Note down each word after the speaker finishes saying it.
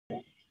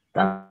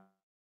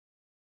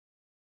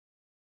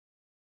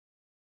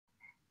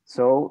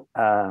So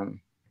I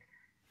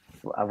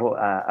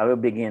will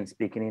begin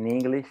speaking in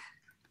English.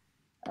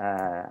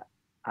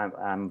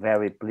 I'm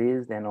very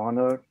pleased and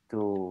honored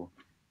to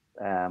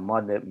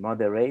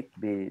moderate,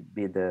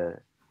 be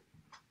the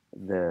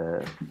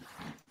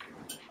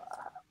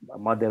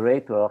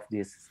moderator of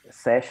this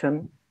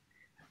session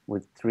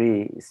with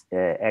three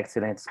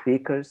excellent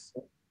speakers,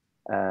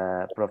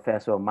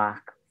 Professor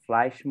Mark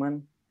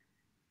Fleishman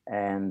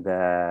and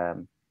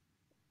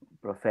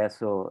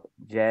Professor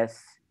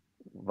Jess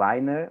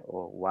Weiner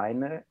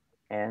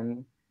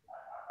and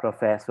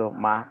Professor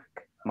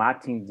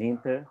Martin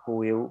Dinter, who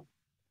will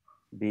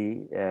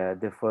be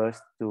the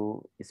first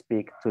to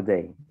speak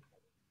today.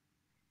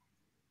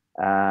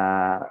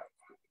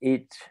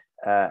 Each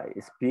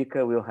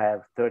speaker will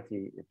have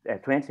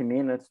 20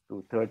 minutes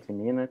to 30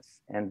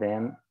 minutes, and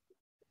then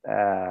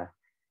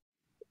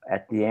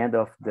at the end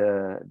of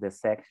the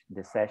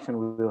session,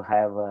 we will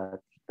have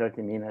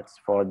 30 minutes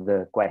for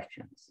the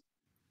questions.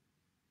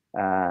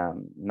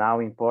 Now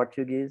in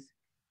Portuguese,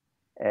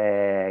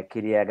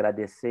 queria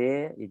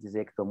agradecer e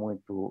dizer que estou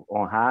muito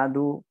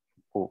honrado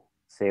por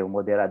ser o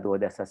moderador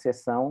dessa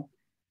sessão.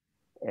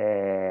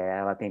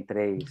 Ela tem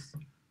três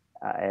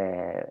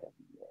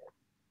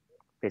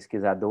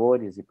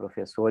pesquisadores e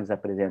professores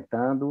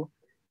apresentando,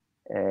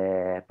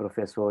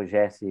 professor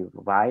Jesse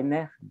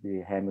Weiner,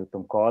 de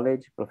Hamilton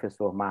College,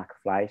 professor Mark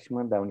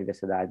Fleishman, da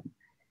Universidade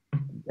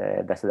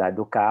da Cidade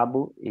do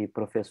Cabo, e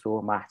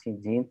professor Martin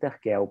Dinter,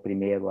 que é o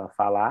primeiro a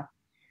falar,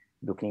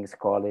 do King's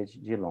College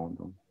de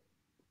London.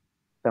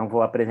 Então,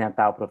 vou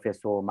apresentar o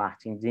professor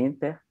Martin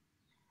Dinter,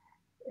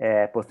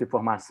 possui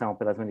formação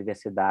pelas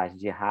universidades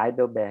de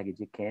Heidelberg e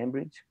de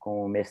Cambridge,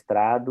 com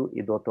mestrado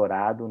e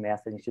doutorado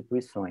nessas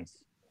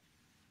instituições.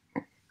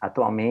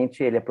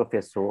 Atualmente, ele é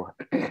professor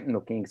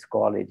no King's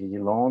College de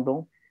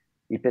London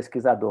e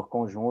pesquisador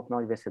conjunto na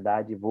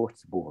Universidade de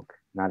Würzburg,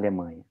 na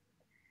Alemanha.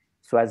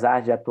 Suas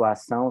áreas de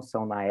atuação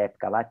são na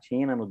épica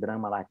latina, no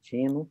drama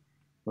latino,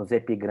 nos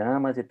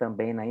epigramas e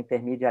também na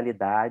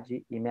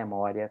intermedialidade e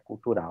memória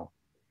cultural.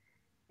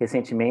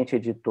 Recentemente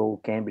editou o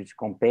Cambridge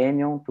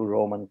Companion to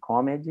Roman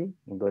Comedy,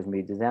 em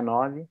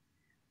 2019,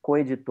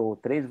 coeditou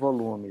 3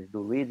 volumes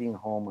do Reading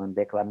Roman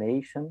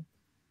Declamation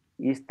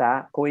e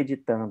está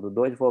coeditando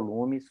 2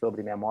 volumes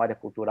sobre memória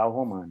cultural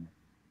romana,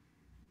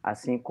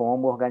 assim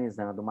como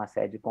organizando uma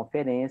série de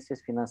conferências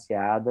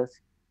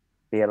financiadas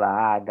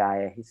pela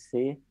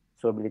AHRC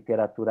sobre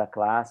literatura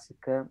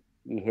clássica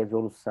e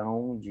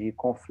resolução de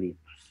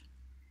conflitos.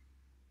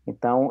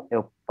 Então,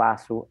 eu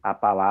passo a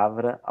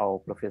palavra ao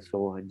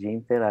professor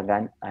Dinter,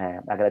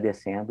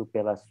 agradecendo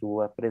pela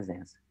sua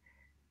presença.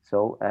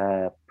 So,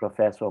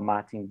 Professor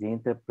Martin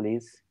Dinter,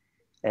 please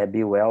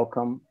be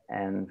welcome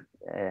and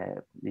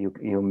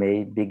you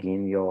may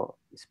begin your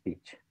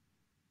speech.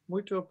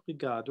 Muito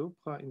obrigado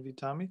por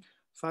invitar-me.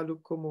 Falo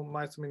como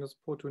mais ou menos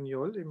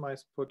portunhol e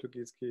mais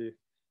português que...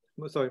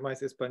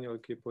 mais espanhol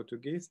que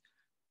português,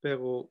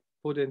 pero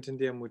pude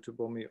entender muito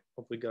bem.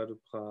 Obrigado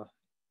por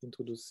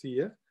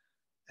introduzir.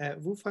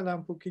 Vou falar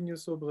um pouquinho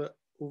sobre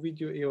o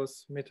vídeo e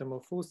os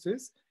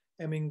Metamorphoses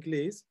em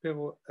inglês,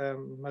 pero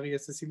Maria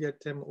Cecília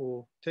tem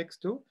o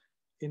texto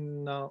e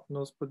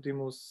nós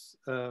podemos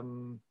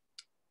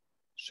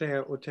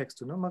share o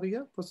texto, não,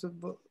 Maria?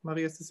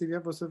 Maria Cecília,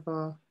 você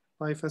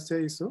vai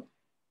fazer isso?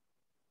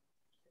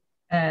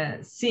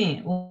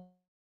 Sim.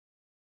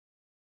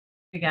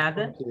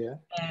 Obrigada.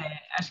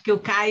 Acho que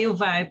o Caio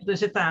vai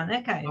projetar,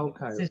 né, Caio? O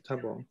Caio, tá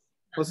bom.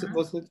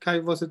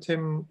 Caio, você tem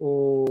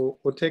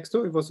o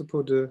texto e você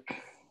pode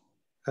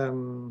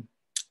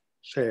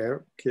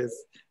share, que é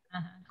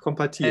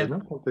compartilhar, não?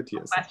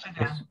 Compartilhar.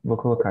 Vou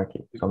colocar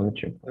aqui, só um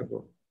minutinho. Tá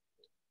bom.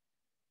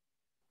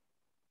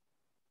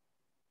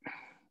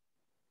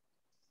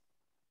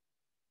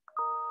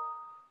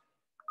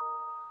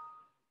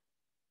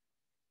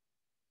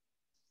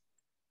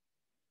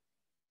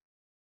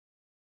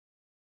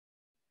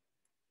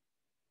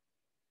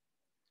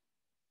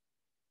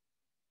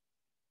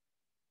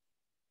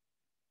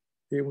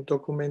 E um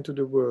documento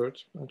do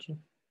Word.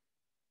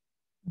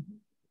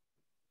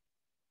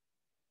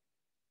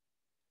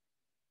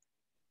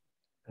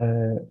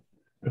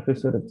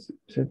 Professora,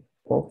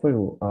 qual foi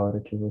a hora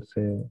que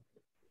você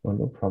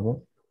mandou, por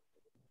favor?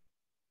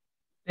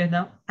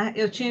 Perdão?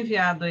 Eu tinha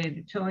enviado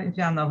ele. Deixa eu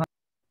enviar novamente.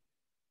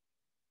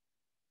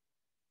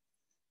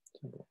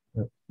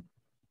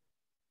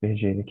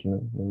 Perdi ele aqui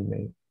no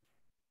e-mail.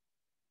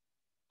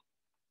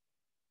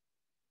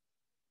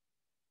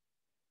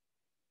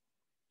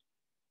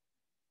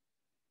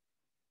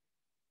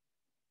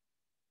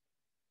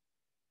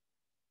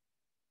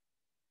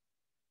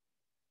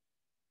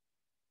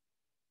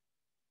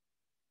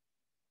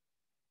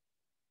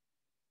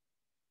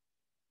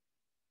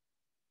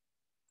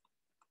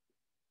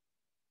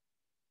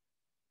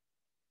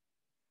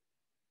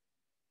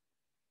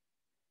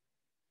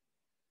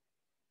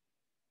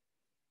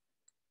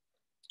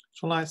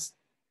 Shall I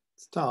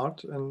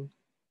start?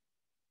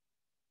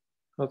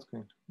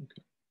 Okay.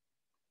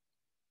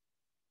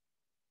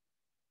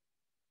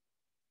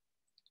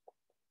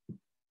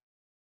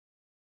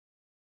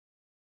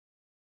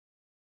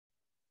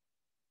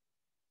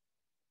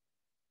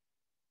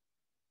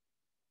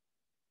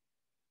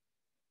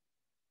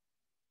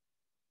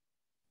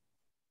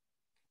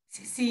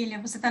 Cecília,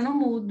 você está no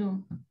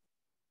mudo.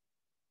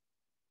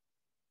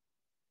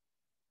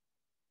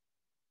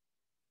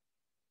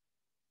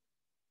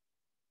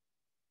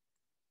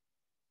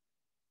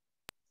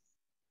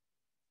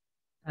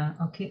 Ah,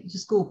 ok,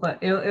 desculpa,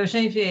 eu já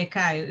enviei,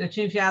 Caio, eu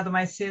tinha enviado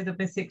mais cedo, eu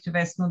pensei que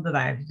tivesse no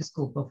Drive,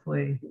 desculpa,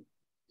 foi...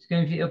 Acho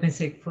que eu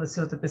pensei que fosse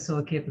outra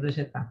pessoa que ia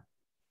projetar.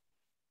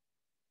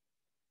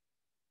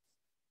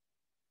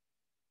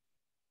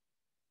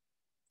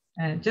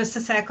 Just a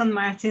second,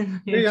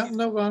 Martin. Yeah,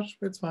 no rush,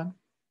 it's fine.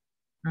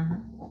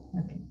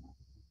 Okay.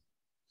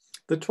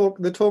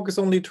 The talk is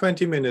only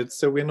 20 minutes,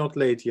 so we're not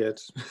late yet.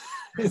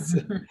 it's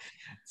a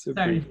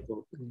Sorry. brief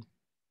talk.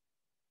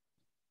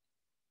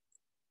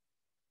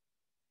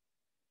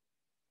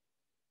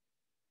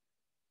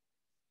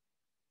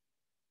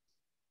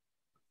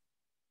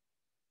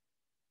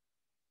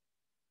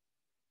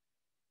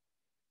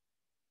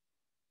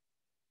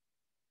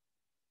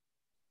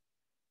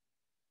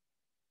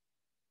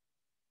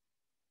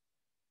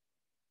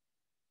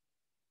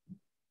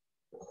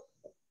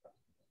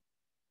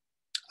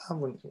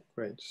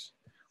 Great.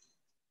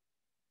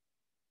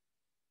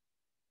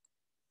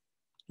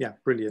 Yeah,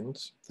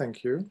 brilliant.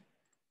 Thank you.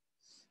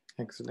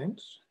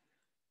 Excellent.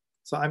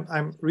 So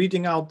I'm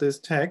reading out this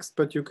text,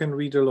 but you can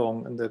read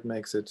along, and that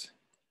makes it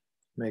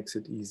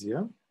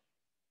easier.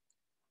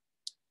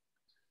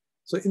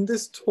 So in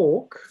this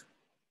talk,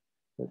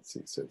 let's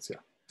see. So it's, yeah,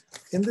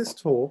 in this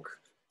talk,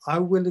 I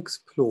will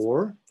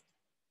explore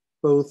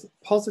both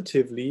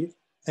positively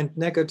and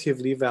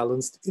negatively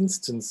balanced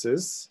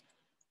instances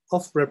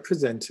of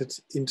represented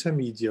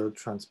intermediate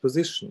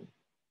transposition.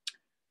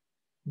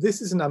 This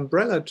is an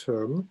umbrella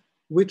term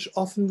which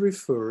often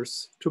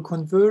refers to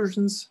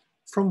conversions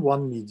from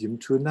one medium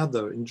to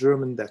another. In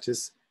German, that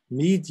is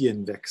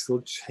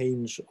Medienwechsel,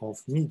 change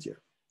of media.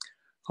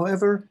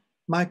 However,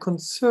 my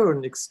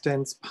concern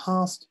extends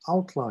past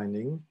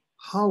outlining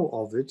how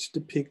Ovid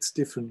depicts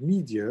different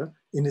media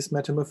in his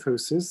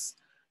Metamorphoses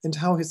and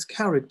how his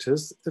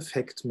characters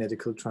affect media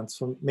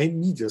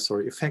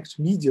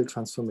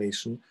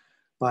transformation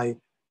by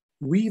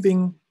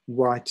weaving,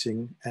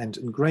 writing, and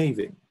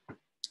engraving.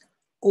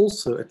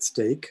 Also at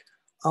stake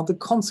are the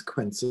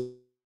consequences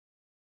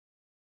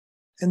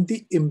and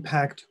the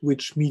impact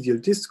which medial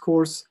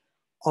discourse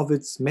of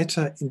its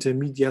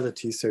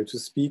meta-intermediality, so to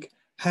speak,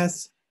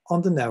 has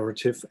on the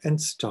narrative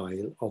and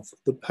style of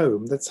the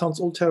poem. That sounds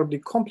all terribly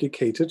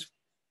complicated,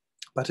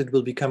 but it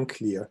will become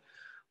clear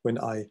when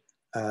I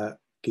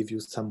give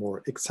you some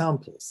more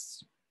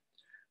examples.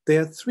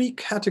 There are three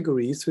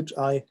categories which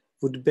I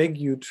would beg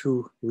you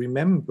to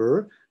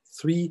remember,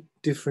 three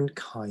different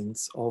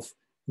kinds of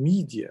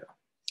media.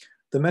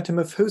 The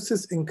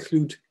Metamorphoses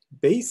include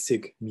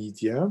basic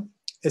media,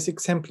 as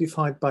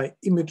exemplified by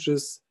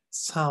images,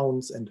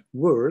 sounds, and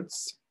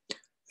words,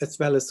 as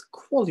well as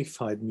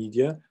qualified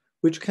media,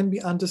 which can be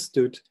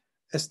understood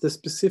as the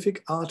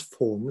specific art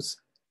forms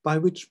by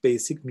which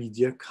basic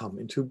media come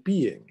into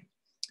being.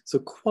 So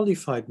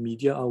qualified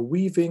media are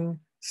weaving,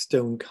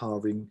 stone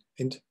carving,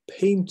 and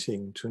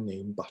painting, to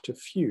name but a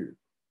few.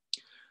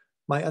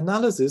 My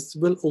analysis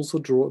will also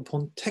draw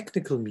upon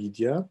technical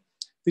media,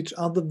 which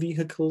are the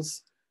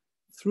vehicles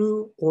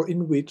through or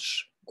in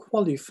which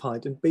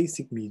qualified and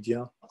basic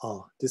media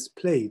are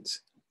displayed.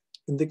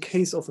 In the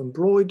case of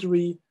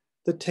embroidery,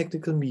 the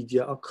technical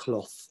media are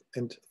cloth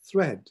and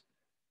thread.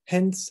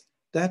 Hence,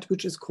 that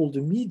which is called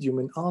a medium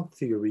in art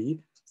theory,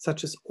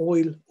 such as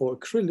oil or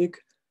acrylic,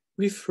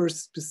 refers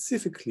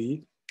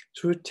specifically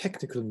to a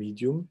technical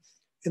medium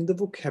in the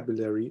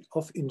vocabulary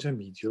of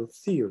intermediate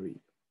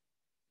theory.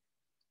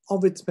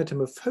 Ovid's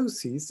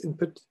Metamorphoses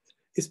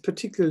is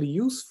particularly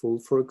useful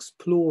for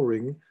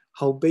exploring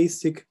how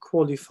basic,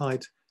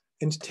 qualified,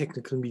 and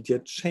technical media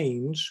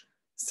change,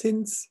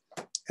 since,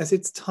 as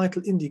its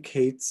title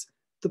indicates,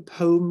 the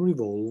poem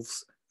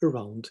revolves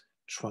around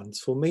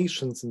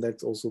transformations, and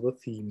that's also the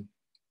theme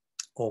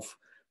of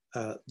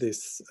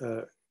this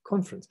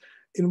conference.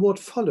 In what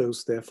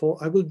follows, therefore,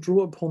 I will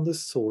draw upon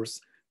this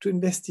source to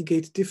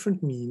investigate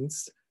different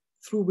means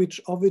through which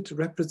Ovid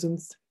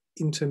represents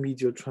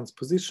intermediate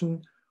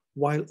transposition,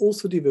 while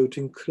also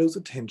devoting close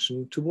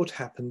attention to what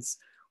happens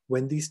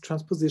when these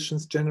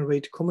transpositions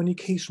generate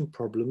communication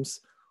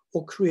problems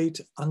or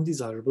create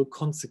undesirable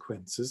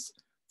consequences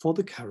for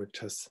the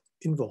characters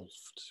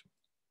involved.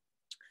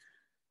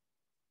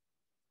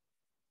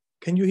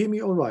 Can you hear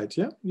me all right?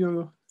 Yeah,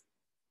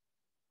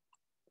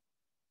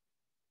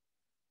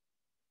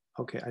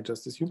 okay, I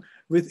just assume.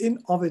 Within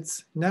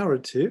Ovid's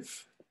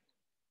narrative,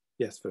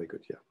 yes, very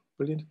good, yeah,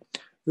 brilliant.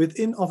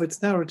 Within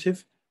Ovid's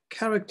narrative,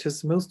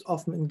 characters most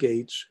often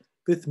engage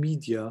with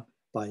media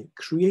by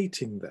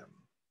creating them.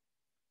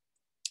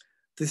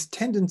 This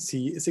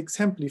tendency is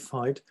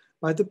exemplified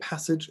by the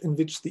passage in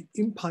which the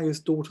impious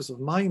daughters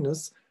of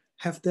Minos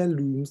have their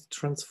looms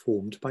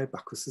transformed by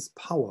Bacchus's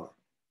power.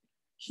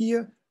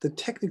 Here, the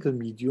technical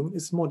medium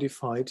is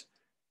modified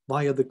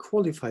via the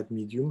qualified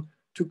medium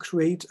to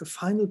create a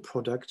final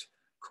product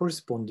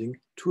corresponding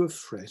to a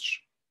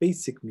fresh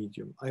basic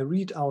medium. I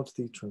read out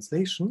the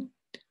translation.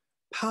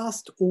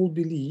 Past all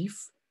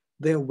belief,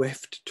 their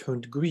weft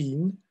turned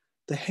green,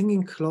 the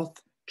hanging cloth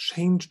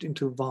changed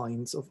into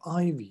vines of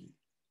ivy.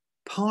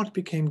 Part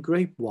became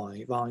grape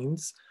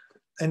vines,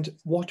 and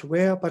what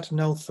were but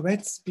now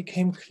threads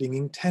became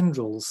clinging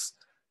tendrils.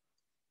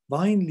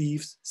 Vine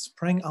leaves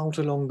sprang out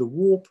along the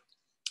warp,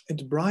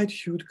 and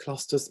bright-hued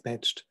clusters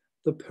matched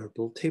the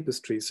purple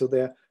tapestry. So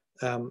their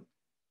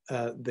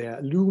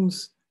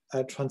looms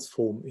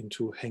transform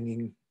into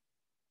hanging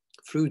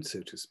fruit,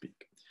 so to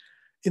speak.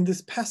 In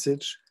this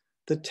passage,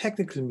 the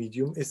technical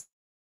medium is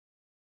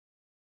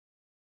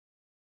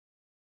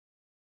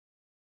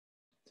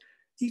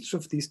each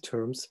of these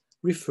terms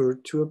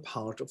referred to a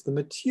part of the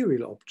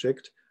material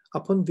object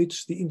upon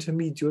which the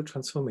intermediate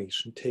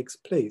transformation takes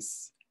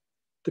place.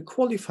 The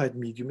qualified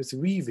medium is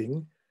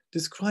weaving,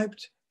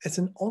 described as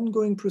an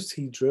ongoing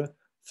procedure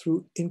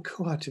through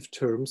inchoative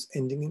terms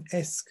ending in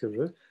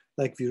escere,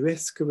 like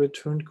virescere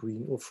turned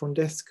green or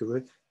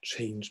frondescere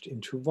changed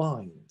into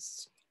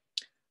vines.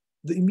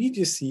 The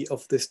immediacy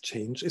of this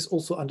change is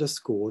also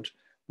underscored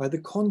by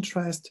the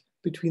contrast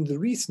between the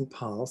recent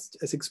past,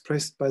 as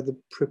expressed by the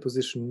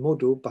preposition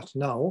modo, but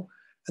now,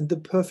 and the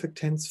perfect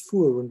tense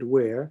fuer and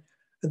were,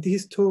 and the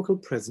historical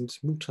present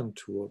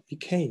mutantur,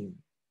 became.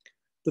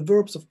 The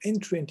verbs of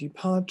entry and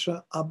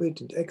departure,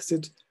 abit and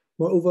exit,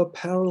 moreover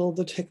parallel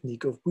the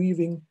technique of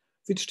weaving,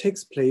 which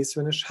takes place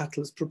when a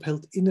shuttle is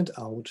propelled in and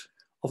out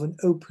of an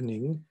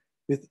opening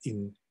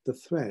within the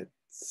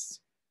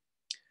threads.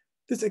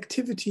 This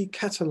activity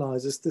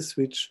catalyzes the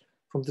switch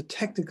from the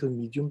technical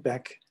medium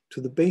back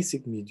to the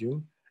basic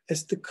medium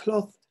as the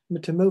cloth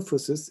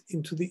metamorphoses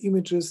into the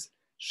images,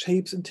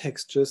 shapes, and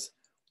textures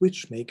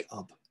which make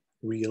up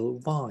real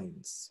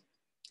vines.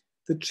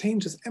 The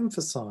change is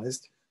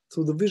emphasized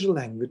through the visual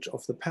language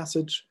of the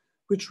passage,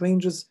 which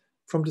ranges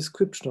from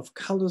description of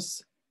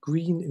colors,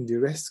 green in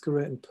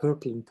virescere and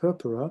purple in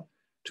purpura,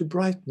 to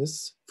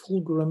brightness,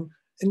 fulgurum,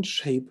 and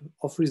shape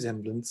of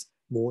resemblance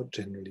more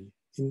generally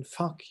in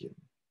facium.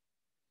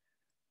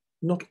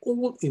 Not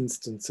all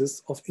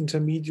instances of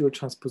intermediate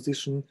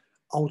transposition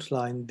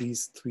outline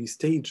these three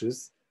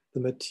stages: the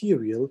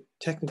material,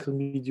 technical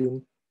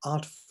medium,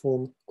 art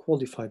form,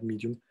 qualified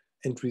medium,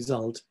 and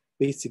result,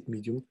 basic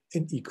medium,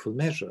 in equal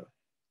measure.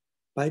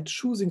 By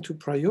choosing to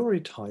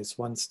prioritize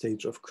one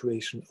stage of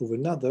creation over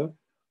another,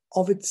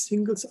 Ovid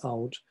singles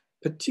out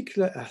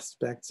particular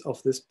aspects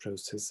of this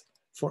process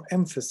for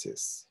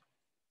emphasis.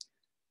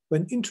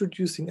 When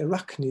introducing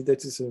Arachne,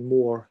 that is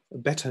a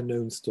better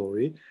known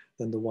story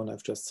than the one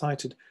I've just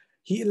cited,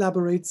 he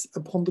elaborates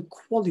upon the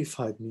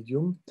qualified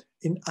medium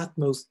in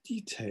utmost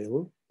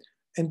detail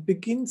and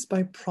begins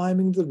by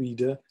priming the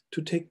reader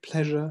to take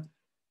pleasure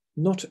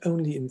not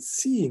only in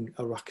seeing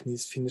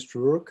Arachne's finished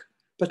work,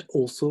 but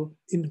also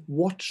in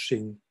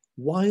watching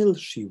while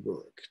she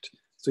worked.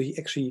 So he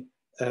actually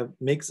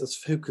makes us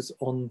focus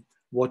on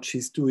what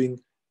she's doing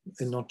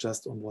and not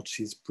just on what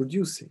she's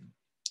producing.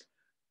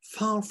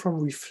 Far from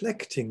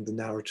reflecting the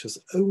narrator's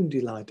own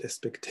delight as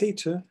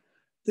spectator,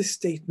 this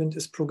statement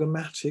is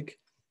programmatic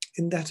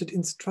in that it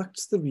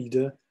instructs the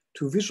reader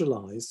to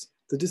visualize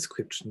the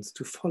descriptions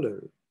to follow.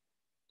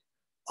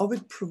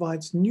 Ovid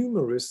provides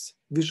numerous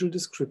visual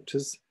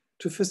descriptors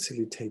to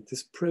facilitate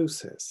this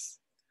process.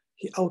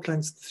 He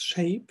outlines the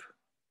shape,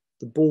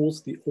 the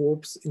balls, the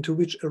orbs into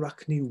which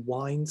Arachne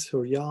winds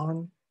her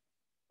yarn,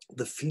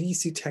 the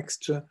fleecy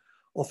texture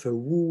of her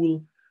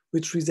wool,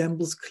 which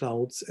resembles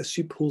clouds as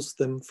she pulls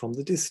them from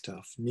the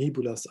distaff,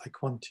 nebulas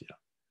aequantia.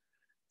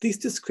 These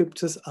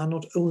descriptors are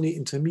not only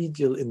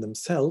intermedial in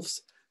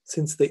themselves,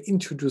 since they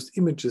introduce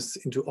images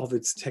into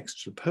Ovid's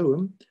textual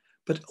poem,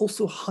 but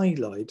also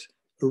highlight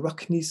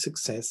Arachne's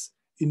success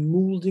in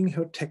molding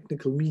her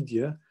technical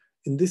media,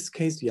 in this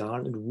case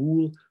yarn and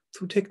wool,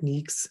 through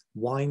techniques,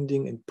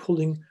 winding and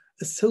pulling,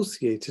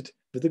 associated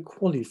with a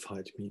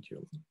qualified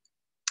medium.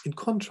 In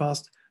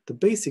contrast, the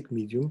basic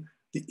medium,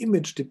 the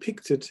image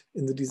depicted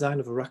in the design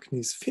of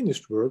Arachne's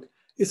finished work,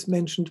 is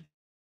mentioned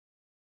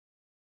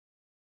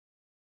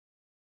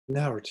in the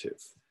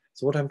narrative.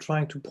 So what I'm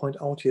trying to point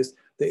out here is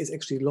there is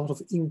actually a lot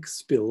of ink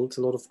spilled,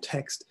 a lot of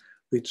text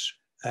which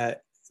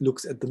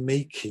looks at the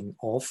making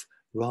of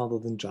rather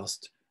than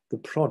just the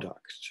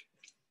product.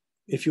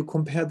 If you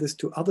compare this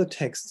to other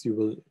texts, you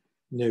will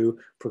know,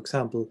 for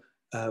example,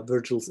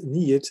 Virgil's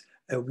Aeneid,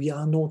 we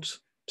are not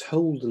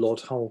told a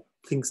lot how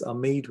things are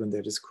made when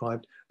they're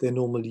described. They're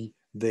normally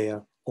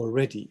there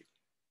already.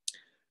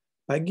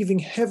 By giving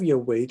heavier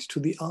weight to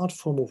the art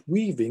form of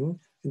weaving,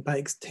 and by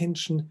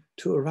extension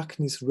to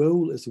Arachne's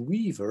role as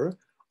weaver,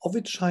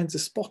 Ovid shines a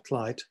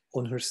spotlight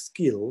on her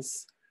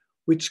skills,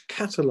 which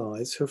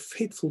catalyze her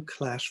fateful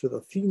clash with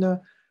Athena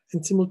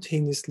and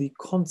simultaneously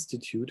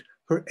constitute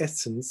her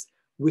essence,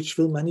 which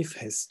will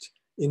manifest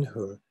in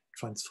her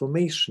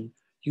transformation.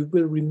 You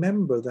will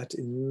remember that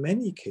in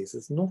many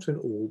cases, not in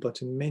all,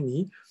 but in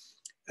many,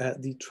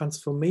 the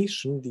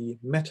transformation, the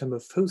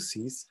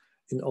metamorphoses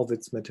in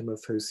Ovid's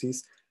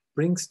Metamorphoses,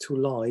 brings to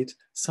light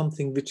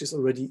something which is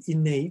already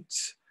innate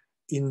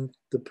in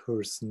the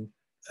person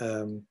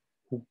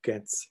who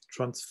gets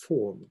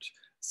transformed.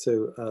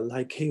 So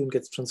Lycaon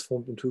gets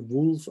transformed into a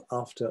wolf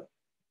after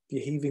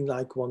behaving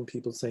like one.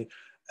 People say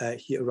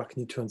here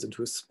Arachne turns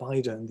into a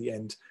spider in the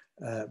end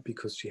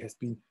because she has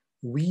been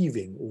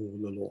weaving all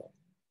along.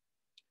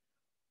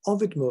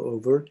 Ovid,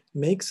 moreover,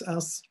 makes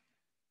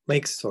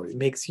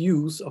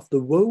use of the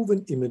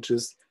woven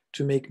images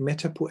to make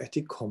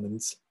metapoetic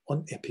comments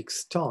on epic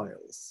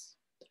styles.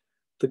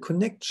 The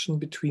connection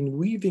between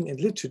weaving and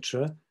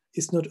literature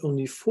is not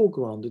only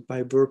foregrounded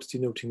by verbs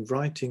denoting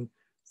writing,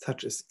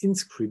 such as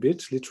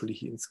inscribit, literally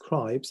he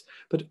inscribes,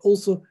 but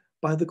also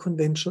by the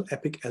conventional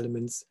epic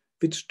elements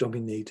which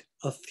dominate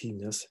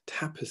Athena's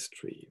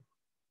tapestry.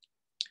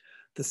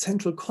 The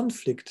central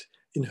conflict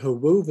in her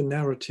woven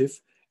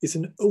narrative is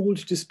an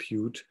old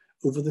dispute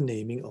over the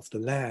naming of the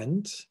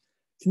land,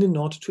 in a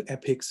nod to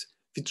epics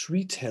which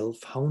retell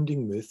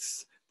founding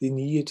myths, the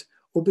Aeneid,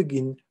 or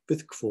begin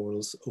with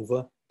quarrels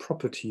over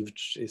property,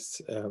 which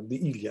is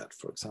the Iliad,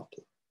 for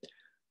example.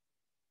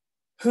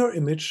 Her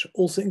image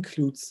also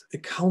includes a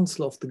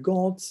council of the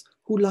gods,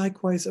 who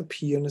likewise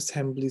appear in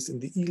assemblies in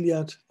the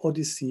Iliad,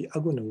 Odyssey,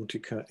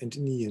 Argonautica, and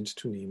Aeneid,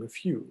 to name a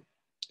few.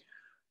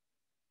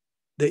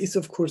 There is,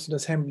 of course, an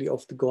assembly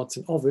of the gods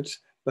in Ovid,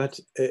 but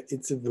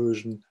it's a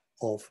version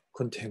of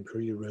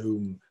contemporary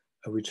Rome,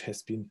 which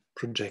has been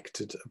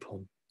projected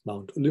upon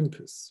Mount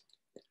Olympus.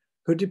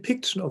 Her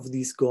depiction of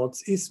these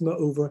gods is,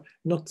 moreover,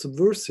 not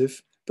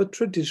subversive, but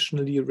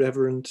traditionally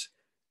reverent,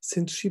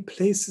 since she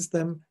places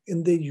them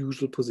in their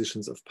usual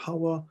positions of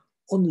power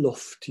on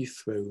lofty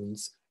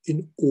thrones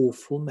in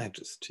awful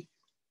majesty,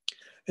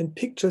 and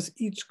pictures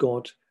each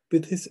god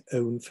with his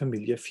own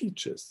familiar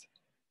features.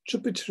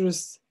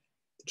 Jupiter's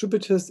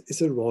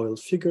is a royal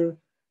figure.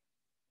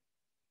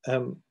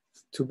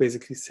 To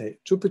basically say,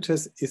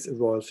 Jupiter's is a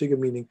royal figure,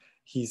 meaning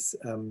he's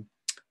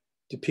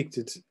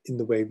depicted in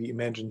the way we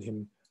imagine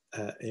him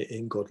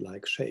in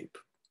godlike shape.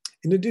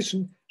 In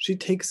addition, she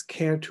takes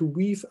care to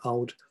weave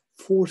out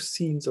 4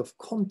 scenes of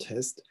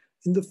contest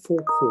in the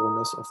 4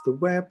 corners of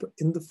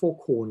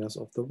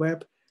the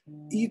web,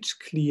 each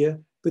clear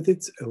with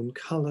its own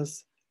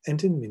colors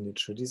and in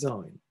miniature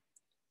design.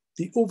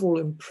 The overall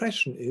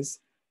impression is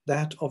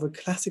that of a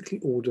classically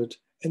ordered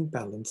and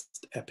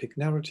balanced epic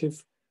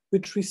narrative,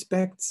 which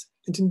respects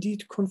and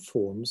indeed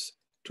conforms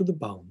to the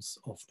bounds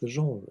of the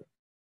genre. In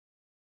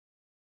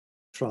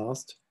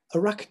contrast,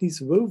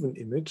 Arachne's woven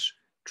image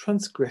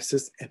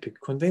transgresses epic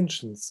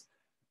conventions.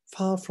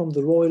 Far from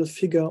the royal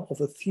figure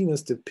of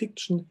Athena's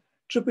depiction,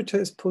 Jupiter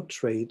is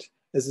portrayed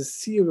as a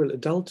serial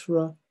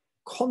adulterer,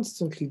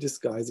 constantly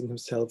disguising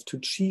himself to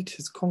cheat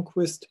his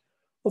conquest,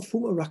 of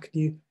whom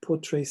Arachne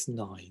portrays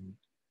 9.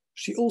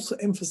 She also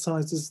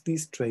emphasizes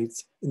these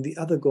traits in the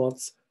other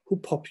gods who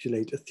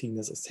populate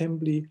Athena's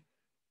assembly.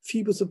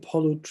 Phoebus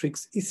Apollo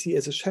tricks Issy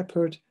as a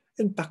shepherd,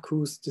 and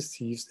Bacchus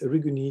deceives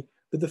Erigone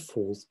with a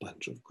false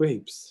bunch of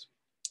grapes.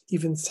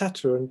 Even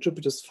Saturn,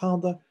 Jupiter's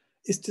father,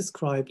 is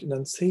described in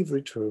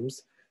unsavory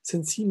terms,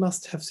 since he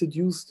must have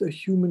seduced a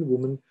human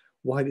woman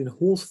while in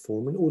horse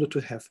form in order to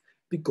have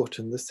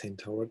begotten the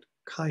centaur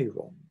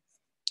Chiron.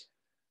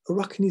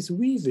 Arachne's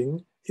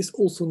weaving is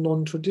also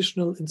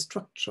non-traditional in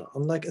structure.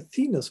 Unlike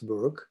Athena's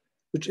work,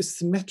 which is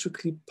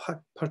symmetrically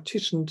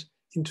partitioned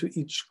into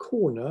each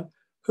corner,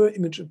 her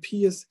image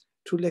appears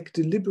to lack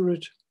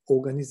deliberate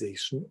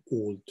organization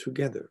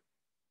altogether.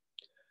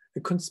 A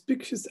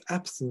conspicuous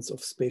absence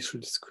of spatial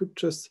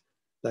descriptors,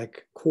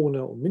 like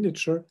corner or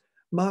miniature,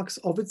 marks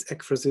Ovid's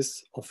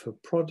ekphrasis of her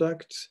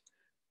product,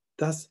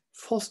 thus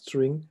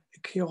fostering a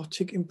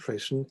chaotic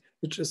impression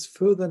which is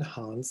further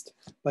enhanced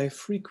by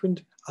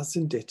frequent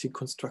asyndetic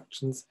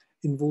constructions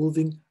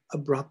involving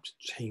abrupt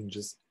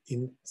changes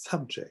in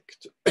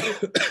subject.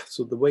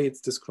 So the way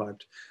it's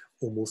described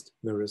almost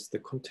mirrors the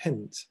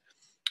content.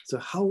 So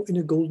how in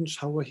a golden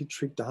shower he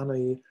tricked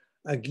Danae,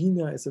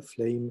 Agina as a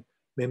flame,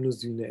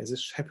 Memnosyne as a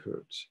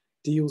shepherd,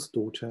 Deo's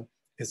daughter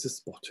as a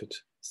spotted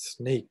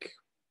snake.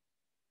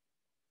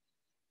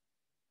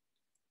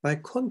 By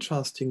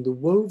contrasting the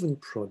woven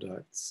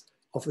products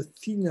of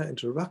Athena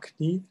and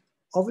Arachne,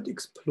 Ovid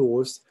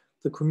explores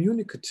the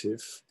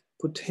communicative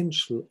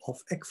potential of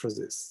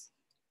ekphrasis.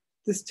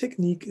 This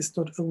technique is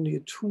not only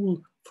a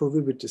tool for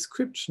vivid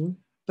description,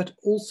 but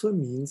also a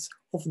means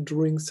of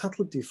drawing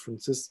subtle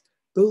differences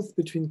both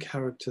between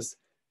characters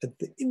at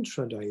the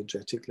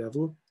intradiegetic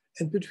level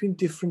and between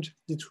different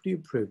literary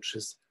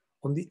approaches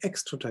on the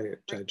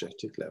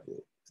extradiegetic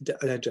level, the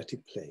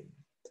diegetic plane.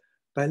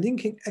 By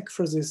linking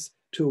ekphrasis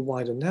to a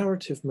wider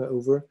narrative,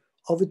 moreover,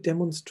 Ovid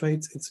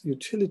demonstrates its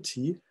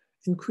utility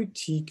in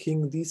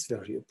critiquing these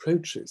very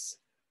approaches.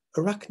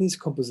 Arachne's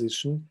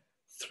composition,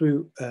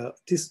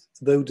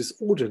 though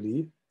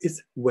disorderly,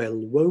 is well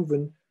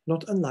woven,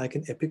 not unlike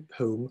an epic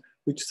poem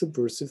with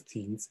subversive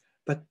themes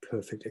but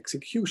perfect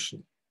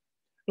execution.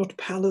 Not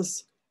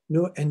Pallas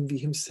nor Envy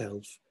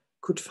himself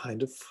could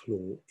find a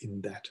flaw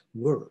in that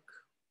work.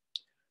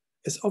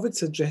 As Ovid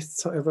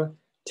suggests, however,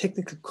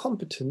 technical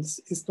competence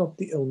is not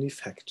the only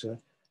factor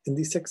in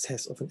the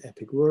success of an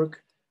epic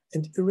work,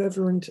 and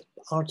irreverent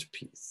art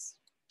piece,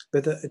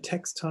 whether a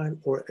textile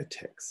or a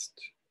text,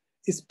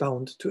 is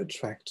bound to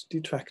attract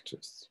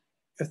detractors.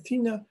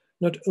 Athena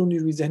not only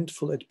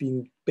resentful at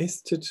being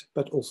bested,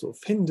 but also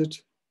offended,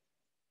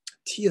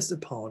 tears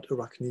apart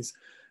Arachne's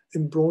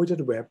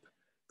embroidered web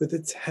with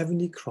its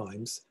heavenly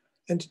crimes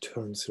and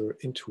turns her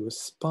into a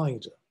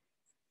spider.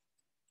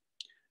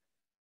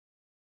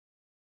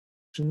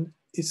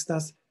 Is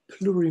thus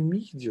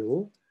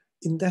plurimedial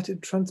in that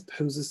it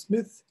transposes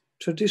myth,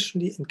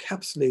 traditionally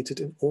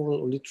encapsulated in oral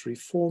or literary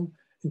form,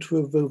 into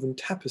a woven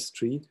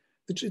tapestry,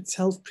 which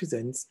itself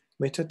presents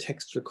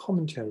metatextual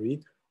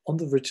commentary on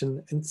the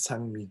written and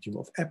sung medium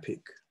of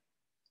epic.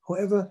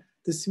 However,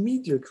 this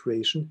medial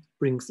creation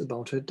brings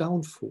about her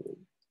downfall.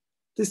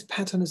 This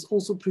pattern is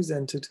also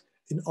presented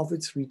in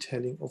Ovid's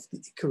retelling of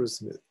the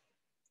Icarus myth.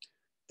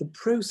 The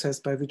process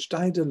by which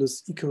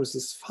Daedalus,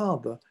 Icarus's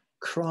father,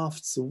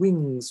 crafts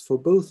wings for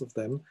both of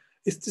them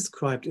is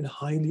described in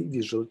highly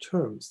visual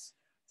terms,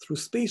 through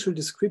spatial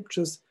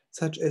descriptors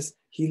such as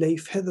he lay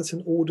feathers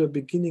in order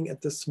beginning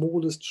at the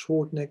smallest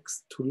short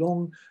next to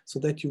long, so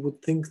that you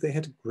would think they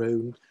had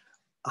grown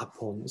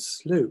upon a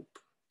slope.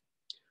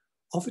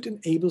 Ovid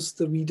enables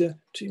the reader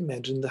to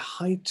imagine the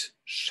height,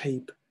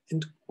 shape,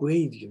 and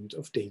gradient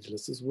of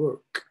Daedalus's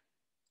work.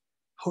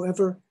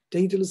 However,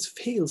 Daedalus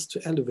fails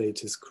to elevate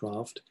his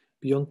craft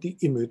beyond the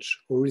image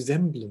or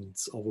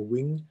resemblance of a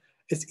wing,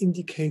 as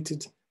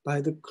indicated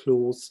by the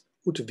clause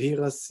ut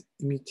veras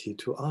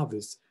imitetur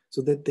avis,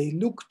 so that they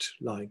looked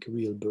like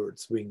real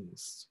birds'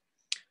 wings.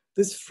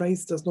 This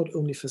phrase does not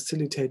only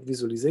facilitate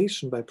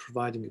visualization by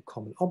providing a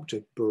common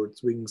object,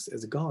 birds' wings,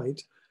 as a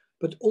guide,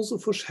 but also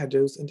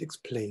foreshadows and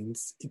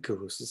explains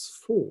Icarus's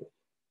fall.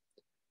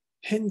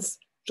 Hence,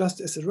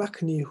 just as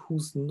Arachne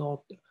was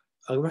not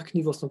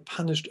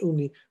punished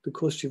only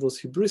because she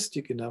was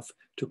hubristic enough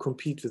to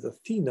compete with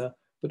Athena,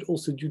 but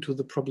also due to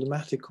the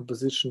problematic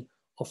composition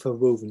of her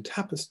woven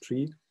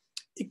tapestry,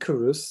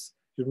 Icarus,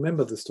 you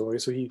remember the story,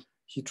 so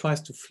he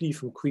tries to flee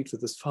from Crete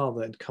with his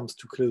father and comes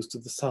too close to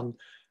the sun,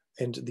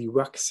 and the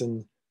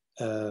waxen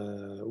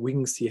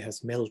wings he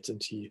has melt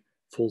and he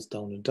falls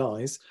down and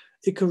dies.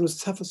 Icarus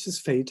suffers his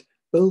fate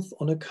both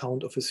on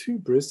account of his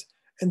hubris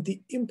and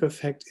the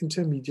imperfect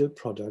intermediate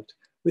product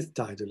which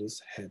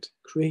Daedalus had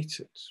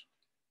created.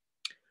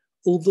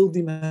 Although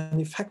the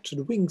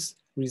manufactured wings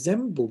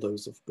resemble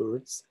those of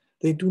birds,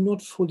 they do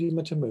not fully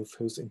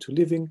metamorphose into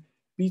living,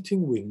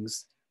 beating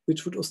wings,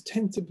 which would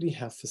ostensibly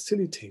have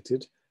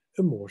facilitated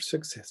a more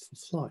successful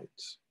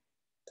flight.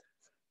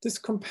 This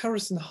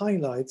comparison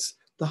highlights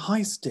the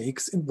high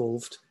stakes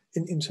involved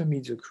in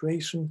intermediate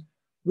creation,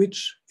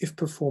 which, if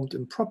performed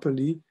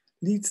improperly,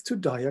 leads to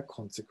dire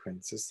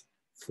consequences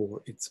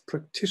for its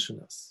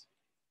practitioners.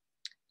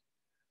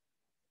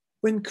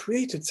 When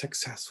created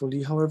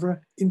successfully,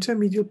 however,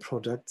 intermediate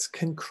products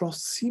can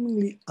cross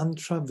seemingly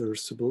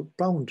untraversable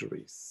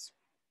boundaries.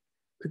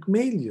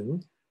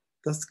 Pygmalion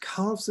thus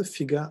carves a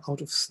figure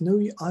out of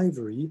snowy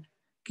ivory,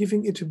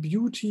 giving it a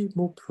beauty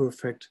more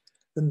perfect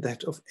than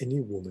that of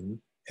any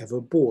woman ever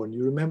born.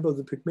 You remember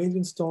the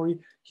Pygmalion story?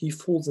 He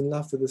falls in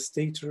love with the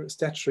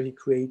stature he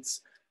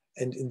creates,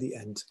 and in the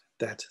end,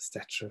 that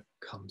stature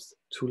comes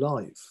to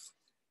life.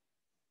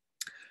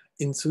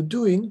 In so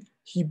doing,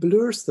 he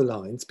blurs the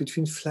lines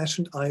between flesh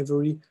and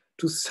ivory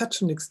to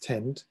such an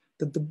extent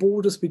that the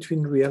borders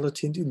between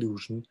reality and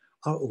illusion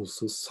are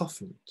also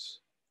softened.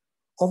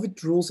 Ovid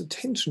draws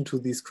attention to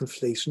these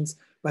conflations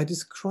by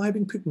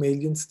describing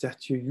Pygmalion's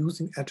statue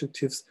using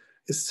adjectives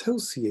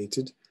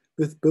associated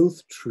with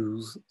both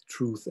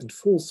truth and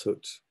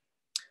falsehood.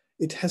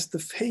 It has the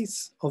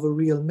face of a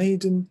real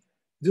maiden,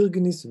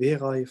 virginis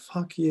verae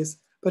facies,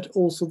 but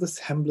also the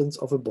semblance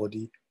of a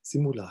body,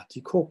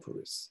 simulati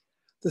corporis.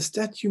 The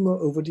statue,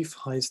 moreover,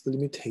 defies the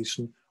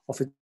limitation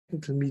of a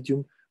technical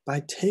medium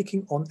by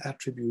taking on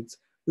attributes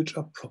which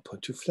are proper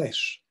to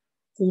flesh.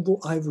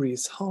 Although ivory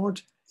is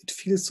hard, it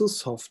feels so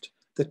soft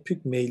that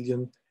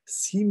Pygmalion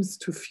seems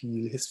to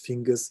feel his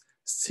fingers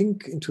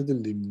sink into the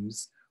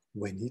limbs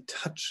when he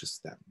touches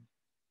them.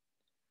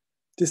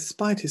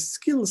 Despite his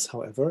skills,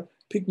 however,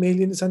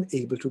 Pygmalion is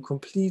unable to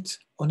complete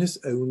on his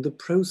own the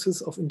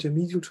process of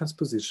intermediate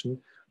transposition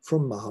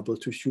from marble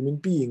to human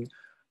being.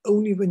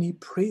 Only when he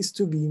prays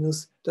to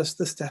Venus does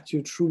the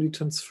statue truly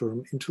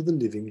transform into the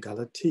living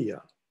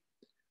Galatea.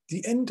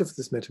 The end of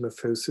this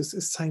metamorphosis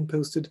is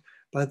signposted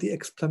by the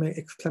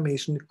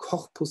exclamation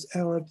corpus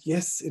erat,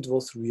 yes, it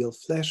was real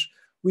flesh,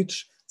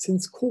 which,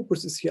 since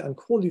corpus is here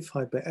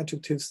unqualified by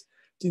adjectives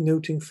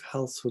denoting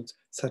falsehood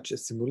such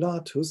as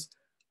simulatus,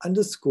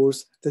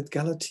 underscores that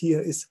Galatea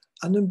is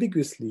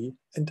unambiguously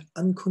and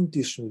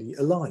unconditionally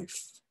alive.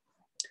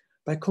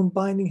 By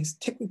combining his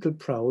technical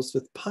prowess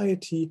with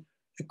piety,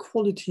 a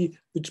quality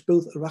which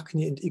both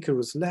Arachne and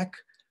Icarus lack,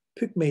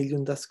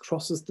 Pygmalion thus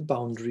crosses the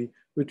boundary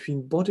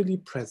between bodily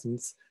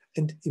presence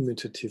and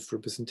imitative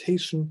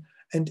representation,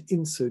 and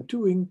in so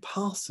doing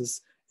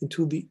passes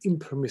into the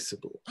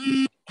impermissible.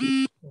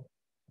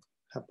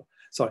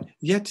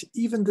 Yet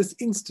even this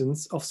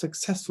instance of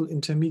successful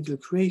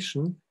intermediate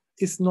creation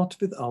is not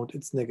without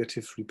its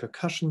negative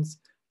repercussions,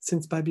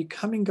 since by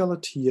becoming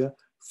Galatea,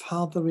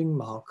 fathering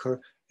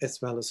marker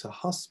as well as her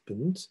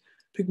husband,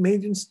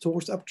 Pygmalion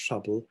stores up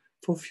trouble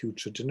for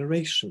future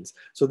generations.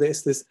 So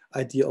there's this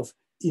idea of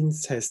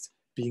incest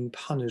being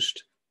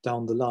punished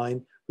down the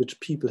line, which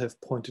people have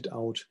pointed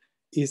out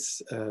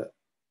is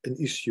an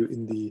issue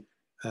in the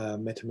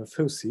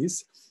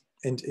Metamorphoses.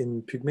 And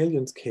in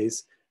Pygmalion's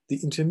case, the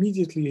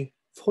intermediately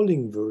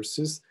following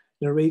verses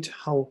narrate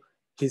how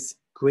his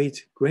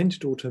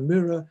great-granddaughter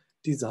Myrrha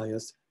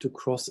desires to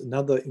cross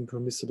another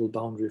impermissible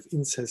boundary of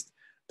incest,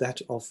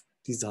 that of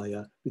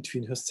desire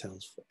between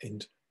herself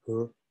and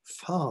her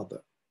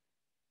father.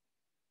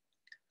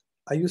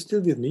 Are you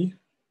still with me?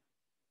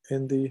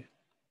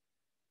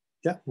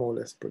 Yeah, more or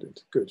less,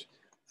 brilliant, good.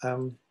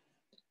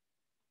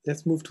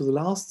 Let's move to the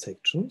last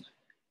section.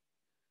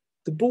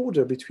 The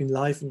border between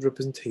life and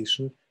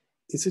representation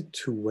is a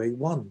two-way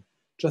one.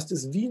 Just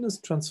as Venus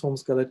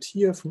transforms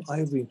Galatea from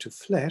ivory into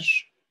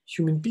flesh,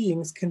 human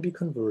beings can be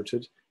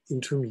converted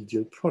into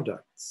medial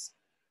products.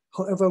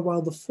 However,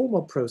 while the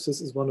former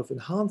process is one of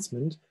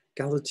enhancement,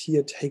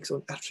 Galatea takes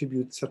on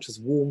attributes such as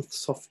warmth,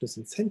 softness,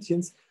 and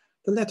sentience,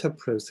 the latter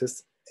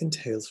process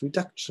entails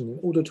reduction. In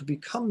order to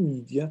become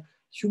media,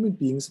 human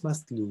beings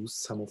must lose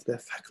some of their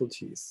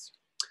faculties.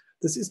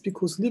 This is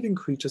because living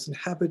creatures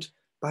inhabit,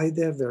 by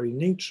their very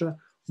nature,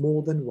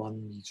 more than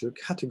one medial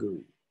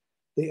category.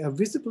 They are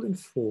visible in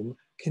form,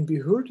 can be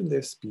heard in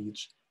their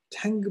speech,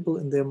 tangible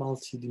in their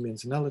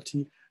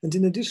multidimensionality, and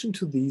in addition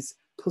to these,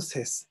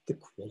 possess the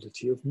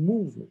quality of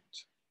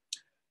movement.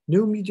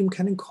 No medium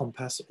can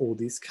encompass all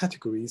these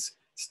categories.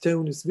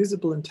 Stone is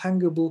visible and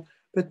tangible,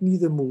 but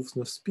neither moves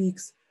nor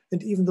speaks,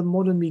 and even the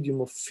modern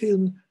medium of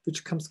film,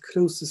 which comes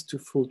closest to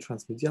full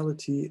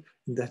transmediality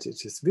in that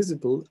it is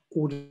visible,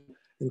 audible,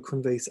 and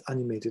conveys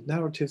animated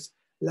narratives,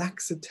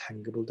 lacks a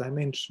tangible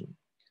dimension.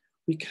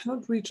 We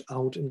cannot reach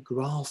out and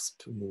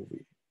grasp a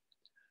movie.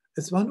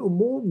 As one or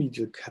more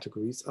medial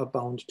categories are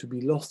bound to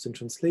be lost in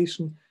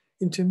translation,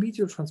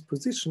 intermedial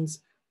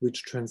transpositions,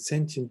 which turn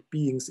sentient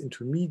beings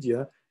into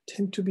media,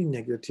 tend to be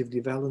negatively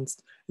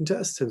balanced and are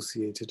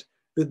associated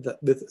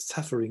with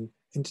suffering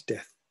and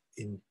death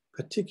in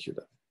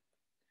particular.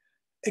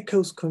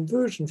 Echo's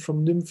conversion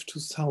from nymph to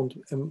sound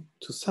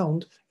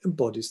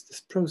embodies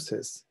this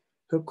process.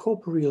 Her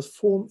corporeal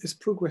form is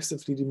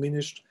progressively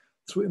diminished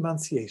through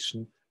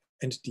emaciation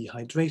and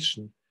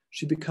dehydration.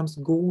 She becomes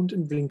gaunt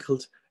and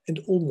wrinkled, and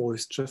all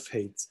moisture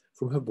fades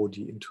from her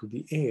body into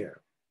the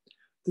air.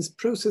 This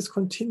process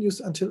continues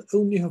until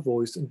only her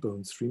voice and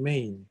bones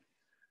remain.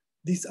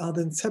 These are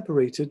then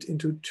separated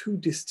into two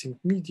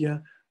distinct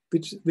media,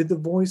 with the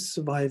voice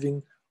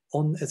surviving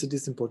on as a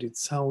disembodied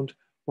sound,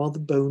 while the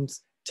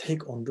bones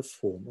take on the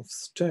form of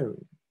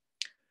stone.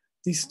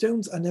 These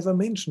stones are never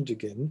mentioned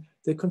again.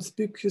 Their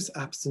conspicuous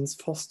absence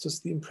fosters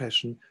the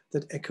impression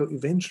that Echo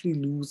eventually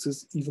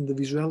loses even the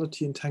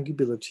visuality and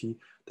tangibility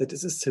that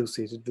is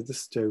associated with the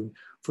stone,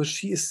 for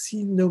she is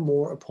seen no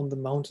more upon the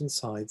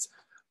mountainsides,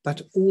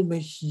 but all may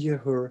hear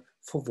her,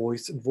 for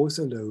voice and voice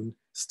alone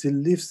still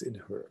lives in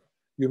her.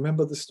 You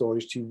remember the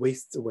story, she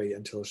wastes away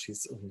until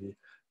she's only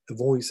a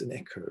voice and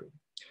echo.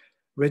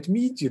 Read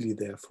medially,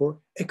 therefore,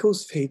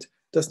 Echo's fate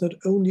does not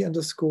only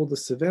underscore the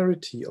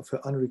severity of her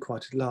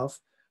unrequited love,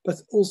 but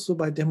also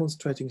by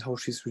demonstrating how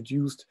she's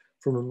reduced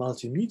from a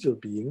multimedial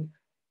being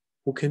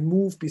who can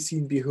move, be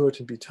seen, be heard,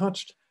 and be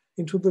touched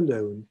into the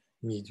lone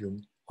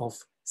medium of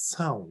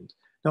sound.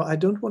 Now, I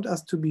don't want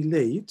us to be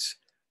late.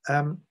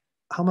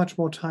 How much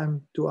more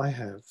time do I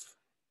have?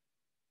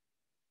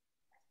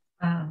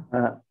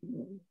 I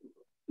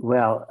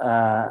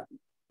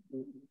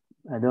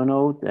don't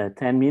know,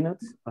 10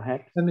 minutes,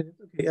 perhaps? 10 minutes,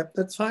 okay, yep,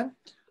 that's fine.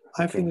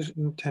 I finish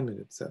in 10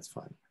 minutes, that's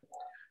fine.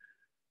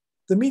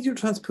 The medial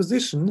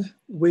transposition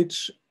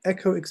which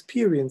Echo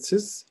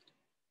experiences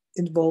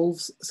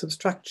involves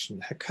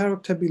subtraction. Her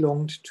character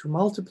belonged to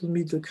multiple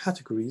medial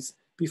categories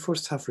before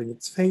suffering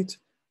its fate,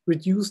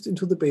 reduced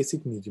into the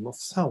basic medium of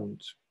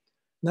sound.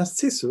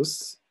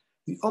 Narcissus,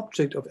 the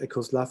object of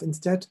Echo's love,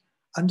 instead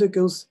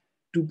undergoes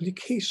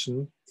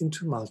duplication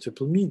into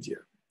multiple media.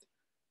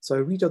 So I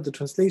read out the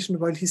translation.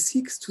 While he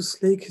seeks to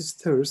slake his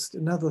thirst,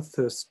 another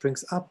thirst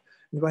springs up,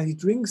 and while he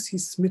drinks,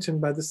 he's smitten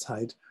by the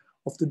sight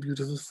of the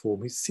beautiful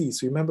form he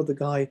sees. So remember, the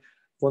guy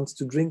wants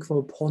to drink from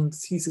a pond,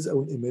 sees his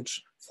own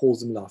image,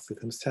 falls in love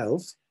with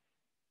himself.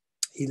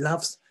 He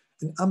loves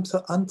an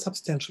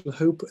unsubstantial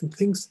hope and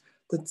thinks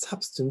that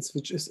substance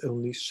which is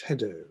only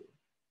shadow.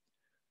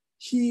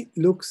 He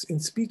looks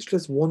in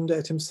speechless wonder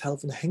at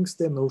himself and hangs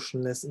there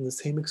motionless in the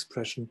same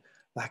expression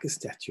like a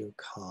statue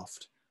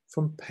carved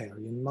from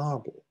Parian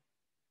marble.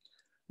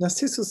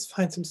 Narcissus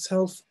finds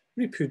himself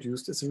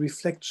reproduced as a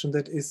reflection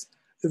that is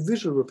a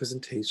visual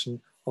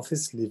representation of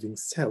his living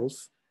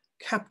self.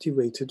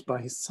 Captivated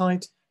by his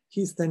sight,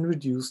 he is then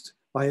reduced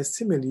by a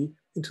simile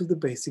into the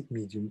basic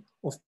medium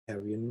of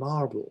Parian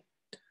marble.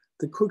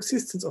 The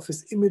coexistence of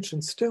his image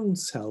and stone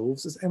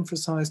selves is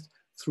emphasized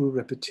through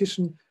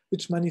repetition,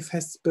 which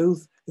manifests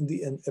both in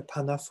the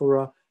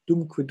epanaphora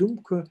dumque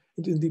dumque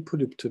and in the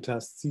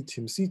polyptota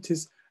sitim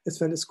sitis, as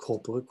well as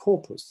corpore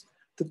corpus.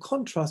 The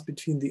contrast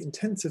between the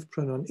intensive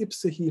pronoun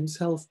ipse, he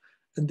himself,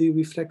 and the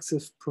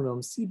reflexive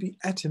pronoun sibi,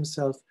 at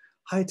himself,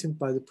 heightened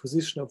by the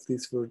position of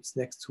these words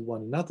next to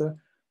one another,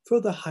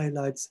 further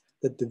highlights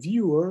that the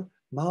viewer,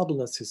 marble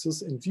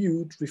Narcissus, and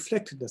viewed,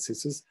 reflected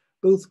Narcissus,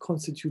 both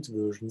constitute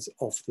versions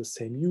of the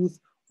same youth,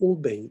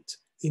 albeit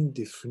in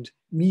different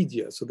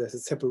media. So there's a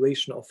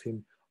separation of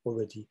him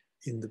already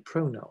in the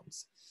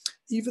pronouns.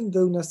 Even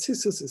though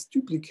Narcissus is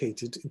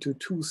duplicated into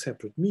two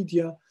separate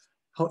media,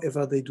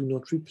 however, they do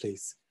not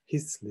replace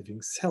his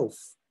living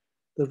self.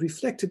 The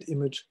reflected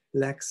image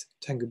lacks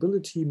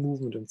tangibility,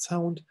 movement, and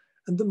sound,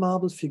 and the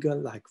marble figure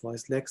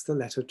likewise lacks the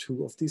latter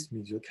two of these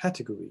medial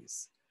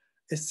categories.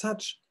 As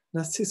such,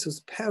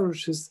 Narcissus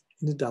perishes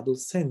in a double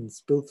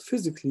sense, both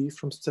physically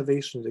from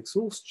starvation and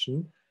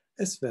exhaustion,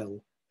 as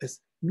well as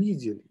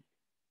medially.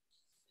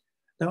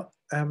 Now,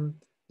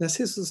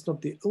 Narcissus is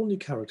not the only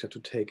character to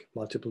take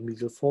multiple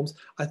medial forms.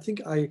 I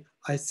think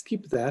I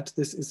skipped that.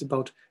 This is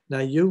about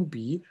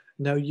Niobe.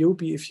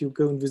 Niobe, if you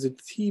go and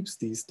visit Thebes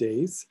these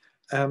days,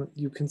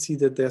 you can see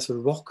that there's a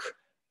rock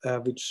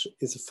which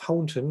is a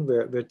fountain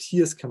where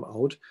tears come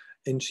out,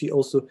 and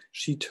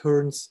she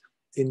turns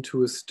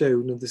into a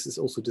stone, and this is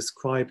also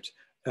described.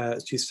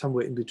 She's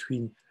somewhere in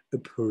between a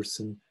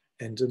person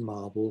and a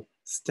marble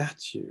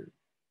statue.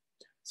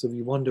 So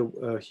we wonder,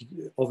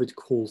 Ovid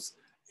calls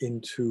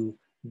into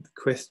the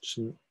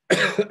question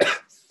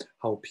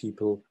how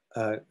people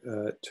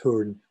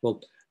turn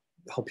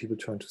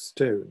to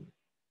stone.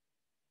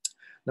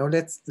 Now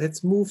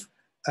let's move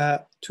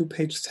to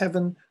page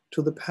 7,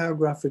 to the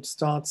paragraph which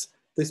starts,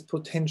 "This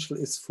potential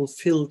is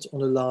fulfilled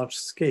on a large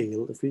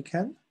scale," if we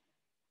can.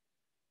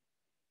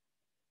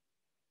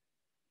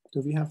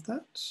 Do we have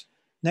that?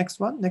 Next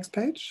one, next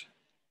page.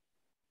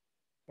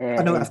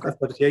 Oh, no, I've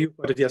got it. Yeah, you've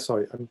got it. Yeah,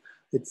 sorry.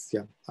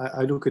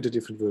 I look at a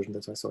different version.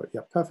 That's why I saw it.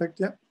 Yeah, perfect.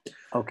 Yeah.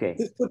 Okay.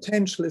 This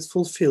potential is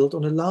fulfilled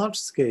on a large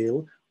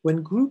scale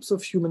when groups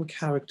of human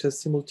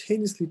characters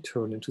simultaneously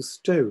turn into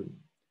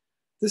stone.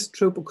 This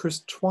trope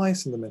occurs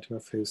twice in the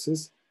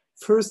Metamorphoses,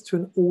 first to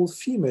an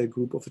all-female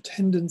group of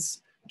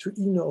attendants, to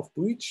Ino of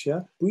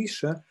Boeotia,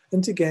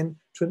 and again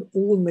to an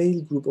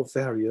all-male group of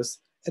Varius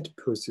at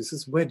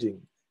Perseus'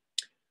 wedding.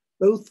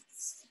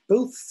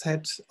 Both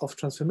sets of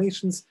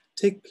transformations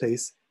take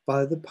place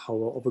by the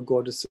power of a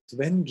goddess's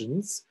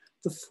vengeance,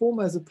 the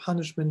former as a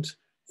punishment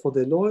for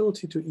their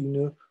loyalty to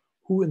Ino,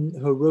 who in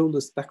her role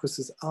as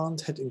Bacchus'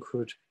 aunt had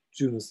incurred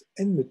Juno's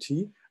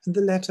enmity, and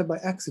the latter by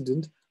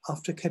accident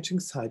after catching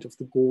sight of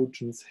the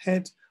Gorgon's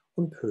head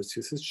on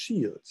Perseus'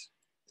 shield.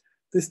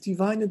 This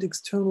divine and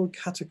external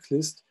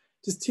cataclysm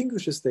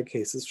distinguishes their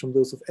cases from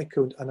those of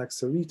Echo and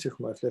Anaxarete,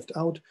 whom I've left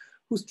out,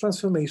 whose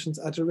transformations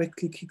are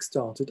directly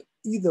kick-started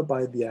either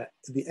by the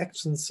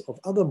actions of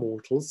other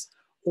mortals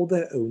or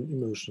their own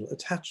emotional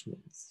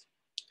attachments.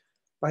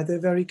 By their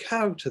very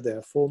character,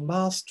 therefore,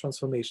 mass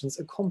transformations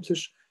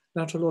accomplish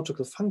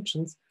naturological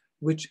functions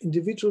which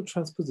individual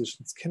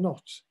transpositions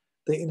cannot.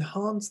 They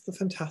enhance the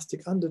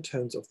fantastic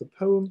undertones of the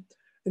poem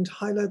and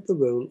highlight the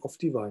role of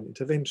divine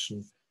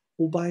intervention,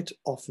 albeit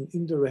often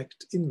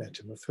indirect in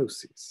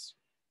Metamorphoses.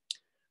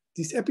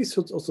 These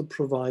episodes also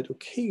provide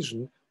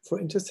occasion for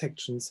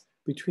intersections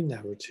between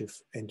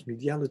narrative and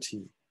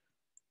mediality.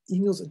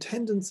 Ino's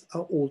attendants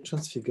are all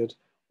transfigured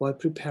while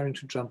preparing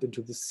to jump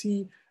into the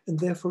sea, and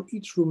therefore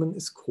each woman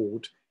is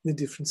caught in a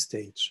different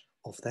stage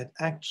of that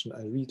action.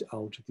 I read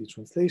out the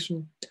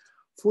translation.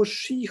 "For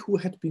she who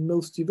had been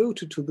most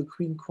devoted to the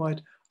queen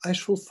cried, 'I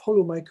shall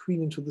follow my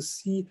queen into the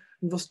sea,'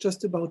 and was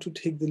just about to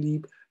take the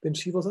leap when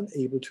she was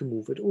unable to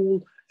move at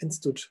all and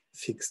stood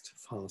fixed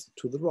fast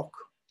to the rock.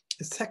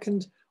 A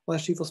second, while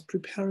she was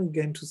preparing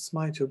again to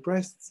smite her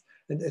breasts,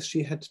 and as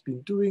she had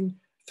been doing,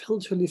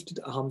 felt her lifted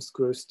arms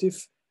grow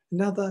stiff.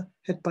 Another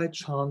had by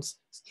chance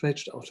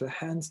stretched out her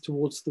hands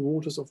towards the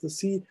waters of the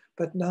sea,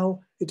 but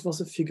now it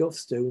was a figure of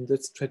stone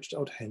that stretched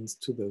out hands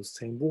to those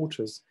same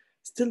waters.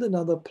 Still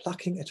another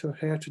plucking at her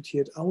hair to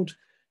tear it out,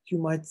 you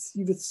might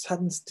see with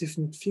sudden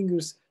stiffened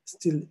fingers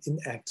still in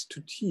act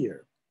to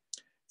tear.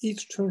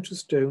 Each turned to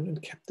stone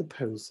and kept the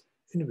pose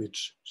in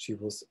which she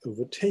was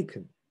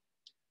overtaken.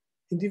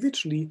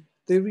 Individually,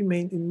 they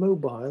remain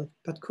immobile,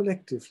 but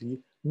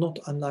collectively, not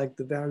unlike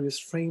the various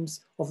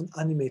frames of an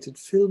animated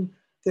film,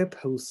 their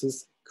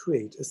poses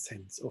create a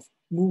sense of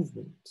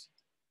movement.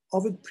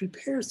 Ovid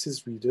prepares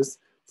his readers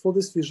for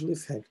this visual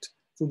effect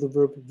through the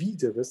verb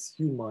videres,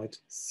 you might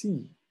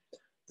see.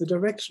 The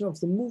direction of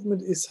the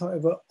movement is,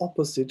 however,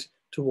 opposite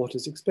to what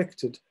is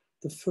expected.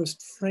 The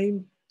first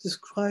frame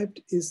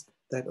described is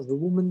that of a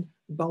woman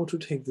about to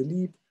take the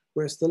leap,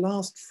 whereas the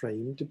last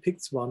frame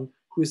depicts one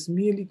who is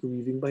merely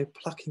grieving by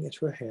plucking at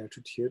her hair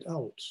to tear it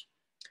out.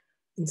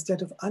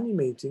 Instead of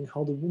animating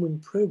how the woman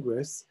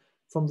progresses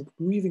from the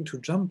grieving to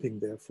jumping,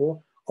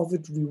 therefore,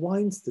 Ovid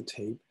rewinds the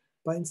tape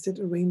by instead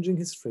arranging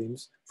his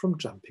frames from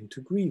jumping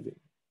to grieving.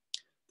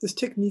 This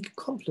technique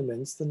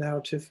complements the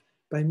narrative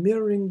by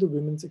mirroring the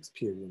women's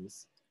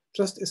experience.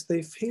 Just as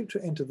they fail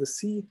to enter the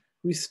sea,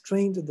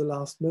 restrained at the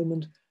last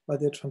moment by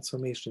their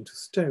transformation into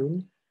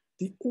stone,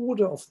 the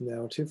order of the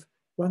narrative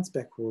runs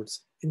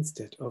backwards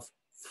instead of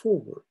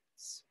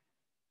forwards.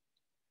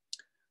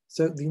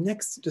 So the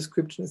next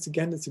description is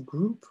again, it's a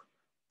group.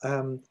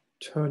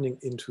 turning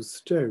into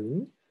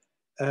stone.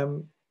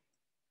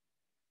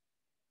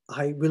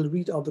 I will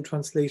read out the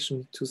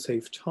translation to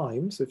save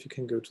time, so if you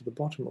can go to the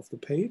bottom of the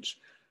page.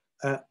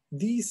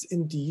 These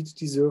indeed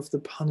deserve the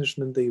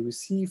punishment they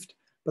received,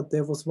 but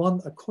there was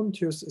one,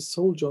 Acontius, a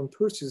soldier on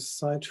Perseus'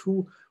 side,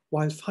 who,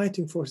 while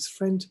fighting for his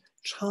friend,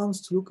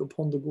 chanced to look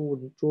upon the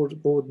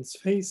Gordon's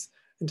face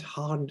and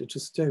hardened it to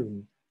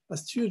stone.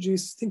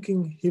 Astyages,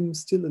 thinking him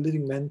still a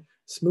living man,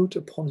 smote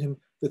upon him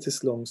with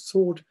his long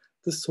sword.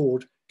 The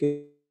sword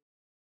gave.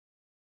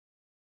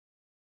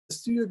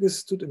 Astyages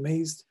stood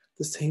amazed.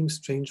 The same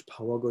strange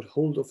power got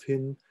hold of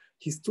him.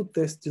 He stood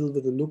there still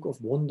with a look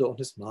of wonder on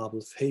his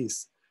marble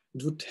face.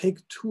 It would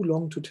take too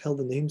long to tell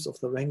the names of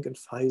the rank and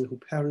file who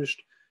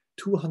perished.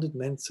 200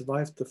 men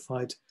survived the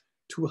fight.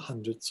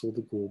 200 saw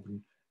the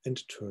Gorgon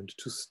and turned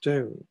to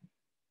stone.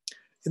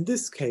 In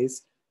this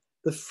case,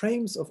 the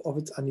frames of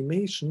Ovid's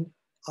animation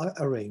are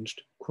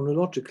arranged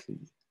chronologically.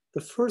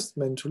 The first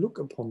man to look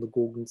upon the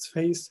Gorgon's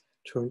face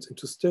turns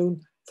into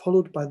stone,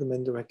 followed by the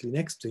men directly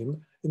next to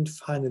him, and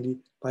finally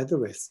by the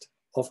rest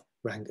of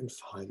rank and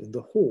file in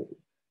the hall.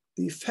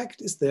 The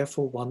effect is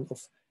therefore one of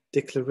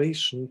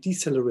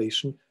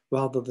deceleration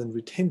rather than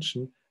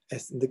retention,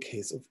 as in the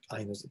case of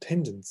Einer's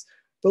attendants.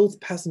 Both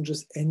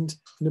passages end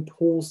in a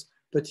pause,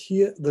 but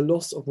here the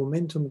loss of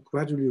momentum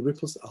gradually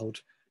ripples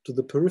out to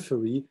the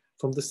periphery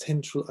from the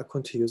central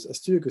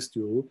Aconteus-Astyages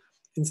duel,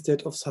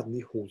 instead of suddenly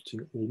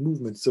halting all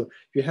movement. So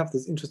you have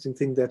this interesting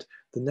thing that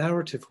the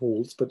narrative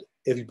holds, but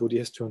everybody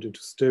has turned into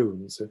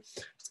stone. So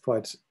it's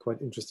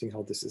quite interesting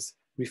how this is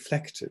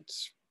reflected.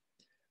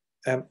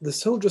 The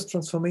soldiers'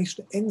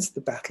 transformation ends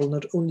the battle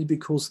not only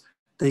because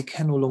they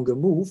can no longer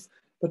move,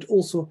 but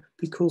also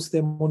because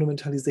their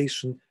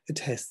monumentalization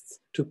attests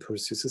to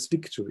Perseus'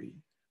 victory.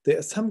 Their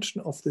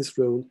assumption of this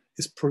role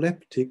is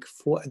proleptic,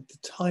 for at the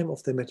time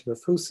of their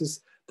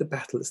metamorphosis, the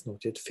battle is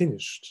not yet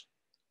finished.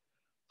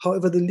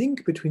 However, the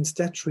link between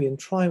statuary and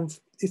triumph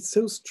is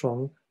so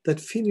strong that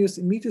Phineus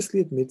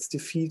immediately admits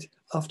defeat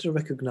after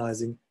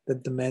recognizing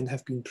that the men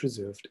have been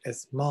preserved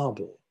as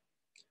marble.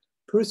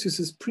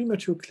 Perseus'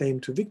 premature claim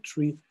to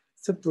victory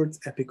subverts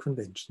epic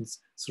conventions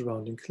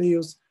surrounding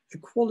Kleos, a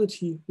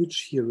quality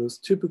which heroes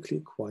typically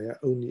acquire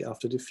only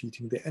after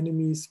defeating their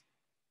enemies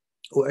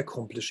or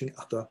accomplishing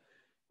other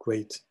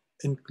great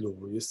and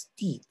glorious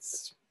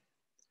deeds.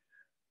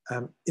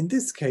 In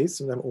this case,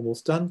 and I'm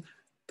almost done,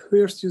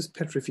 Perseus'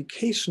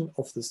 petrification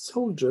of the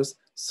soldiers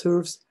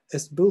serves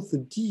as both the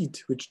deed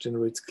which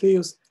generates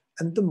Kleos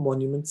and the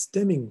monument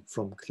stemming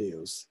from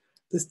Kleos.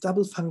 This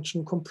double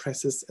function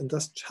compresses and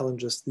thus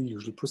challenges the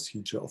usual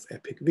procedure of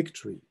epic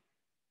victory.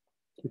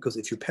 Because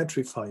if you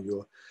petrify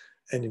your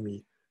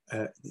enemy,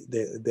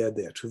 they're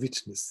there to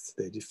witness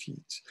their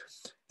defeat.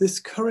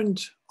 This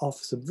current of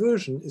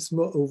subversion is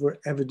moreover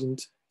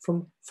evident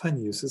from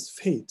Phineus'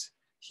 fate.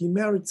 He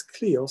merits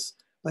Kleos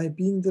by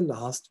being the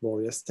last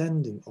warrior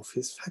standing of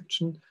his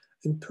faction,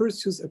 and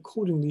Perseus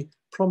accordingly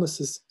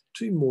promises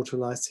to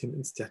immortalize him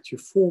in statue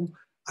form.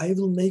 I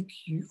will make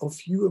of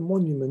you a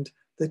monument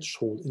that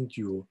shall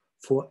endure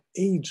for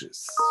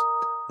ages.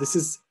 This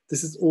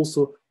is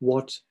also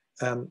what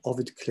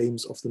Ovid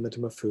claims of the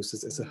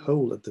Metamorphoses as a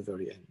whole at the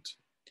very end.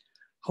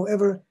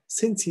 However,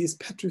 since he is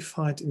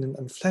petrified in an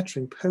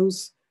unflattering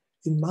pose,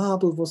 in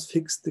marble was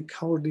fixed the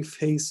cowardly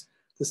face,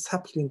 the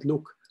suppliant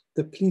look,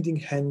 the pleading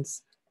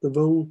hands,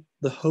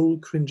 the whole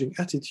cringing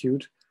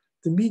attitude.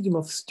 The medium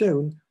of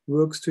stone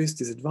works to his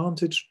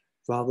disadvantage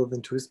rather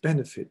than to his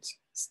benefit.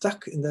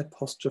 Stuck in that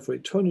posture for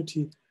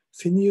eternity,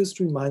 Phineus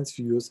reminds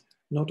viewers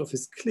not of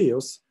his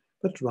Kleos,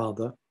 but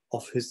rather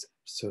of his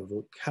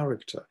servile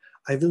character.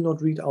 I will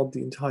not read out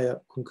the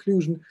entire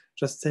conclusion,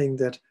 just saying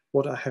that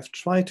what I have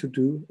tried to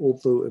do,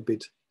 although a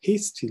bit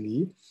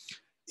hastily,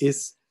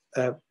 is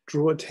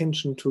draw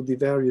attention to the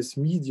various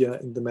media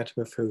in the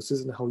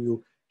Metamorphoses and how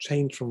you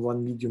change from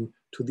one medium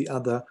to the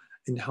other,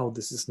 and how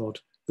this is not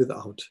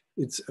without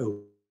its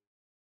own.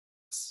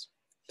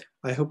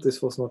 I hope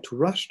this was not too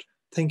rushed.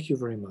 Thank you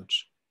very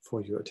much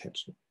for your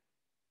attention.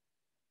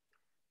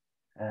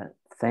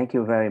 Thank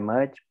you very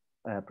much,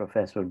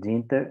 Professor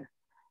Dinter,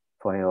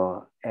 for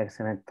your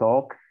excellent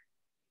talk.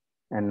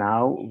 And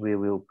now we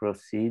will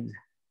proceed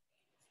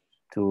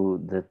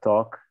to the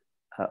talk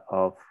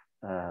of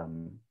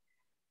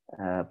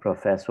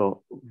Professor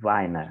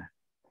Weiner.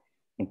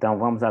 Então,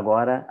 vamos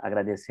agora,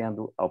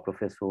 agradecendo ao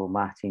professor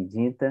Martin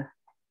Dinter,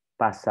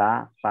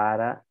 passar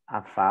para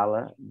a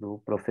fala do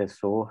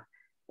professor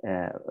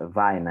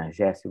Weiner,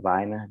 Jesse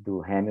Weiner,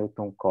 do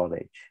Hamilton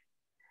College.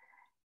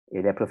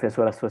 Ele é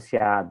professor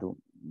associado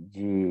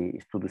de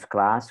estudos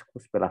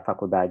clássicos pela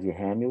Faculdade de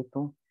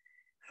Hamilton.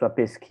 Sua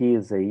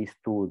pesquisa e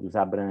estudos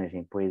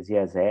abrangem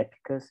poesias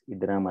épicas e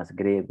dramas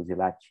gregos e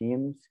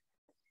latinos,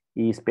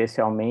 e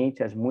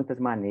especialmente as muitas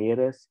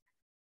maneiras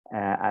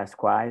às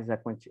quais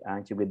a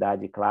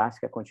antiguidade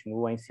clássica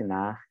continua a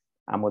ensinar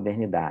a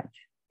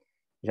modernidade.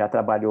 Já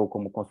trabalhou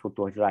como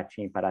consultor de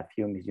latim para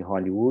filmes de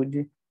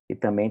Hollywood e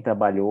também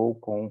trabalhou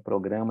com um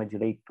programa de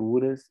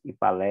leituras e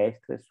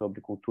palestras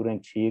sobre cultura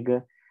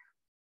antiga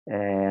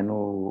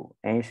no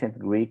Ancient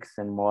Greeks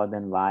and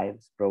Modern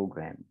Lives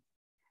Program.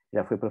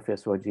 Já foi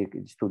professor de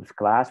estudos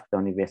clássicos da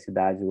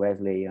Universidade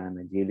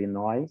Wesleyana de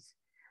Illinois,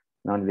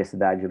 na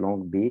Universidade de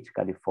Long Beach,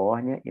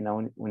 Califórnia, e na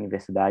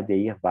Universidade de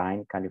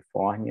Irvine,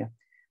 Califórnia,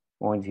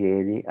 onde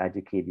ele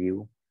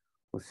adquiriu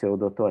o seu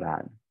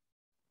doutorado.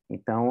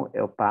 Então,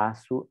 eu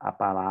passo a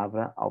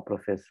palavra ao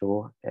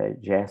professor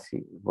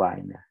Jesse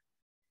Weiner.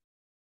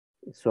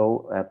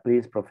 So,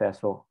 please,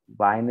 Professor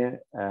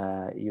Weiner,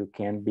 you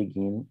can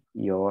begin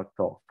your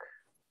talk.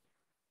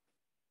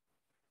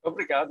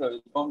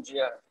 Obrigado. Bom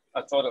dia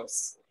a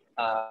todos.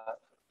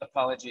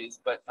 Apologies,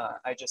 but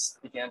I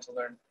just began to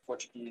learn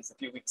Portuguese a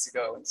few weeks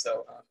ago, and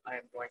so I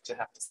am going to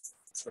have to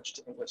switch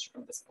to English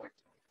from this point.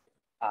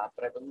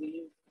 But I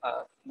believe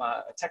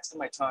a text of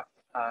my talk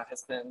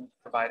has been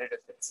provided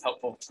if it's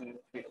helpful to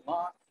read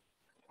along,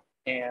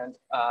 and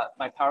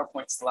my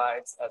PowerPoint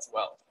slides as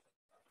well.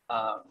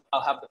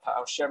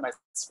 I'll share my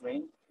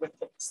screen with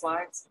the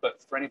slides,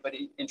 but for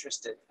anybody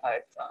interested,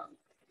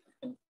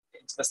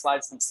 into the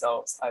slides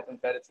themselves, I've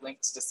embedded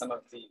links to some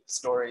of the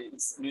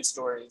stories, news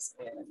stories,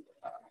 and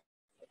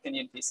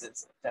opinion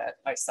pieces that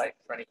I cite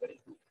for anybody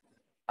who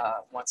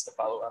wants to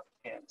follow up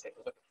and take a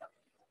look at them.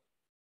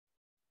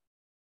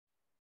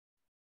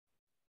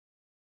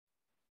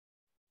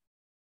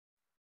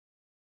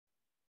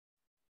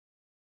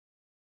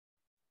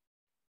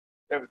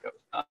 There we go.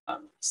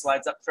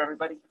 Slides up for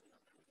everybody?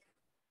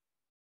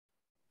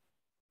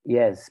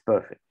 Yes,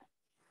 perfect.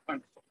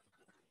 Wonderful.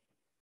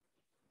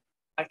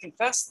 I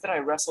confess that I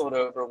wrestled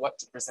over what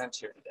to present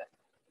here today.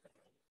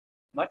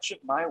 Much of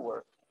my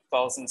work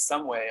falls in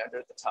some way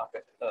under the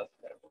topic of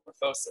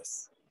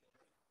metamorphosis,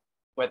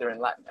 whether in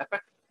Latin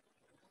epic,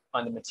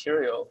 on the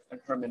material and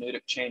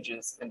hermeneutic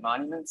changes in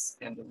monuments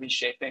and the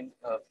reshaping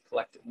of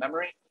collective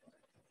memory,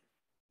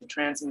 the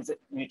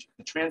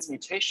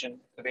transmutation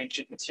of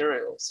ancient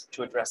materials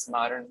to address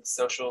modern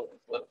social and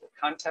political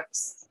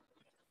contexts,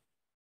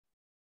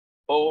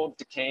 old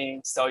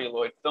decaying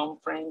celluloid film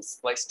frames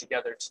spliced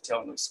together to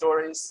tell new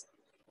stories,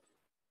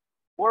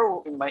 or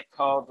what we might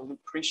call the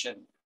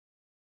Lucretian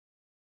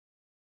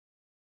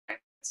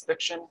science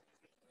fiction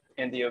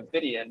and the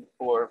Ovidian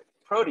or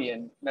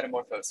Protean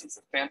metamorphoses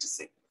of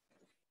fantasy.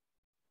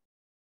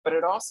 But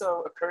it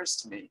also occurs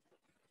to me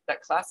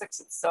that classics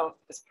itself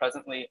is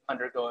presently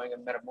undergoing a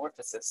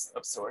metamorphosis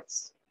of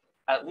sorts,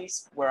 at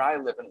least where I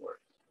live and work.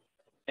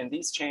 And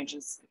these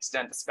changes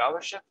extend to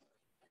scholarship,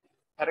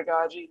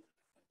 pedagogy,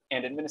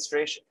 and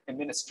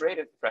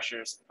administrative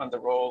pressures on the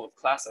role of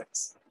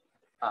classics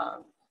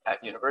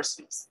at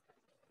universities.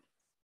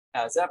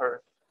 As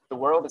ever, the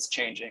world is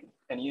changing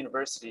and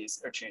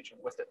universities are changing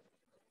with it.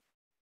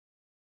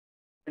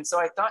 And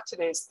so I thought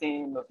today's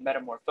theme of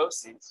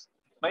metamorphoses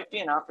might be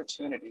an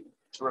opportunity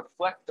to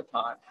reflect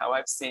upon how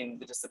I've seen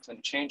the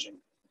discipline changing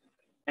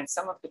and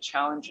some of the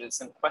challenges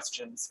and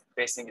questions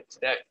facing it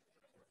today.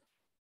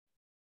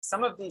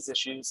 Some of these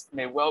issues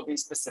may well be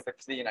specific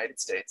to the United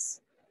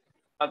States,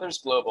 others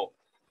global,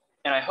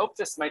 and I hope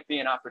this might be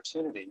an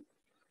opportunity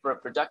for a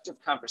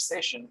productive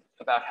conversation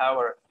about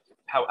how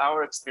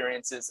our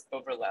experiences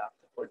overlap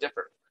or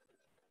differ.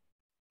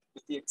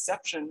 With the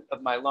exception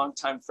of my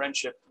longtime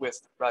friendship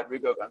with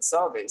Rodrigo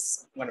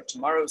Gonçalves, one of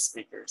tomorrow's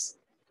speakers,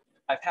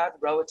 I've had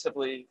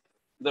relatively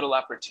little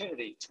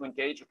opportunity to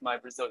engage with my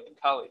Brazilian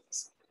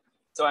colleagues.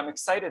 So I'm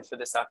excited for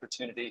this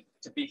opportunity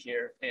to be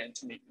here and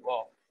to meet you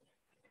all.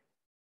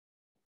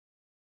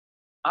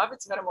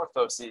 Ovid's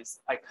Metamorphoses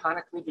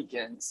iconically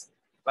begins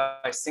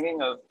by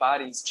singing of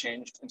bodies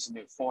changed into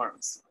new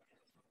forms.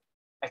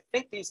 I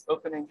think these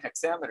opening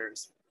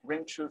hexameters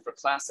ring true for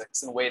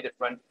classics in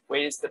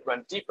ways that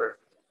run deeper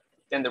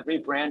than the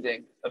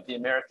rebranding of the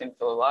American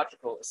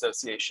Philological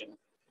Association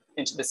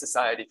into the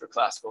Society for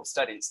Classical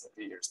Studies a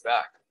few years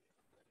back.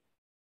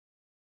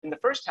 In the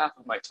first half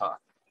of my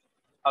talk,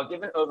 I'll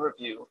give an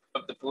overview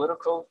of the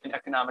political and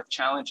economic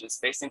challenges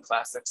facing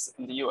classics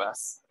in the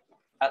US,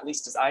 at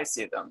least as I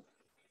see them.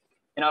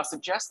 And I'll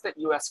suggest that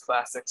US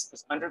classics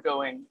is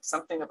undergoing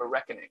something of a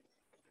reckoning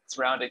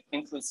surrounding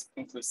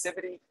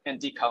inclusivity and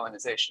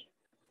decolonization.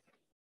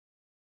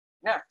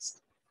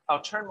 Next,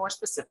 I'll turn more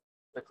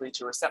specifically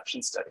to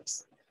reception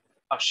studies.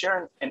 I'll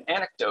share an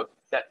anecdote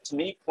that to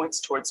me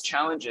points towards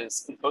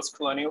challenges in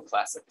post-colonial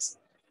classics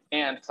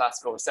and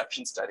classical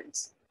reception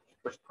studies,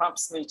 which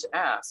prompts me to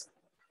ask,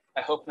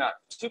 I hope not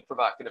too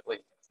provocatively,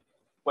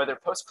 whether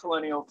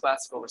post-colonial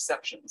classical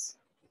receptions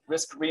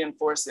risk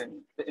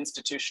reinforcing the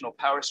institutional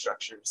power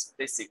structures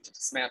they seek to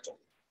dismantle.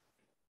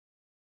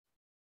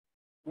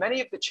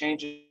 Many of the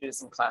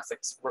changes in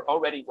classics were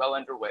already well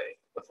underway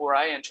before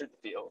I entered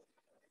the field,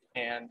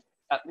 and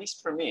at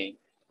least for me,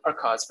 are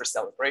cause for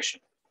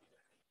celebration.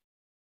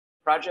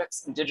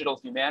 Projects in digital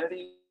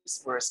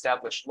humanities were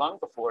established long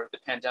before the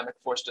pandemic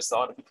forced us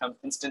all to become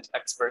instant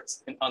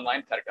experts in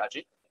online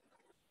pedagogy.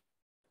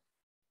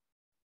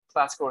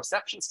 Classical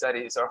reception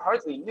studies are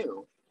hardly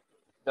new,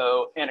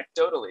 though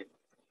anecdotally,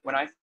 when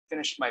I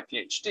finished my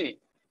PhD,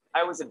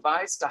 I was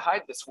advised to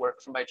hide this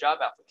work from my job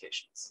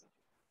applications.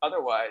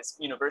 Otherwise,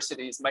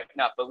 universities might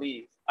not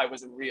believe I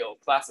was a real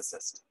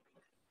classicist.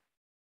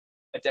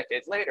 A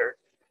decade later,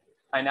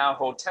 I now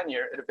hold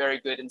tenure at a very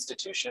good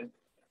institution,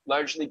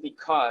 largely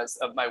because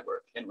of my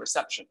work in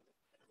reception.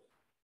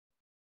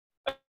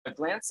 A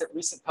glance at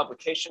recent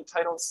publication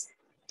titles,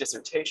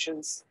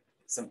 dissertations,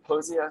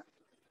 symposia,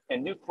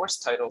 and new course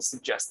titles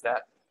suggests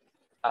that,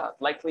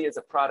 likely as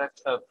a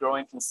product of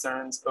growing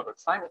concerns over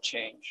climate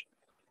change,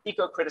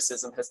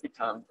 eco-criticism has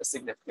become a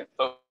significant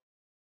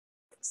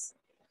focus.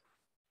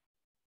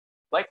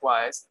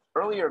 Likewise,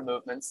 earlier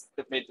movements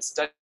that made the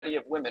study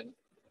of women,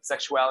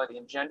 sexuality,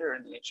 and gender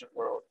in the ancient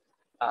world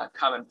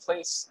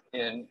commonplace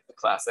in the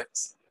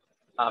classics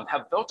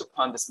have built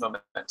upon this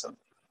momentum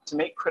to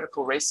make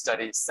critical race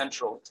studies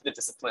central to the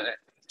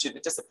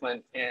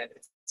discipline and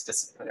its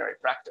disciplinary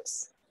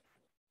practice.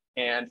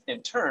 And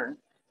in turn,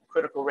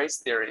 critical race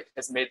theory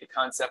has made the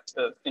concept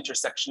of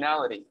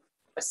intersectionality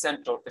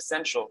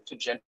essential to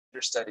gender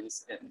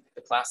studies in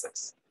the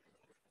classics.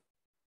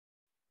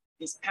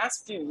 These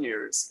past few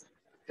years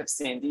have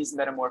seen these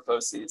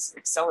metamorphoses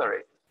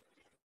accelerate,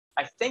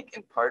 I think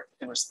in part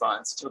in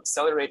response to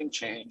accelerating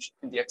change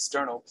in the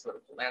external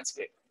political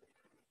landscape.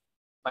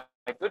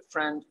 My good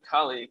friend,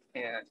 colleague,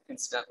 and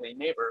incidentally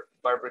neighbor,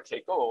 Barbara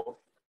K. Gold,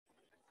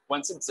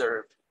 once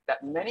observed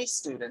that many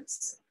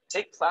students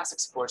take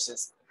classics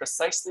courses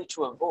precisely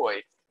to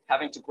avoid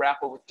having to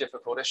grapple with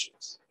difficult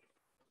issues.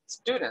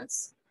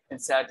 Students,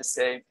 and sad to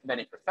say,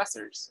 many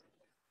professors,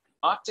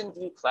 often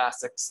view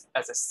classics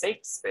as a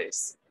safe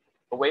space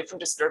away from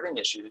disturbing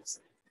issues,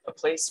 a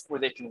place where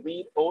they can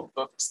read old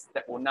books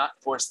that will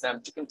not force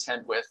them to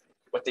contend with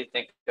what they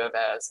think of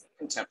as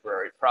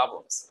contemporary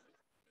problems.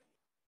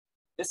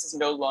 This is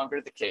no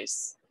longer the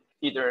case,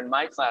 either in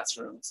my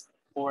classrooms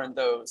or in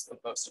those of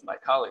most of my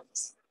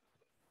colleagues.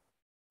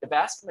 The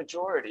vast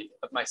majority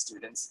of my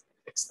students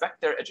expect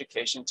their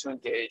education to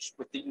engage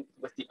with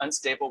the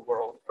unstable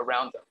world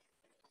around them.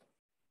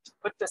 To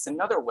put this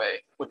another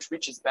way, which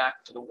reaches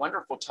back to the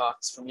wonderful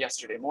talks from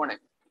yesterday morning,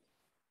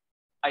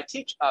 I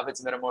teach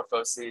Ovid's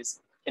Metamorphoses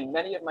in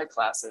many of my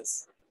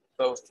classes,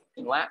 both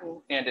in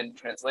Latin and in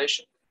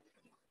translation.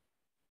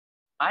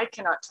 I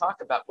cannot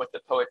talk about what the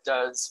poet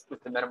does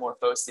with the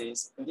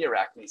Metamorphoses in the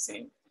Arachne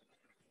scene,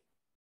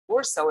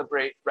 or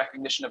celebrate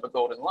recognition of a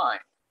golden line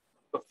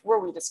before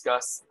we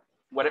discuss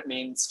what it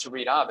means to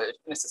read Ovid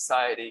in a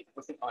society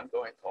with an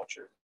ongoing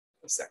culture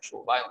of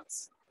sexual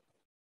violence.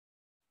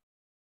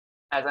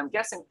 As I'm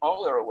guessing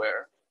all are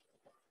aware,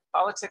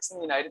 politics in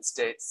the United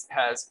States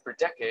has for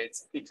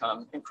decades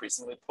become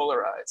increasingly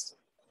polarized,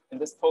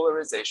 and this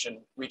polarization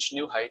reached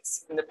new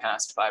heights in the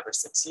past 5 or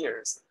 6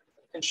 years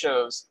and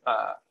shows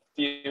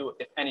few,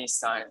 if any,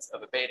 signs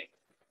of abating.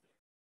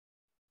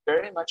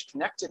 Very much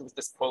connected with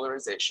this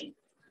polarization,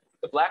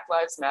 the Black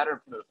Lives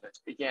Matter movement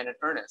began in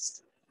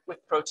earnest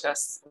with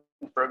protests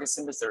in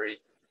Ferguson, Missouri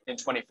in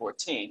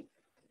 2014,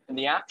 in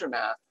the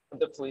aftermath of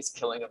the police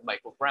killing of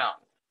Michael Brown,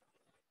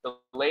 the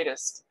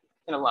latest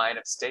in a line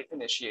of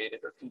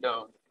state-initiated or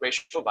condoned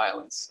racial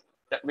violence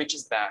that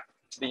reaches back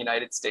to the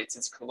United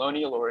States'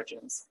 colonial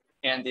origins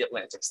and the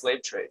Atlantic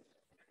slave trade.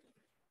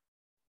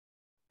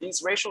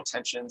 These racial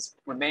tensions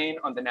remain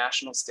on the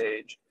national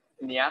stage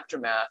in the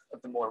aftermath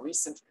of the more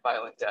recent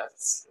violent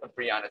deaths of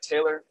Breonna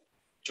Taylor,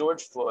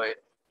 George Floyd,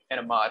 and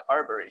Ahmaud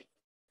Arbery.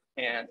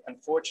 And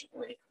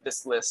unfortunately,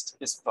 this list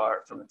is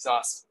far from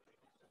exhaustive.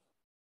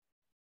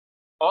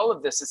 All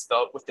of this is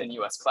felt within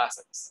US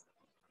classics.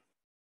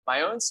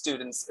 My own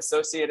students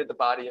associated the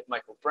body of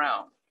Michael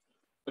Brown,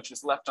 which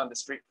was left on the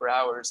street for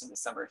hours in the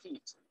summer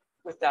heat,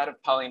 with that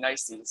of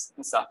Polynices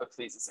in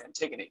Sophocles'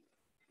 Antigone.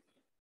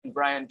 And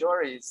Brian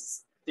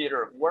Dory's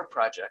Theater of War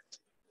project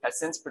has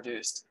since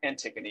produced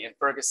Antigone and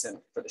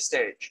Ferguson for the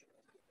stage.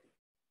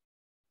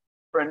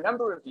 For a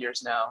number of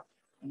years now,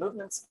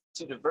 movements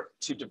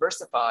to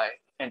diversify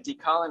and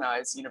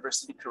decolonize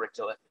university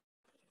curricula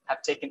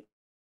have taken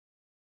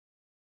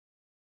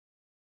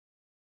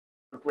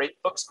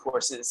great books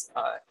courses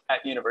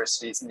at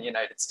universities in the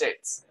United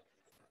States,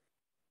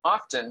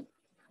 often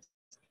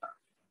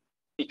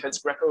because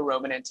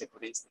Greco-Roman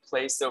antiquities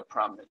play so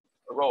prominent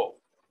a role.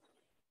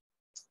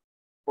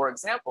 For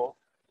example,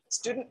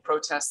 student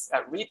protests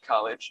at Reed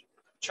College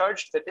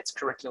charged that its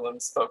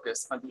curriculum's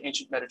focus on the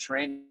ancient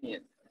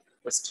Mediterranean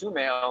was too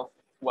male,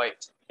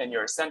 white, and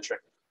Eurocentric,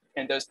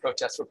 and those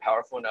protests were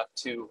powerful enough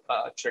to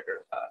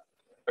trigger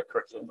a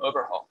curriculum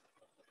overhaul.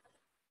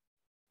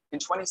 In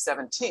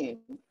 2017,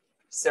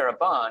 Sarah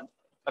Bond,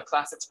 a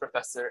classics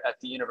professor at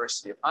the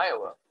University of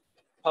Iowa,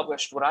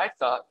 published what I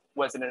thought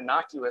was an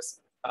innocuous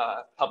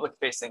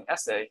public-facing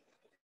essay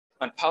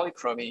on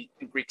polychromy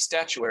in Greek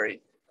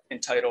statuary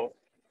entitled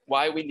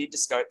 "Why We Need to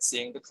Start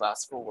Seeing the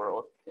Classical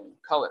World in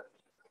Color."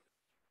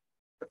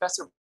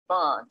 Professor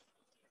Bond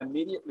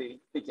immediately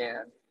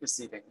began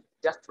receiving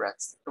death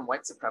threats from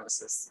white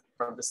supremacists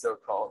from the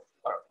so-called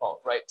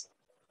alt-right.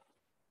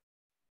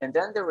 And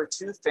then there were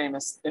two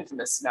infamous,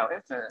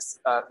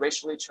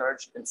 racially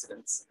charged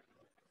incidents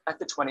at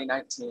the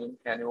 2019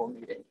 annual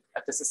meeting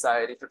at the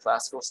Society for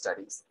Classical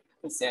Studies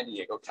in San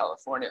Diego,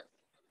 California.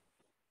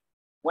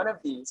 One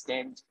of these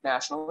gained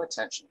national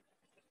attention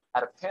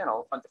at a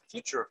panel on the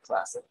future of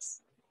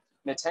classics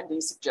an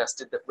attendee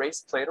suggested that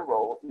race played a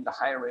role in the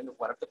hiring of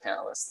one of the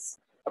panelists,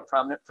 a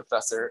prominent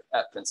professor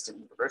at Princeton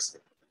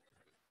University.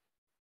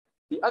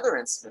 The other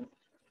incident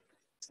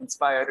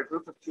inspired a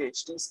group of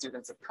PhD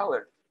students of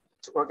color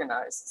to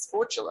organize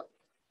Sportula,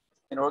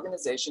 an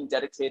organization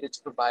dedicated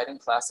to providing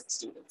classic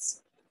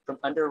students from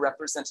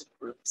underrepresented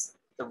groups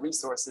the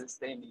resources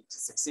they need to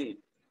succeed.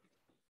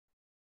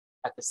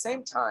 At the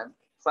same time,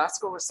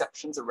 classical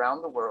receptions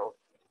around the world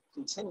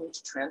continue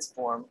to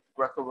transform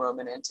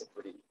Greco-Roman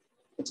antiquity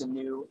into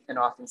new and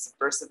often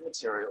subversive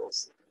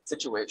materials,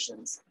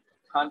 situations,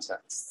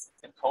 contexts,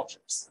 and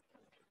cultures.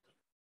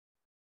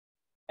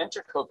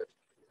 Enter COVID,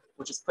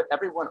 which has put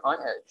everyone on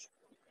edge,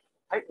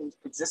 heightened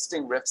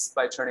existing rifts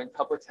by turning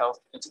public health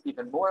into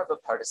even more of a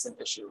partisan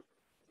issue,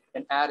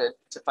 and added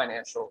to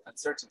financial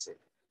uncertainty.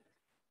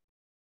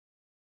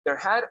 There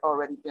had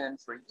already been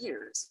for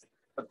years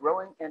a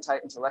growing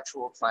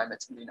anti-intellectual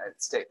climate in the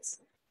United States.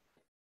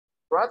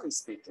 Broadly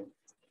speaking,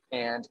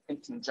 and in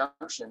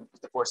conjunction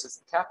with the forces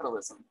of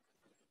capitalism,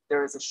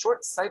 there is a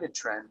short-sighted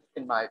trend,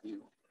 in my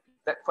view,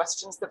 that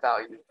questions the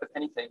value of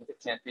anything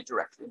that can't be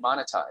directly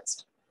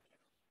monetized.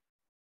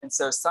 And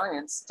so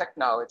science,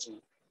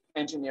 technology,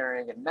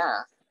 engineering, and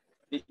math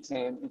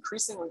became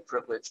increasingly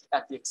privileged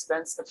at the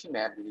expense of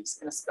humanities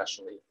and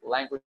especially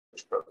language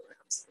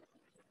programs.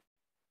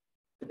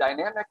 The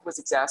dynamic was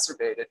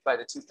exacerbated by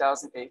the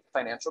 2008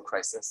 financial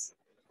crisis,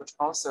 which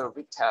also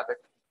wreaked havoc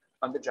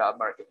on the job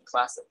market in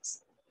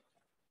classics.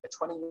 A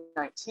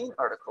 2019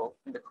 article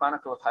in the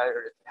Chronicle of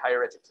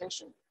Higher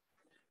Education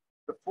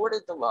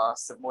reported the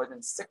loss of more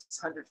than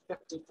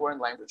 650 foreign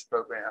language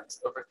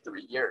programs over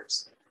 3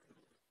 years.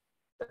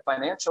 The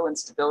financial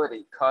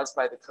instability caused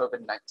by the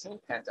COVID-19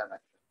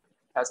 pandemic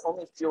has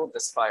only fueled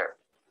this fire.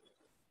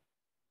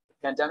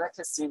 The pandemic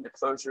has seen the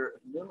closure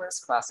of numerous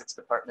classics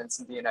departments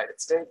in the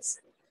United States,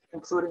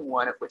 including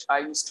one at which I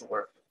used to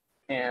work,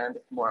 and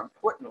more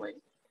importantly,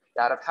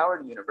 that of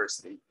Howard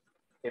University,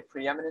 a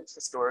preeminent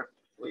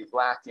historically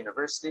Black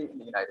university in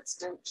the United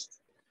States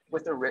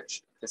with a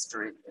rich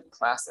history in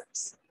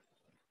classics.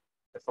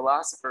 The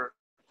philosopher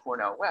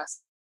Cornel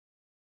West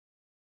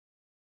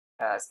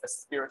as a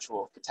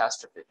spiritual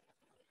catastrophe.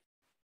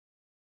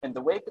 In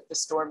the wake of the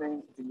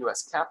storming of the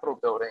US Capitol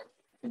building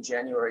in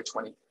January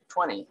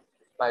 2020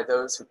 by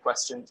those who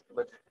questioned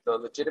the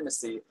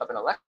legitimacy of an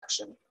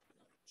election,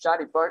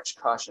 Shadi Barch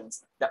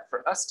cautions that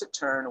for us to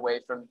turn away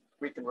from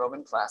Greek and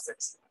Roman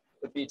classics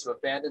would be to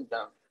abandon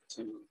them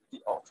to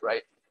the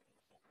alt-right.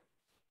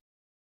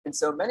 And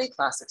so many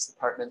classics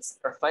departments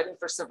are fighting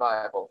for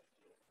survival,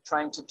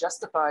 trying to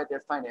justify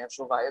their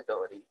financial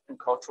viability and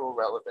cultural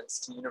relevance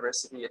to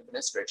university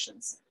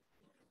administrations,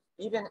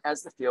 even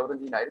as the field in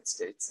the United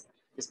States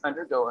is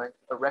undergoing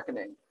a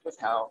reckoning with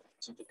how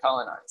to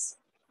decolonize.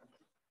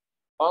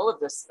 All of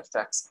this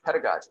affects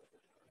pedagogy.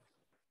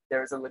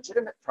 There is a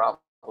legitimate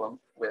problem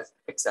with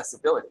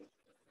accessibility,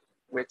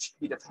 which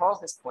Edith Hall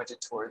has pointed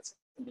towards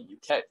in the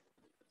UK.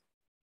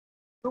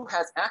 Who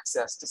has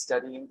access to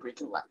studying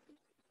Greek and Latin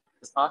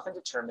is often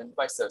determined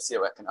by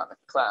socioeconomic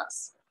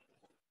class.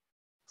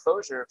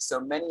 Closure of so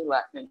many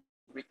Latin and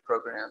Greek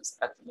programs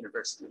at the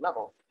university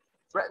level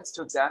threatens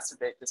to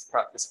exacerbate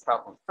this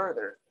problem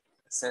further,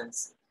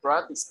 since,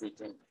 broadly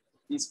speaking,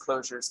 these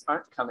closures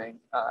aren't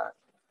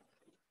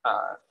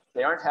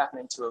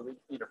happening to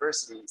elite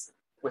universities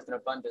with an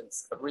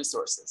abundance of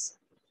resources.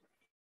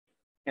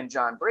 And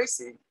John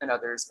Bracey and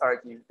others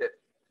argue that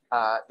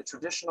the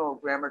traditional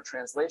grammar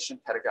translation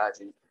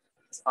pedagogy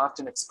is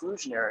often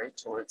exclusionary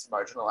towards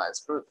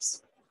marginalized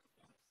groups.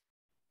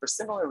 For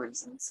similar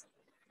reasons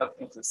of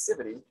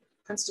inclusivity,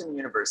 Princeton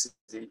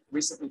University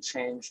recently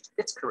changed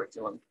its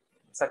curriculum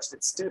such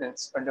that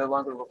students are no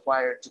longer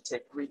required to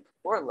take Greek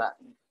or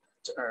Latin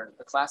to earn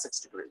a classics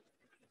degree.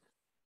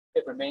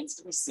 It remains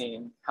to be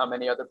seen how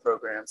many other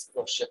programs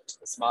will shift to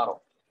this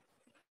model.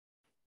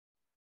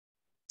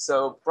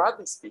 So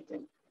broadly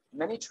speaking,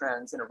 many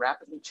trends in a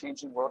rapidly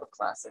changing world of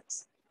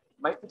classics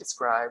might be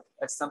described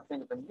as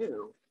something of a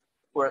new,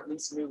 or at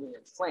least newly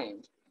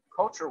inflamed,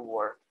 culture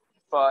war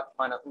fought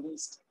on at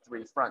least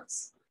 3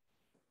 fronts.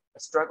 A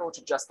struggle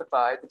to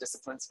justify the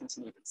discipline's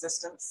continued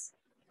existence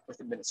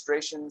with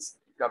administrations,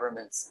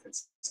 governments, and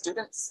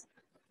students,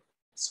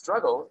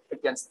 struggle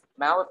against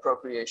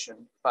malappropriation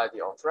by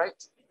the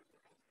alt-right,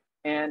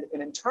 and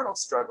an internal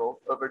struggle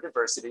over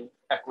diversity,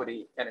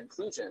 equity, and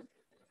inclusion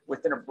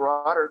within a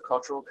broader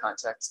cultural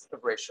context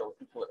of racial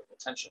and political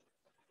tension.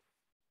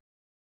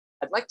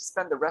 I'd like to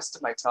spend the rest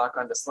of my talk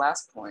on this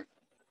last point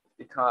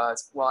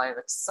because while I am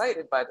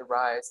excited by the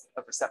rise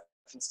of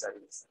reception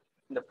studies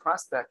and the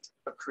prospect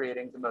of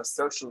creating the most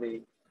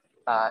socially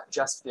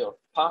just field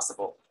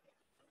possible,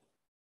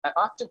 I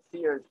often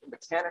fear the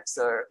mechanics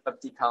of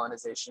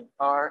decolonization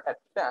are at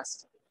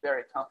best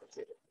very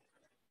complicated.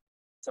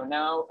 So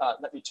now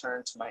let me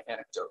turn to my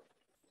anecdote.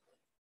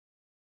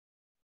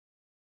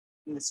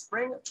 In the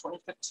spring of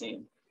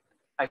 2015,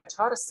 I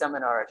taught a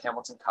seminar at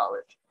Hamilton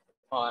College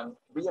on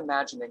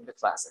reimagining the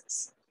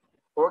classics,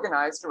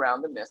 organized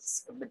around the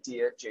myths of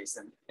Medea,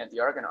 Jason, and the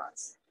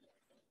Argonauts.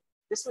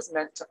 this was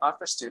meant to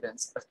offer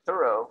students a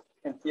thorough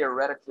and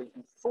theoretically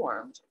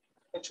informed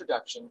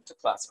introduction to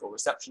classical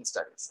reception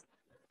studies.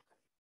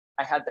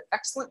 I had the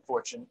excellent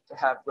fortune to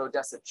have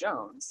Rhodessa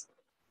Jones,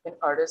 an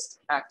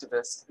artist,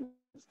 activist, and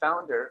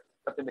founder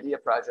of the Medea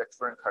Project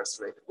for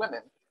Incarcerated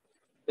Women,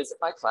 visit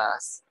my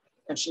class,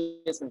 and she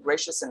has been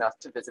gracious enough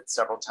to visit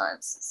several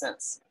times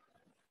since.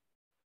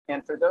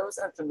 And for those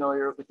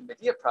unfamiliar with the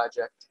Medea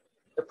Project,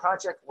 the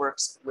project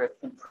works with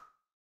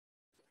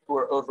who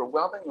are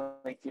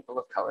overwhelmingly people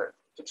of color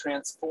to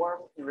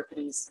transform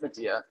Euripides'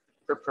 Medea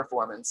for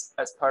performance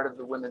as part of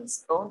the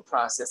women's own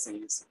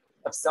processes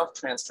of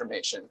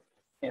self-transformation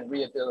and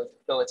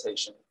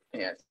rehabilitation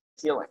and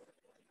healing.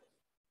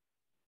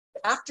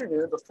 The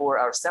afternoon before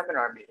our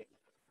seminar meeting,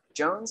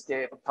 Jones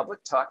gave a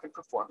public talk and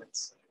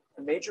performance,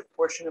 a major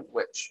portion of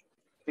which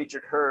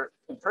featured her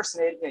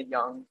impersonating a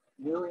young,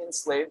 newly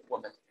enslaved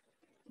woman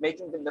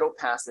making the middle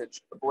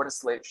passage aboard a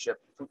slave ship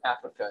from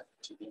Africa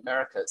to the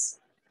Americas.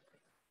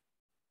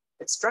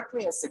 It struck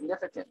me as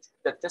significant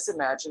that this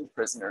imagined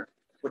prisoner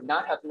would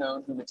not have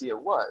known who Medea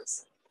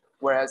was,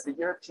 whereas the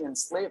European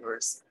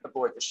slavers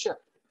aboard the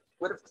ship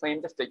would have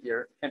claimed the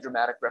figure and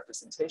dramatic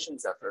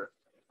representations of her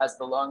as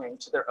belonging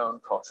to their own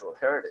cultural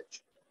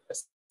heritage,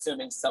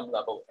 assuming some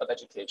level of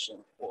education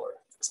or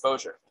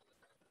exposure.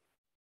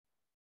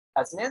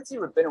 As Nancy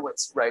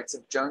Rabinowitz writes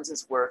of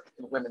Jones's work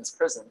in women's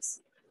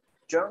prisons,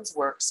 Jones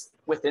works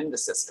within the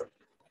system.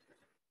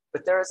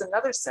 But there is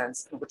another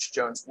sense in which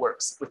Jones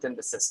works within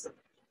the system.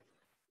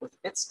 With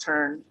its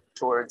turn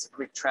towards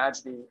Greek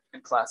tragedy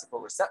and classical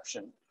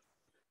reception,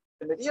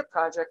 the Medea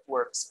Project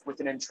works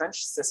within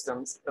entrenched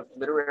systems of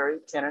literary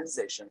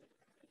canonization,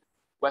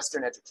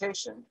 Western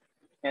education,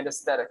 and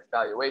aesthetic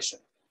valuation.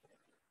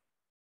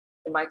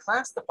 In my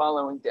class the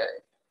following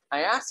day,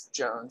 I asked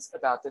Jones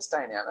about this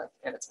dynamic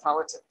and its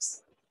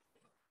politics.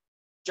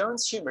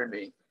 Jones humored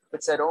me,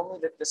 but said only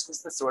that this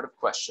was the sort of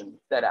question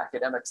that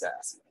academics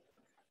ask.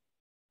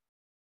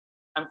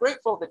 I'm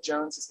grateful that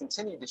Jones has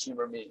continued to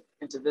humor me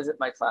and to visit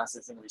my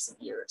classes in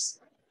recent years.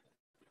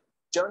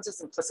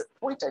 Jones's implicit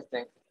point, I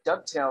think,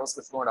 dovetails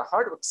with Lorna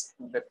Hardwick's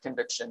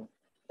conviction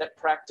that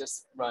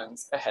practice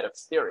runs ahead of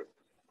theory.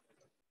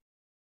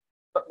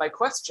 But my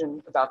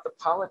question about the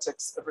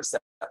politics of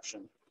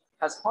reception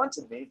has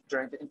haunted me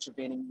during the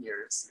intervening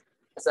years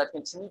as I've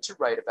continued to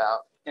write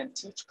about and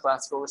teach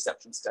classical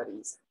reception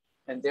studies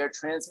and their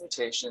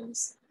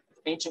transmutations of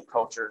ancient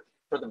culture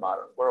for the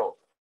modern world.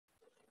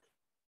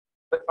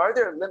 But are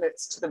there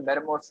limits to the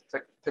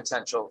metamorphic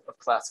potential of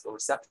classical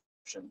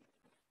reception,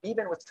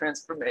 even with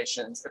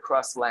transformations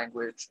across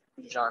language,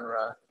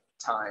 genre,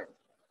 time,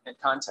 and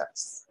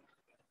contexts?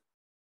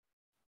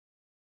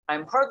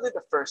 I'm hardly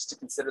the first to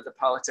consider the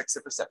politics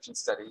of reception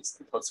studies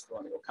in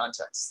post-colonial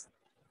contexts.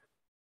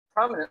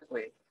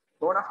 Prominently,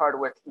 Lorna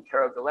Hardwick and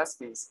Carol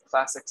Gillespie's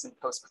Classics in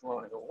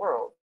Post-Colonial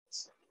Worlds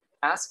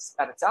asks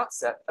at its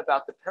outset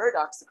about the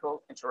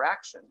paradoxical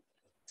interaction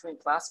between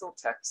classical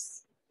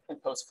texts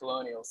and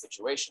post-colonial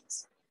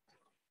situations.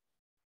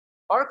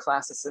 Are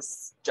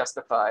classicists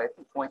justified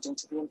in pointing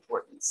to the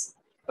importance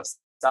of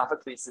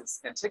Sophocles'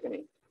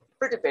 Antigone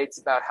for debates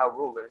about how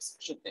rulers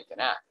should think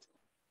and act?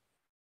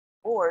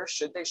 Or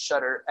should they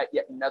shudder at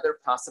yet another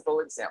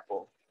possible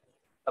example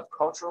of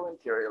cultural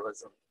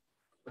imperialism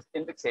with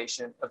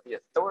invocation of the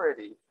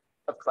authority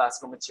of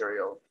classical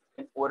material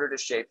in order to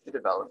shape the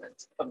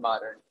development of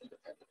modern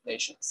independent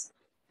nations?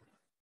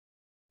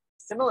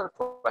 Similar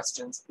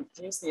questions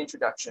infuse the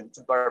introduction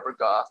to Barbara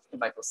Goff and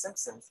Michael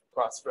Simpson's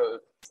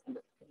Crossroads in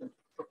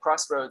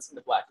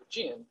the Black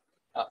Aegean,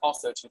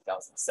 also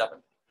 2007.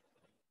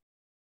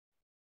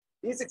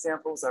 These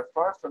examples are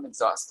far from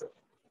exhaustive,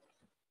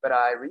 but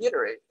I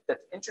reiterate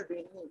that the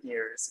intervening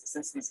years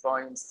since these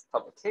volumes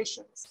of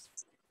publications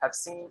have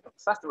seen a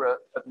plethora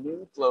of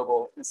new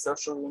global and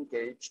socially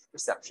engaged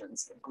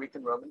receptions of Greek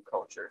and Roman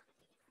culture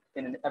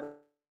in an ever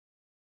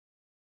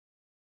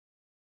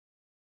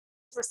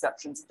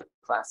receptions of the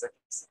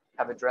classics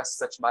have addressed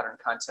such modern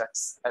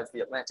contexts as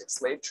the Atlantic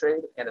slave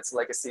trade and its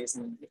legacies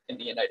in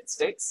the United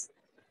States,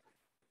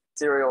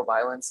 serial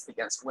violence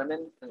against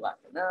women in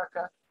Latin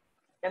America,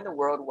 and the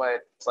worldwide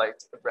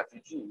plight of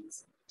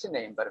refugees, to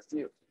name but a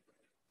few.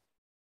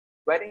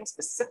 Writing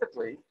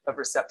specifically of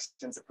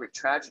receptions of Greek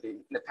tragedy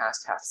in the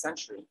past half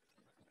century,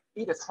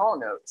 Edith Hall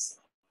notes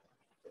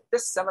that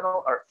this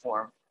seminal art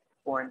form,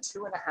 born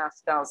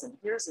 2,500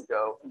 years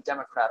ago in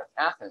democratic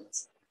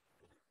Athens,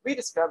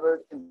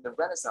 rediscovered in the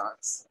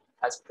Renaissance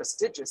as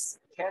prestigious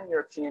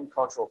pan-European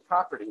cultural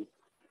property,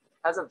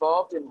 has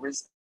evolved in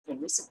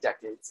recent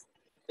decades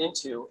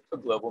into a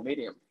global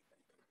medium.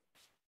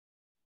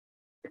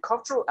 The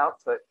cultural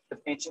output of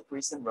ancient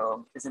Greece and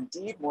Rome is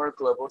indeed more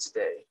global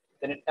today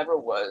than it ever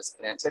was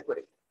in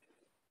antiquity.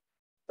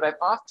 But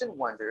I've often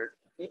wondered,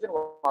 even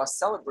while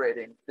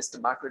celebrating this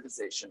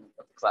democratization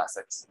of the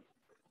classics,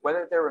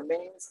 whether there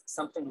remains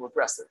something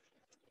regressive,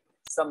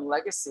 some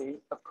legacy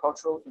of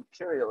cultural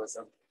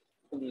imperialism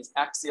in these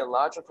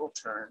axiological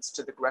turns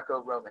to the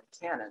Greco-Roman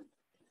canon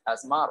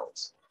as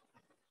models,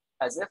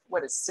 as if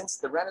what has since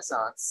the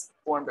Renaissance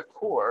formed a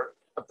core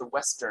of the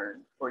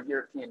Western or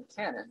European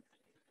canon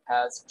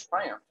has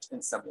triumphed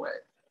in some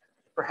way,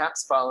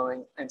 perhaps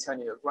following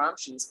Antonio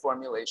Gramsci's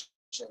formulation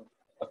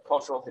of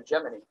cultural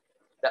hegemony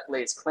that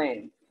lays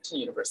claim to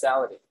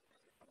universality.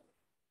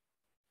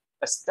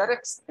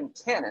 Aesthetics and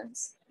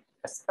canons,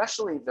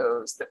 especially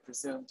those that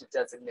presume to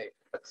designate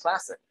a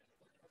classic,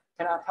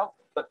 cannot help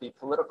but be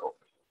political.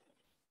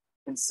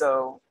 And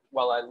so,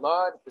 while I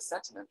laud the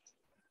sentiment,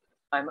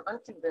 I'm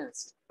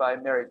unconvinced by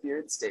Mary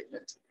Beard's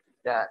statement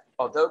that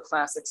although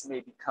classics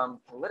may become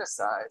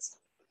politicized,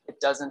 it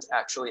doesn't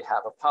actually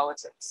have a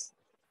politics.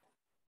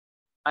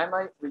 I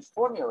might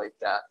reformulate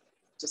that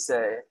to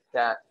say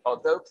that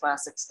although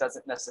classics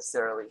doesn't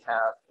necessarily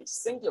have a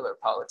singular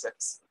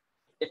politics,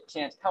 it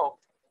can't help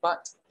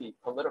but be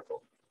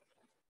political.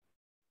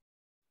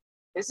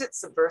 Is it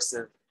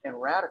subversive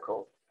and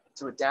radical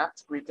to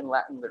adapt Greek and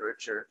Latin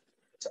literature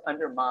to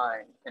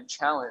undermine and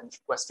challenge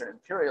Western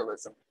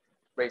imperialism,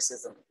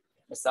 racism,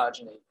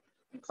 misogyny,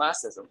 and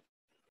classism?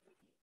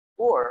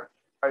 Or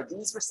are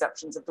these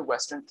receptions of the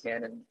Western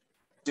canon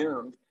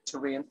doomed to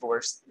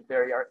reinforce the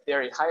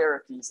very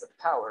hierarchies of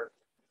power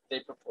they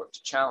purport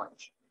to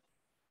challenge?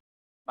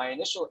 My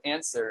initial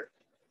answer,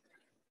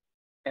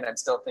 and I'm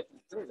still thinking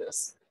through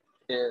this,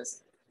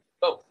 is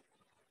both.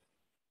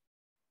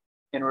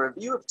 In a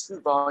review of 2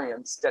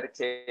 volumes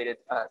dedicated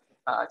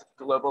to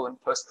global and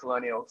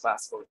post-colonial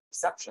classical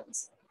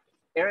receptions,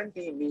 Aaron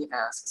B. Mee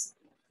asks,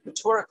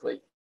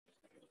 rhetorically,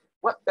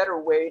 what better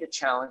way to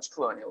challenge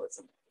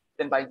colonialism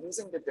than by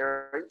using the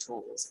very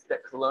tools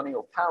that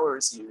colonial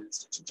powers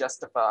used to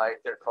justify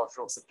their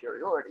cultural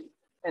superiority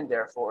and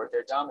therefore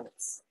their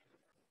dominance?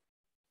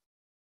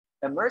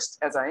 Immersed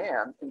as I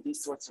am in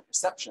these sorts of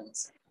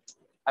receptions,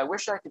 I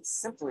wish I could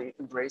simply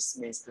embrace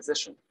Mee's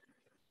position.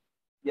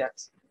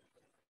 Yet,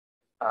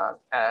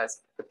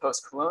 as the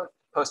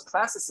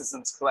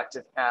post-classicism's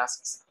collective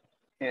asks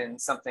in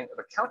something of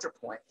a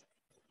counterpoint,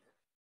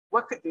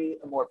 what could be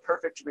a more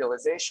perfect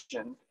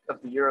realization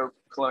of the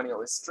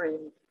Euro-colonialist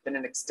stream than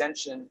an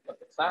extension of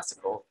the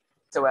classical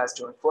so as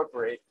to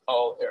incorporate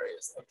all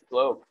areas of the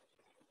globe?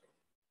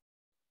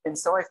 And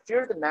so I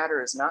fear the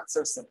matter is not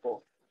so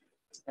simple,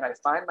 and I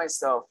find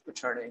myself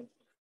returning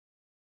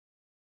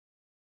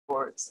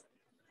towards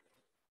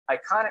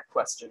iconic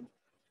question,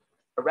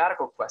 a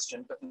radical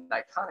question, but an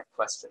iconic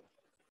question,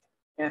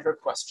 and her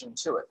question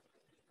to it.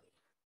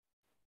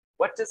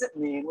 What does it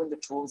mean when the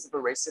tools of a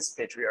racist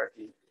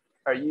patriarchy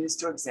are used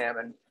to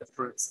examine the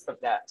fruits of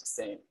that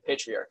same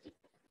patriarchy?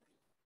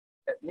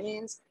 It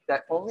means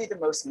that only the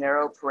most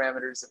narrow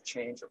parameters of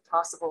change are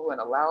possible and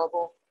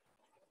allowable,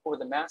 or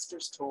the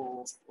master's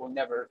tools will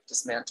never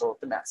dismantle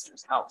the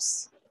master's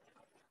house.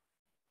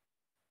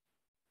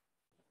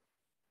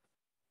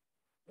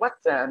 What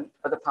then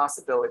are the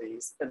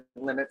possibilities and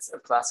limits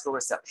of classical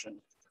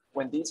reception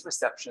when these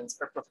receptions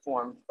are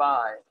performed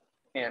by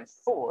and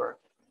for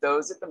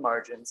those at the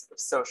margins of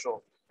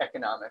social,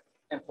 economic,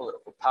 and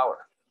political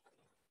power?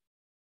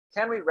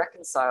 Can we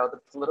reconcile the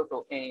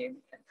political aim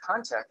and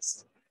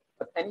context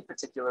of any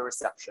particular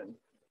reception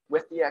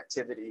with the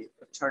activity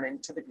of turning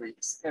to the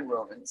Greeks and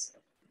Romans,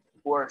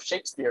 or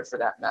Shakespeare for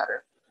that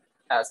matter,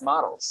 as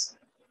models?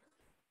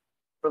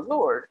 For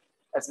Lord,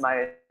 as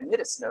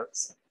Maimonides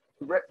notes,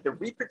 the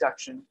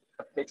reproduction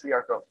of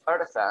patriarchal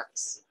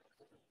artifacts,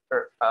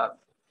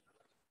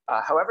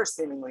 however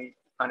seemingly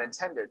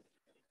unintended,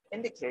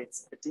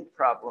 indicates a deep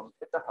problem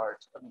at the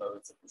heart of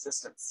modes of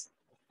resistance.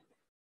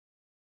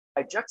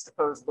 I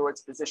juxtapose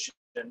Lord's position,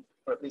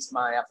 or at least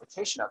my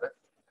application of it,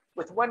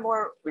 with one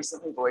more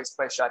recently voiced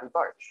by Shadi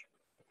Barch.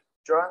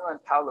 Drawing on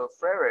Paulo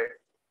Freire,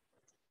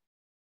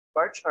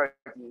 Barch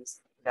argues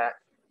that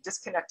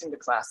disconnecting the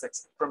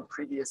classics from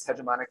previous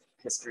hegemonic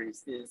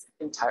histories is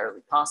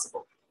entirely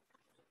possible.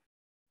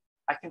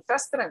 I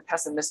confess that I'm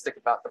pessimistic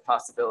about the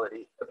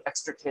possibility of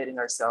extricating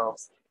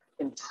ourselves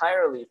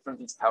entirely from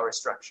these power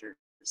structures,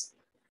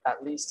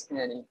 at least in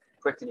any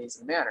quick and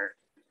easy manner,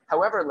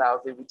 however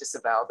loudly we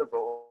disavow the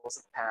roles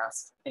of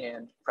past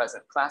and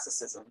present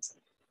classicisms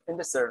in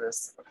the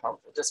service of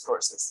harmful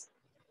discourses.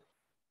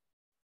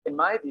 In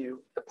my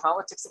view, the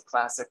politics of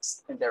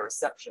classics and their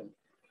reception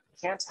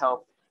can't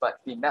help but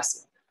be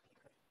messy.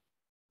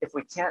 If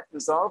we can't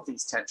resolve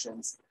these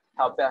tensions,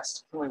 how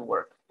best can we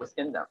work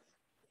within them?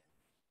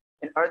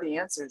 And are the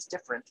answers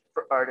different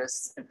for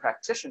artists and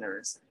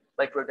practitioners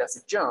like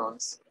Rhodessa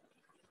Jones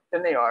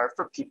than they are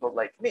for people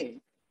like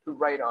me who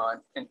write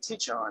on and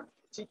teach on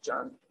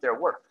their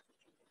work?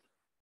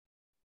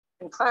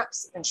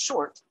 In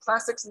short,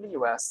 classics in the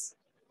US,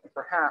 and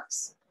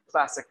perhaps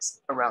classics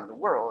around the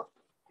world,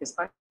 is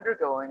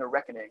undergoing a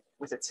reckoning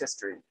with its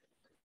history,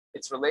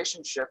 its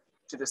relationship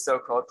to the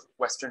so-called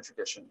Western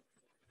tradition,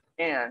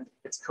 and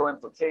its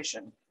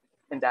co-implication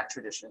in that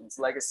tradition's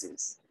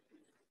legacies.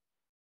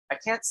 I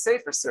can't say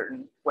for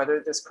certain whether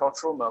this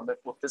cultural moment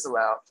will fizzle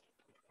out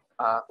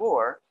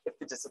or if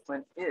the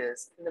discipline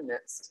is in the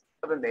midst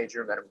of a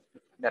major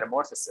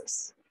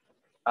metamorphosis,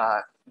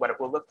 what it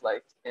will look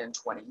like in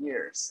 20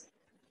 years.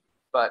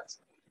 But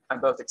I'm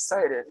both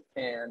excited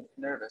and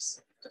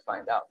nervous to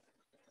find out.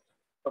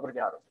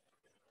 Obrigado.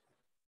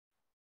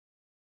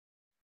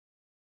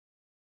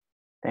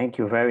 Thank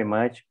you very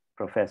much,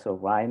 Professor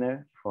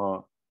Weiner,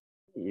 for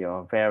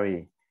your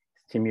very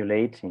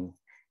stimulating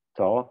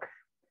talk.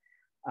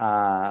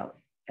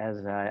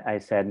 As I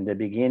said in the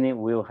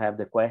beginning, we'll have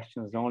the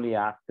questions only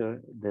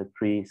after the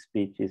 3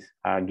 speeches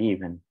are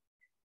given.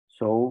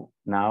 So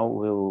now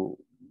we'll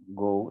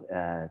go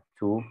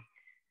to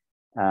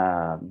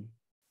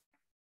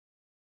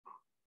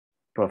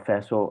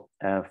Professor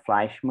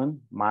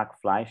Fleishman, Mark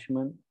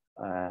Fleishman,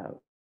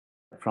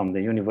 from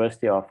the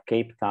University of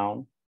Cape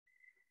Town,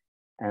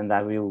 and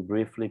I will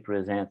briefly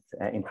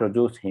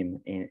introduce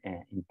him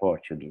in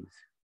Portuguese.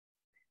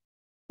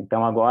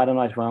 Então, agora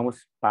nós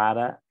vamos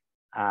para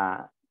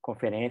a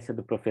conferência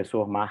do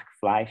professor Mark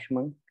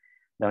Fleishman,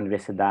 da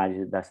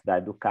Universidade da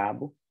Cidade do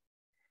Cabo.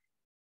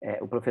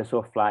 O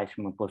professor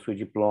Fleishman possui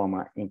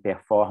diploma em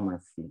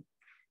performance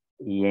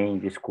e em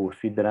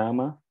discurso e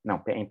drama,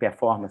 em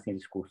performance em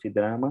discurso e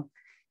drama,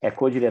 é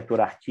co-diretor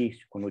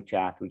artístico no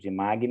Teatro de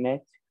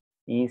Magnet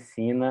e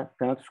ensina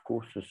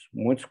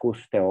muitos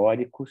cursos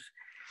teóricos,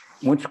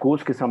 muitos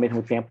cursos que são ao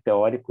mesmo tempo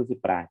teóricos e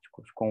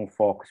práticos, com um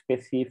foco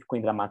específico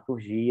em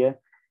dramaturgia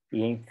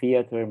e em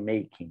theater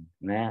making,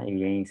 né?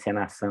 E em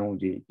encenação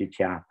de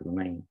teatro,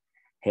 né? Em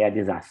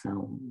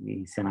realização e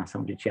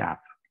encenação de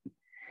teatro.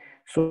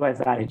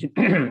 Suas áreas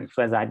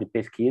de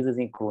pesquisas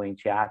incluem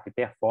teatro e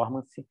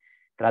performance,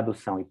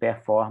 tradução e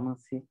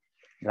performance,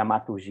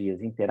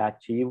 dramaturgias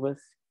interativas,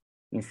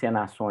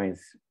 encenações,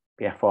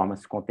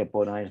 performances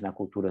contemporâneas na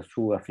cultura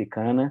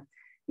sul-africana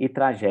e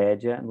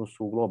tragédia no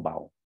sul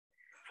global.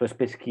 Suas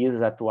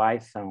pesquisas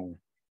atuais são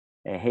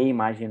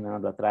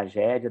reimaginando a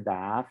tragédia da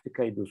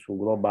África e do sul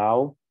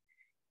global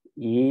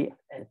e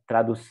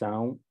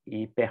tradução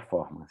e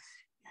performance.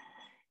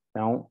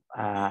 Então,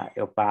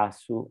 eu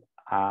passo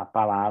a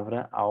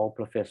palavra ao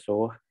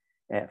professor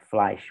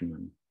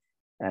Fleishman.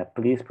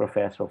 Please,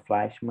 Professor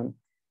Fleishman,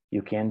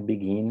 you can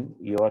begin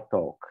your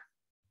talk.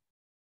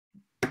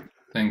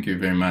 Thank you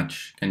very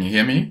much. Can you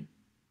hear me?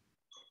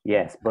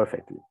 Yes,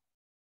 perfectly.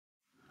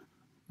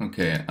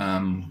 Okay,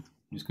 I'm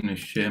just going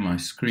to share my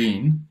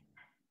screen.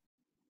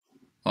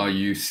 Are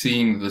you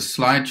seeing the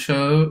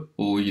slideshow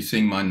or are you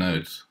seeing my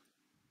notes?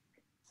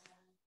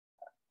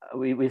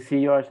 We see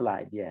your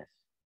slide, yes.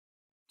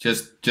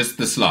 Just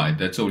the slide,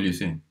 that's all you're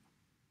seeing?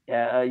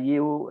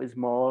 You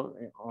small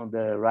on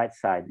the right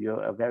side.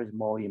 You're a very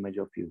small image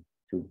of you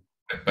too.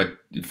 But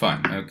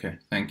fine, okay,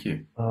 thank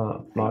you.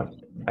 Mark,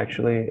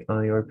 actually,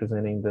 you're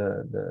presenting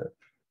the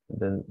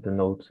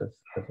notes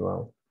as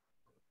well.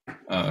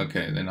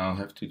 Okay, then I'll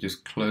have to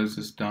just close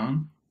this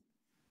down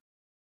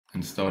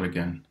and start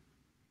again.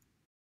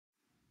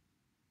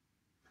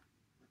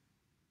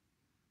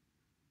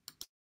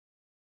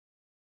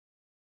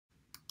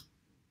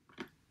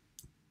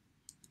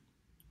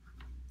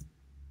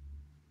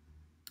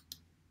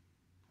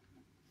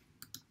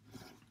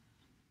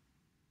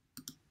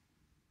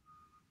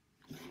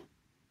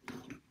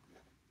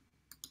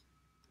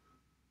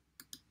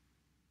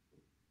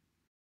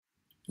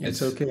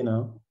 It's okay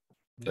now.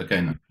 Okay,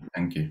 no,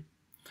 thank you.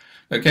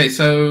 Okay,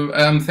 so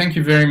thank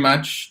you very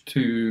much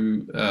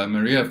to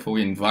Maria for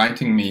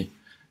inviting me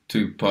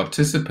to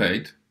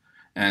participate.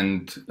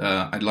 And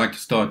I'd like to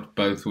start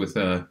both with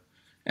an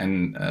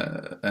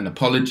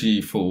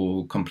apology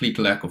for complete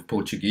lack of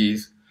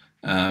Portuguese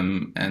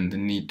and the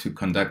need to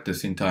conduct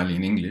this entirely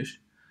in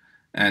English.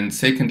 And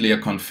secondly, a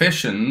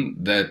confession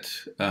that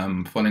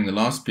following the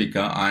last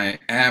speaker, I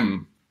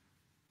am,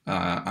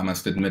 I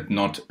must admit,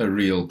 not a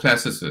real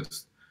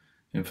classicist.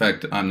 In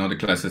fact, I'm not a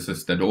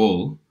classicist at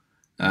all.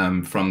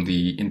 From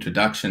the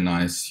introduction,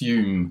 I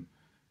assume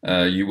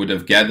you would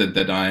have gathered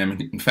that I am,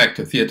 in fact,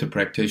 a theatre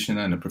practitioner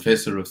and a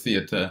professor of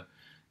theatre,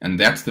 and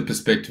that's the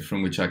perspective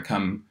from which I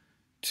come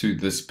to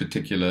this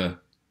particular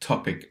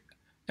topic,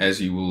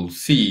 as you will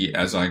see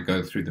as I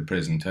go through the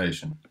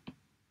presentation.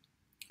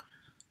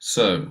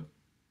 So,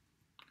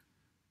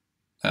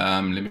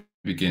 let me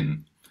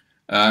begin.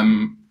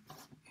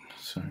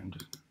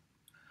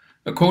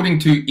 According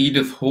to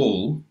Edith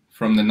Hall,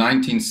 from the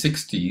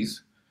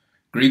 1960s,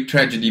 Greek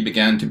tragedy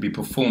began to be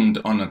performed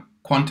on a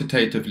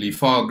quantitatively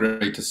far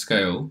greater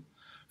scale,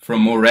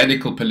 from more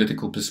radical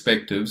political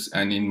perspectives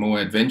and in more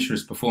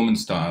adventurous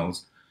performance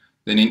styles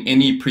than in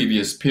any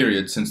previous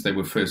period since they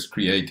were first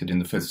created in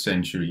the 5th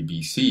century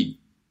BC.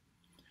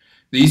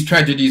 These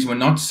tragedies were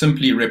not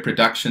simply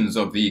reproductions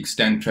of the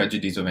extant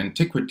tragedies of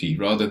antiquity,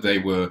 rather they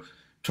were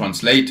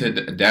translated,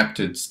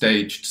 adapted,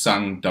 staged,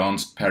 sung,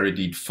 danced,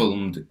 parodied,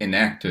 filmed,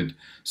 enacted,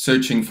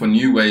 searching for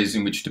new ways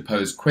in which to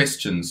pose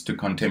questions to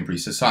contemporary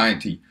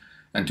society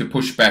and to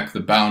push back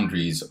the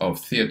boundaries of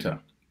theatre.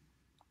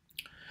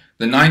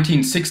 The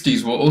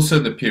 1960s were also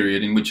the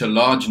period in which a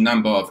large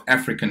number of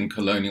African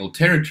colonial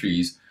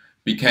territories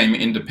became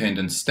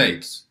independent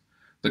states,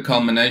 the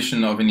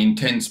culmination of an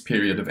intense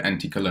period of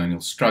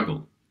anti-colonial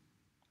struggle.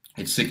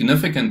 It's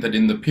significant that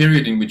in the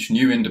period in which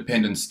new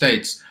independent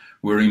states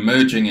were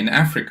emerging in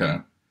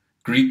Africa,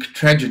 Greek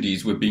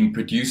tragedies were being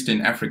produced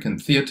in African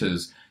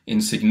theatres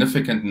in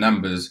significant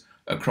numbers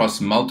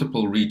across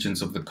multiple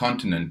regions of the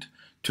continent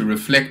to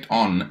reflect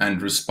on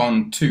and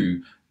respond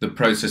to the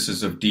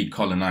processes of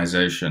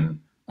decolonization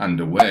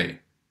underway.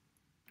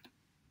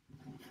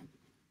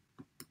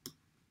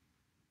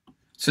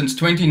 Since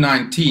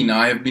 2019,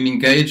 I have been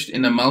engaged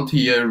in a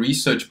multi-year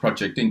research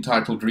project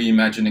entitled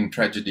Reimagining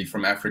Tragedy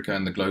from Africa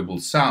and the Global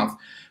South,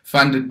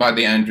 funded by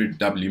the Andrew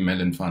W.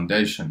 Mellon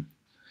Foundation.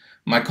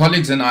 My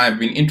colleagues and I have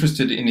been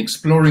interested in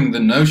exploring the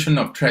notion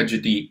of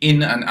tragedy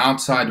in and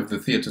outside of the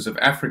theatres of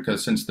Africa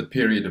since the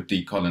period of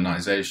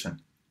decolonization.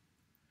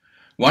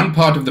 One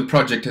part of the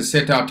project has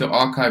set out to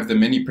archive the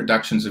many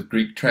productions of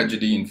Greek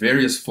tragedy in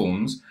various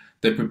forms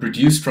that were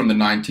produced from the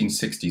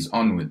 1960s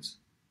onwards.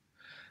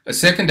 A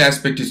second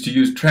aspect is to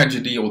use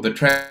tragedy or the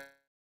to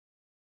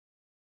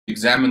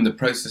examine the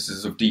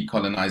processes of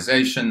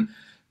decolonization,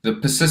 the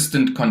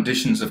persistent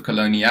conditions of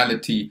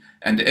coloniality,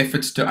 and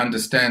efforts to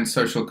understand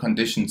social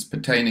conditions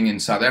pertaining in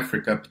South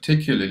Africa,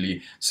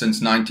 particularly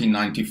since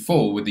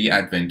 1994 with the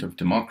advent of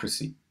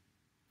democracy.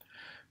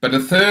 But a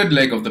third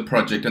leg of the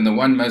project, and the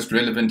one most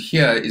relevant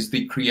here, is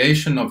the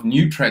creation of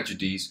new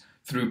tragedies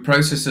through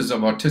processes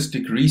of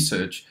artistic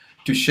research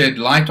to shed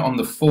light on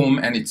the form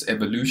and its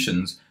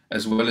evolutions,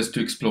 as well as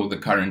to explore the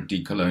current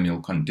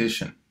decolonial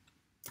condition.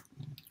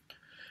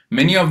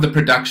 Many of the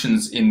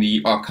productions in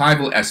the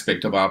archival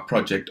aspect of our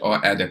project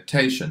are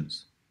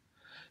adaptations.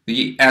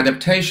 The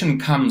adaptation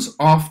comes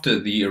after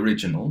the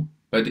original,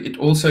 but it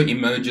also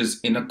emerges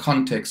in a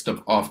context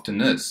of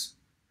afterness.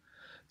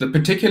 The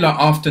particular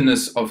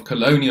afterness of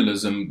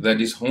colonialism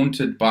that is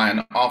haunted by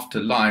an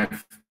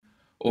afterlife,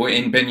 or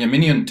in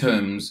Benjaminian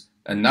terms,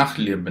 a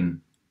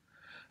Nachleben.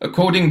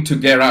 According to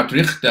Gerhard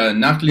Richter,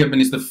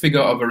 Nachleben is the figure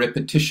of a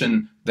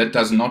repetition that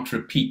does not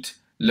repeat,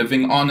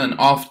 living on and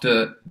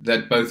after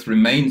that both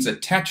remains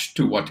attached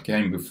to what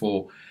came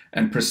before,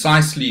 and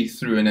precisely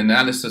through an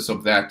analysis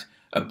of that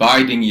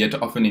abiding yet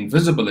often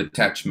invisible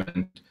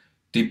attachment,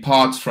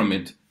 departs from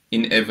it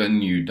in ever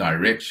new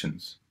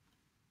directions.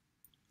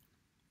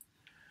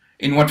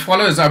 In what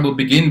follows, I will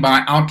begin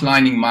by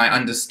outlining my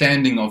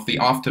understanding of the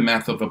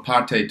aftermath of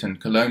apartheid and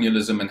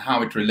colonialism and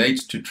how it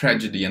relates to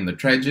tragedy and the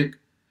tragic.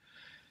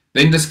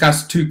 Then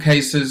discuss two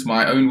cases,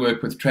 my own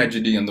work with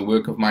tragedy and the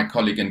work of my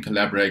colleague and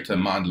collaborator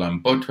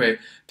Mandla Mbotwe,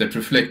 that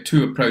reflect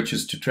two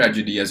approaches to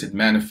tragedy as it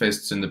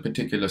manifests in the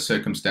particular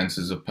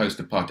circumstances of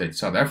post-apartheid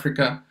South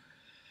Africa.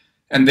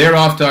 And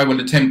thereafter I will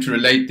attempt to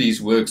relate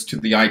these works to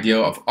the idea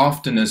of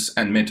afterness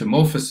and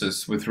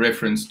metamorphosis with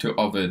reference to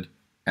Ovid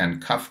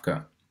and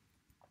Kafka.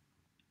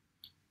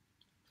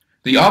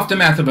 The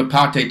aftermath of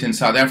apartheid in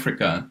South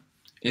Africa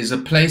is a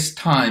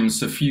place-time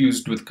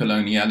suffused with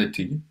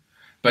coloniality,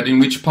 but in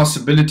which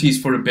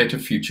possibilities for a better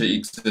future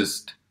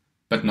exist,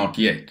 but not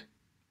yet.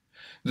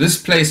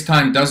 This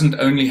place-time doesn't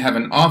only have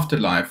an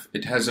afterlife,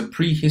 it has a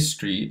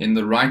prehistory in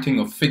the writing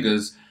of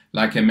figures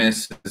like Aimé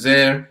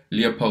Césaire,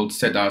 Leopold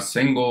Sédar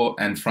Senghor,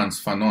 and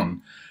Frantz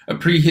Fanon, a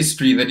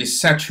prehistory that is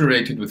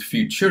saturated with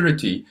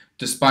futurity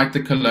despite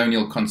the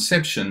colonial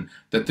conception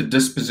that the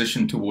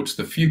disposition towards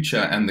the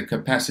future and the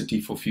capacity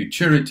for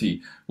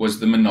futurity was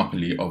the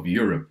monopoly of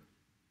Europe.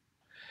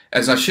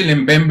 As Achille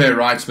Mbembe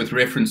writes with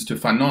reference to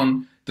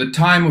Fanon, the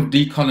time of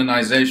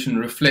decolonization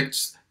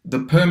reflects the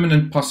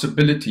permanent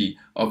possibility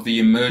of the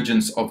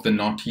emergence of the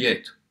not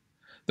yet,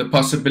 the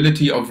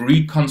possibility of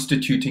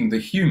reconstituting the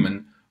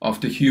human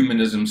after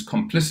humanism's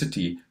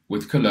complicity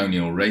with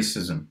colonial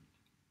racism.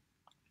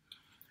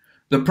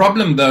 The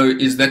problem, though,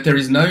 is that there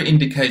is no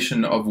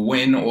indication of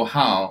when or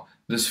how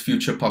this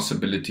future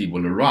possibility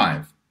will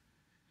arrive.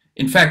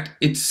 In fact,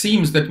 it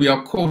seems that we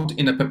are caught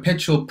in a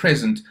perpetual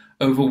present,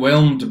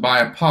 overwhelmed by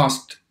a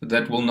past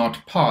that will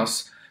not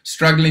pass,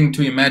 struggling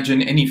to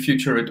imagine any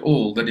future at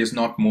all that is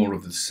not more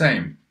of the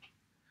same.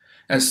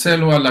 As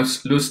Selwa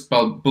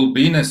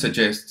Lust-Bulbina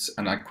suggests,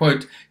 and I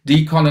quote,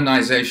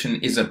 decolonization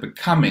is a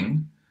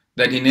becoming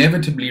that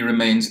inevitably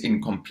remains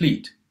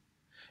incomplete.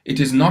 It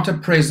is not a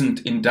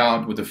present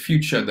endowed with a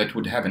future that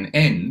would have an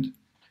end.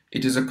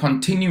 It is a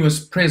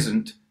continuous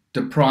present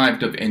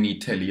deprived of any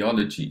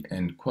teleology,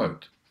 end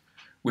quote,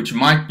 which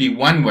might be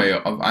one way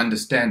of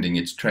understanding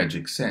its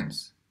tragic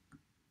sense.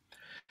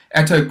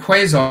 Atto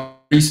Quasar's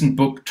recent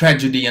book,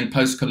 Tragedy and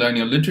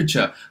Post-Colonial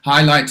Literature,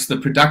 highlights the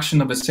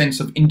production of a sense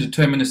of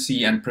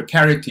indeterminacy and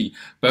precarity,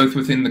 both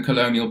within the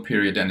colonial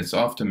period and its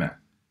aftermath.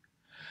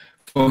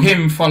 For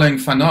him, following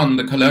Fanon,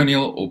 the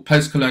colonial or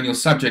post-colonial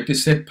subject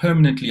is set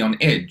permanently on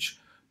edge,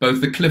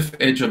 both the cliff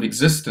edge of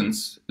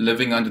existence,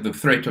 living under the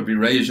threat of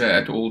erasure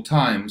at all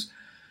times,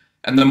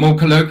 and the more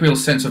colloquial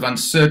sense of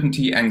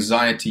uncertainty,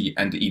 anxiety,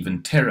 and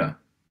even terror.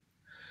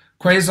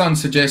 Quaison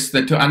suggests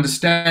that to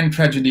understand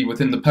tragedy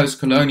within the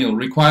post-colonial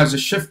requires a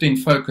shift in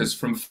focus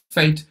from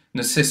fate,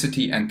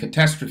 necessity, and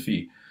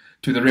catastrophe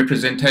to the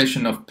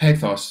representation of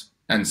pathos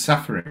and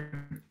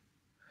suffering.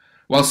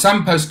 While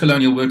some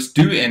post-colonial works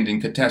do end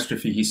in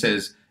catastrophe, he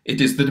says, it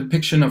is the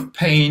depiction of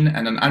pain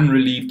and an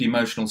unrelieved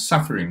emotional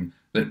suffering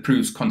that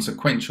proves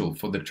consequential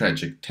for the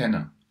tragic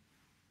tenor.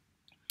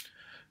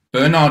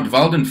 Bernard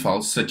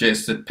Waldenfels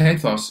suggests that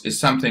pathos is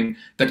something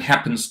that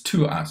happens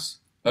to us,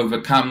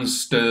 overcomes,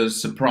 stirs,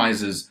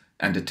 surprises,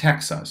 and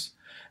attacks us,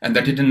 and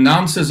that it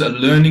announces a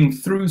learning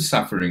through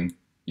suffering,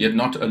 yet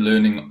not a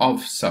learning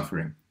of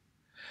suffering.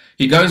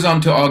 He goes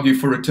on to argue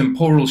for a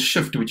temporal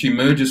shift which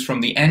emerges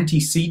from the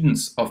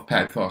antecedents of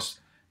pathos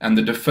and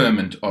the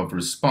deferment of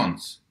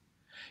response.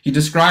 He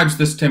describes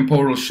this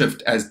temporal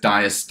shift as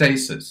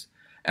diastasis,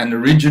 an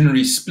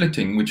originary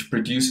splitting which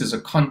produces a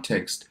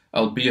context,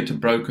 albeit a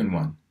broken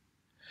one.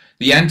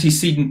 The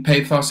antecedent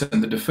pathos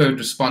and the deferred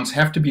response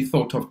have to be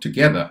thought of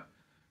together,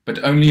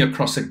 but only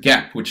across a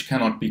gap which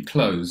cannot be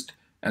closed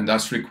and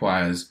thus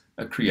requires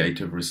a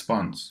creative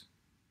response.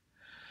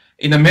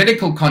 In a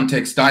medical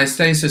context,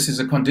 diastasis is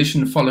a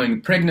condition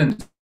following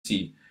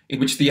pregnancy in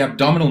which the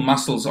abdominal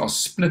muscles are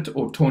split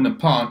or torn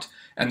apart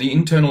and the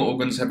internal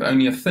organs have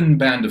only a thin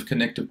band of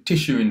connective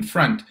tissue in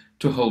front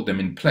to hold them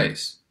in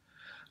place,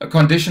 a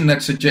condition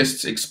that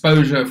suggests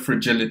exposure,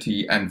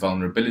 fragility, and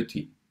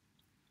vulnerability.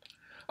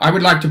 I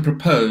would like to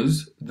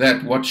propose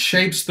that what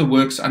shapes the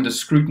works under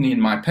scrutiny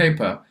in my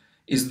paper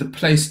is the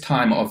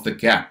place-time of the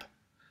gap,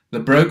 the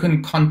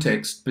broken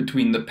context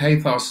between the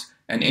pathos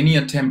and any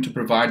attempt to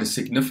provide a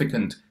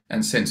significant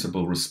and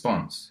sensible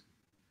response.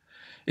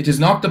 It is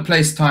not the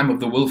place-time of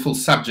the willful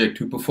subject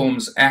who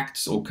performs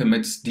acts or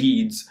commits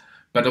deeds,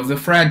 but of the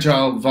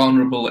fragile,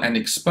 vulnerable, and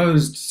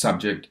exposed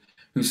subject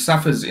who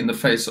suffers in the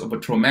face of a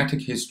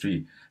traumatic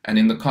history and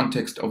in the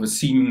context of a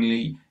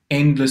seemingly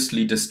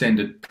endlessly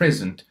distended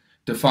present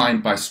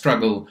defined by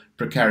struggle,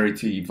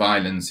 precarity,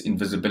 violence,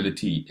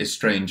 invisibility,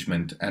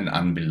 estrangement, and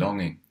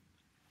unbelonging.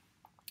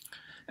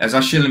 As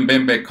Achille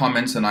Mbembe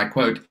comments, and I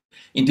quote,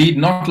 "Indeed,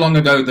 not long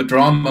ago the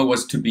drama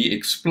was to be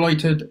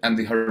exploited, and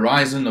the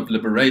horizon of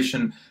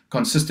liberation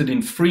consisted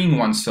in freeing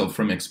oneself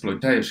from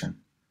exploitation.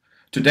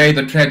 Today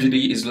the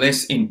tragedy is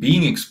less in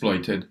being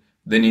exploited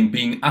than in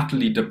being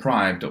utterly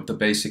deprived of the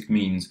basic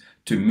means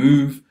to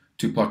move,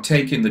 to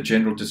partake in the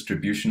general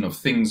distribution of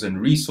things and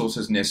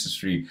resources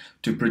necessary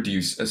to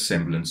produce a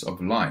semblance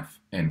of life."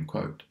 End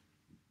quote.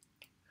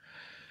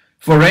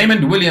 For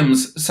Raymond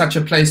Williams, such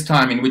a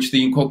place-time in which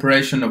the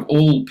incorporation of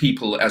all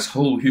people as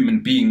whole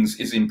human beings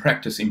is in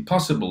practice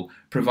impossible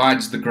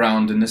provides the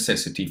ground and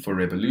necessity for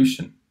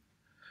revolution.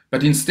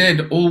 But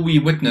instead, all we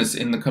witness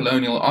in the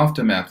colonial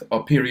aftermath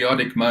are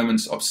periodic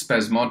moments of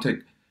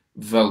spasmodic,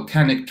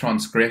 volcanic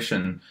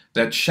transgression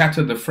that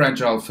shatter the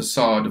fragile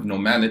facade of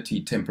normality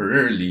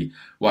temporarily,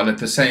 while at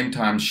the same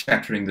time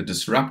shattering the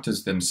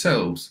disruptors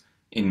themselves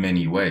in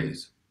many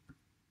ways.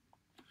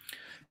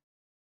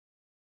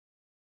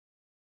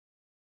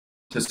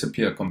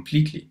 Disappear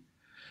completely.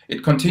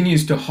 It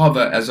continues to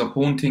hover as a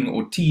haunting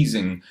or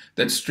teasing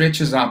that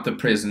stretches out the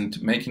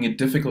present, making it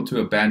difficult to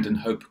abandon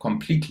hope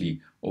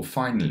completely or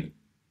finally.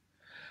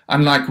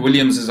 Unlike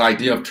Williams's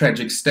idea of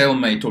tragic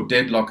stalemate or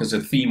deadlock as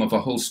a theme of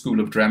a whole school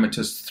of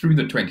dramatists through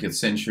the 20th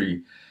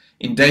century,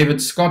 in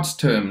David Scott's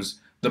terms,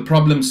 the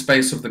problem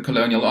space of the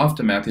colonial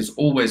aftermath is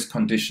always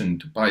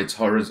conditioned by its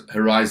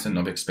horizon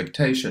of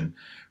expectation,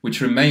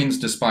 which remains,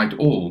 despite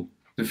all,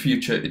 the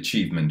future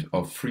achievement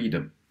of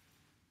freedom.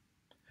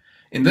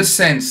 In this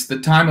sense, the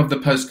time of the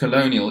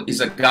post-colonial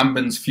is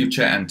Agamben's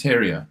future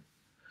anterior.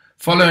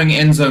 Following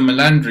Enzo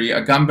Melandri,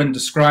 Agamben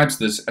describes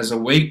this as a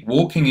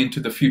walking into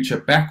the future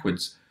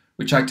backwards,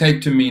 which I take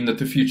to mean that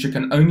the future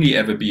can only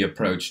ever be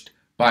approached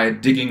by a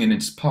digging in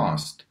its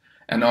past,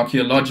 an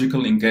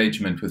archaeological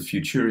engagement with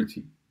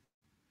futurity.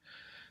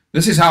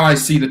 This is how I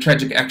see the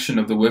tragic action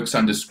of the works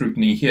under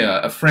scrutiny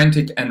here, a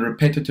frantic and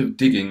repetitive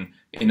digging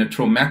in a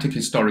traumatic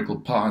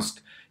historical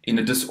past, in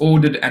a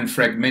disordered and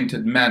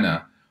fragmented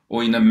manner,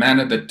 or in a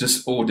manner that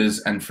disorders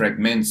and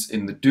fragments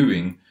in the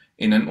doing,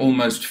 in an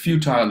almost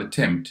futile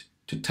attempt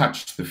to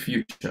touch the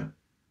future.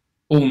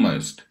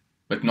 Almost,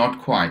 but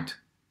not quite,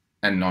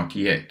 and not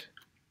yet.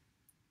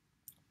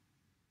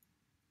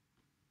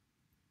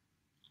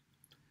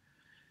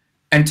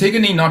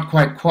 Antigone Not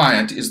Quite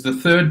Quiet is the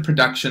third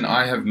production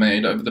I have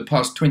made over the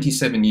past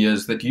 27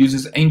 years that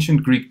uses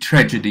ancient Greek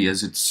tragedy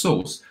as its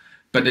source,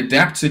 but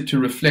adapts it to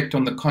reflect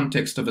on the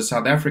context of a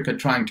South Africa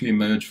trying to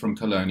emerge from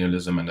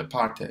colonialism and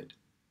apartheid.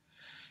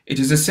 It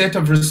is a set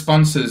of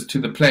responses to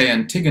the play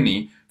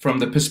Antigone from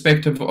the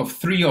perspective of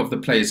three of the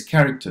play's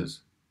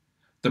characters.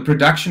 The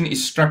production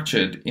is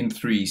structured in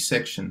three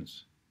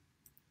sections.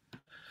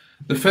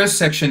 The first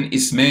section,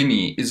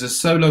 Ismeni, is a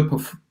solo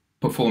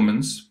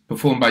performance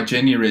performed by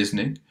Jenny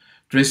Resnick,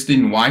 dressed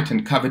in white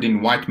and covered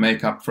in white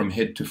makeup from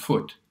head to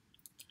foot.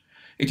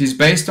 It is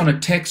based on a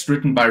text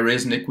written by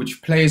Resnick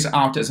which plays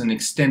out as an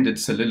extended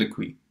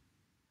soliloquy.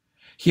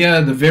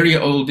 Here, the very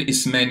old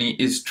Ismeni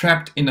is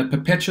trapped in a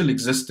perpetual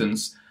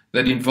existence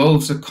that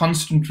involves a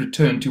constant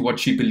return to what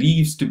she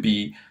believes to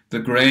be the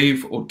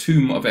grave or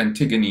tomb of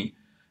Antigone,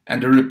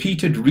 and a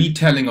repeated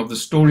retelling of the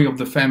story of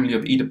the family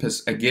of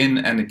Oedipus again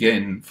and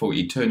again for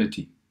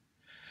eternity.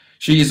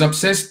 She is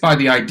obsessed by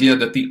the idea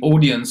that the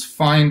audience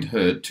find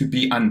her to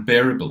be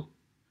unbearable.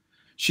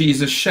 She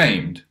is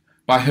ashamed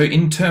by her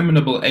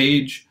interminable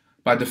age,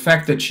 by the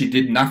fact that she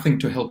did nothing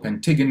to help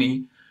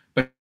Antigone,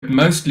 but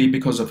mostly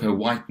because of her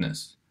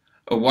whiteness.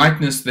 A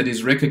whiteness that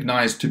is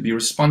recognized to be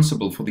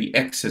responsible for the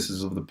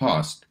excesses of the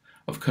past,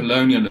 of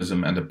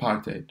colonialism and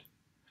apartheid,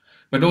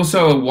 but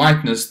also a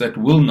whiteness that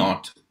will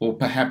not, or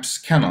perhaps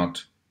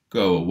cannot,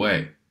 go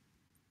away.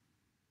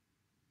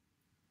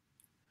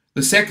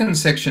 The second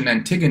section,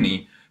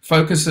 Antigone,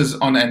 focuses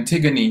on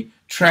Antigone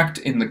trapped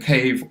in the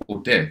cave or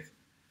death.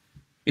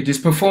 It is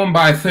performed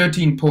by a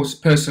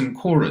 13-person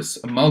chorus,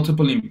 a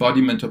multiple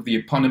embodiment of the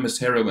eponymous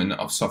heroine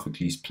of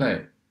Sophocles'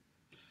 play.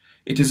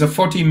 It is a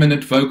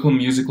 40-minute vocal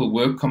musical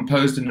work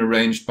composed and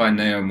arranged by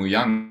Neo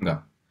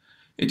Muyanga.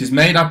 It is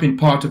made up in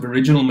part of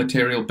original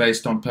material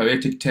based on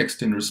poetic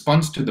text in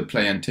response to the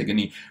play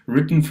Antigone,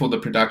 written for the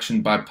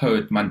production by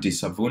poet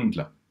Mandisa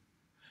Vundla,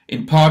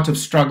 in part of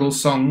struggle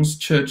songs,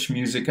 church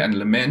music and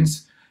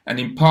laments, and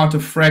in part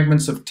of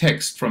fragments of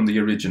text from the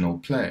original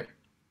play.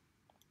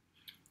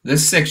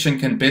 This section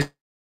can best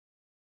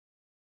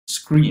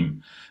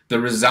scream, the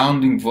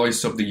resounding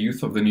voice of the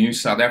youth of the new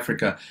South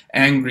Africa,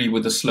 angry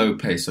with the slow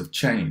pace of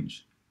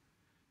change.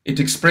 It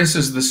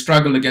expresses the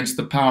struggle against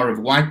the power of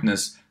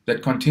whiteness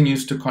that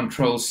continues to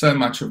control so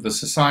much of the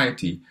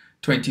society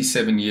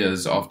 27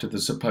 years after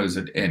the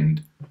supposed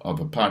end of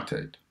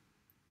apartheid.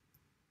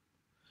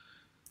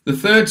 The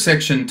third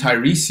section,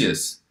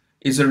 Tiresias,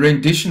 is a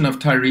rendition of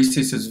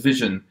Tiresias's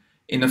vision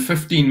in a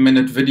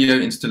 15-minute video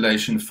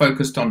installation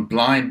focused on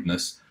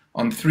blindness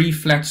on 3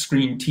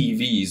 flat-screen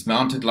TVs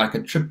mounted like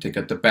a triptych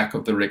at the back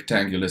of the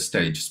rectangular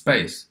stage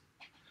space.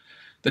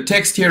 The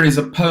text here is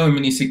a poem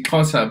in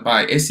isiXhosa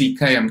by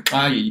S.E.K.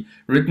 Mqhayi,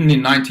 written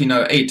in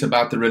 1908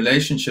 about the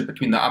relationship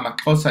between the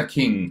AmaXhosa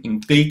king,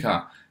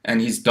 Ngqika,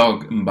 and his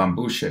dog,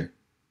 Mbambushe.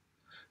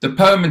 The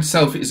poem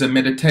itself is a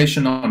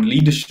meditation on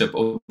leadership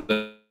or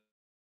the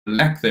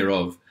lack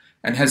thereof,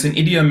 and has an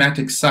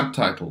idiomatic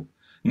subtitle,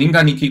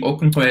 Ninganiki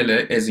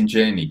okuntwele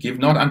ezinjeni, give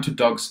not unto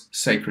dogs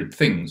sacred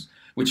things,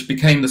 which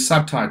became the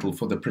subtitle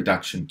for the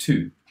production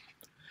too.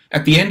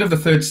 At the end of the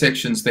third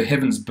sections, the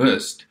heavens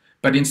burst,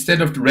 but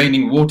instead of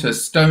raining water,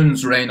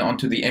 stones rain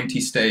onto the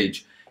empty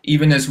stage,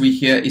 even as we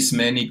hear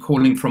Ismeni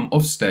calling from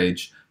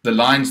offstage the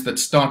lines that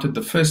started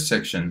the first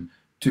section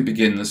to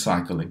begin the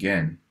cycle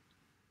again.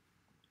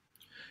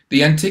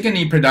 The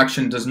Antigone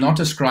production does not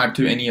ascribe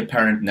to any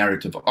apparent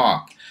narrative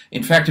arc.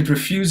 In fact, it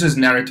refuses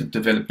narrative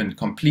development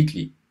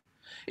completely.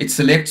 It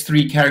selects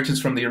 3 characters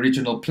from the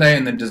original play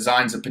and then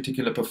designs a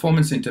particular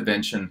performance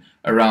intervention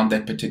around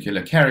that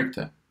particular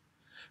character.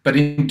 But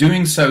in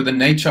doing so, the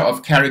nature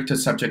of character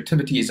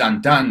subjectivity is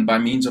undone by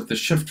means of the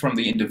shift from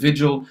the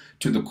individual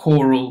to the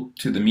choral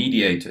to the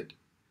mediated.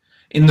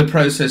 In the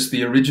process,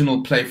 the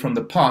original play from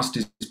the past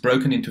is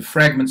broken into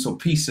fragments or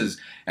pieces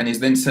and is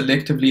then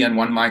selectively and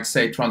one might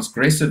say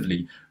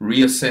transgressively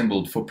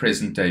reassembled for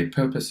present-day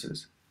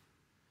purposes.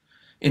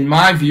 In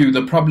my view,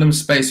 the problem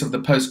space of the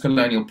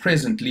post-colonial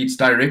present leads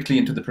directly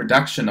into the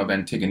production of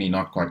Antigone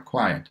Not Quite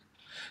Quiet.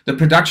 The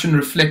production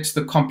reflects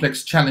the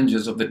complex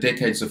challenges of the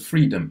decades of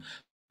freedom,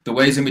 the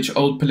ways in which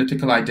old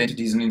political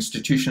identities and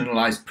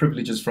institutionalized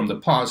privileges from the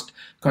past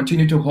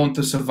continue to haunt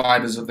the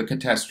survivors of the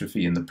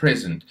catastrophe in the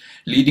present,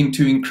 leading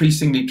to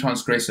increasingly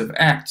transgressive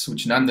acts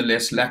which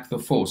nonetheless lack the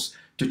force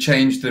to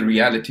change the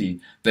reality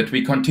that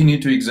we continue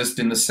to exist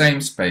in the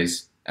same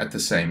space at the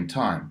same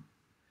time.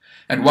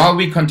 And while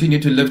we continue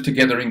to live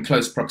together in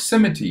close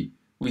proximity,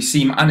 we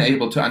seem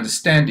unable to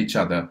understand each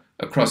other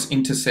across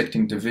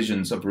intersecting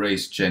divisions of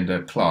race,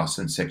 gender, class,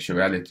 and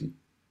sexuality.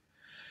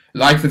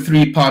 Like the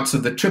 3 parts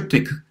of the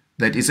triptych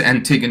that is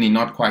Antigone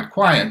Not Quite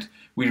Quiet,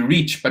 we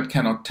reach but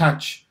cannot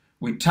touch,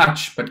 we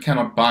touch but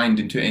cannot bind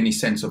into any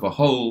sense of a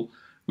whole,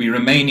 we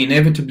remain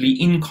inevitably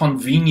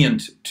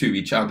inconvenient to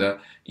each other,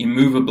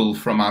 immovable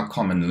from our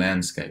common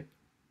landscape.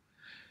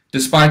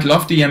 Despite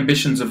lofty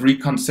ambitions of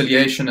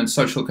reconciliation and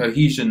social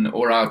cohesion,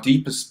 or our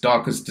deepest,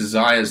 darkest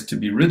desires to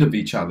be rid of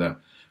each other,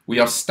 we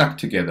are stuck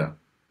together.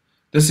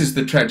 This is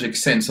the tragic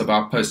sense of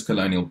our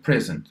post-colonial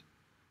present.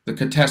 The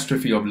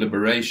catastrophe of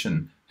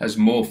liberation has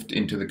morphed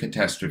into the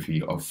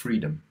catastrophe of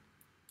freedom.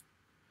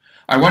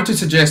 I want to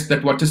suggest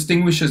that what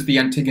distinguishes the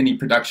Antigone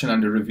production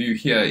under review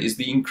here is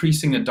the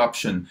increasing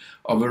adoption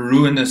of a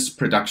ruinous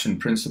production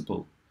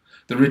principle,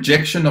 the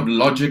rejection of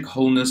logic,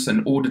 wholeness,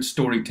 and ordered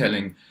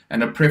storytelling,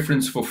 and a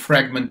preference for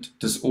fragment,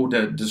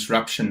 disorder,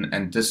 disruption,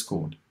 and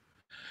discord.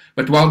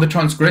 But while the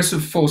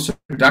transgressive force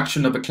of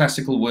production of a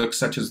classical work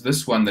such as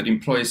this one that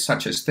employs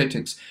such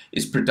aesthetics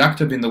is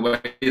productive in the way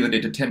that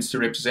it attempts to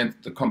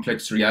represent the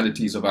complex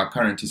realities of our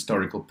current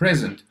historical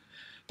present,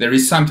 there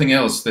is something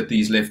else that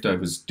these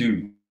leftovers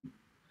do.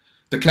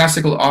 The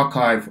classical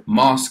archive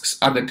masks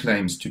other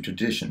claims to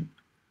tradition.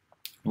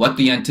 What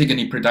the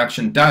Antigone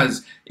production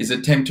does is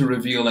attempt to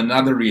reveal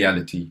another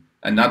reality,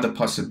 another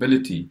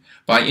possibility,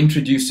 by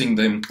introducing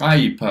the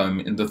Mqhayi poem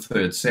in the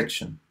 3rd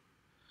section.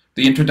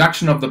 The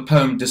introduction of the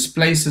poem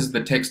displaces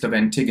the text of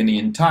Antigone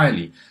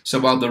entirely, so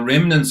while the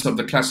remnants of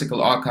the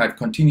classical archive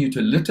continue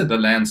to litter the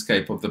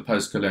landscape of the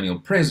post-colonial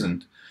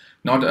present,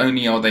 not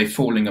only are they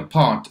falling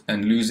apart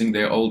and losing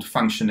their old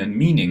function and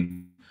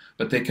meaning,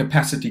 but their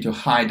capacity to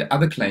hide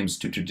other claims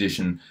to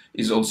tradition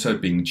is also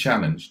being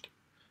challenged.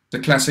 The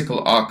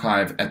classical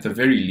archive, at the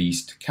very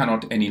least,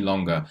 cannot any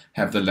longer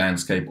have the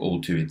landscape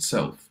all to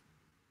itself.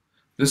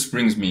 This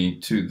brings me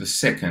to the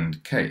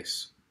second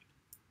case.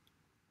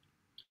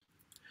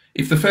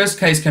 If the first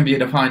case can be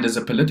defined as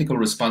a political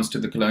response to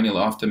the colonial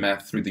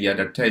aftermath through the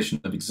adaptation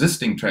of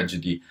existing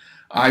tragedy,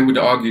 I would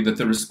argue that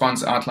the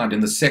response outlined in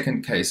the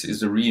second case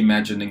is a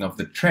reimagining of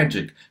the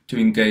tragic to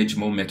engage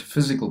more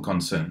metaphysical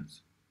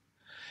concerns.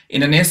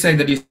 In an essay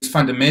that is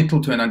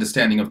fundamental to an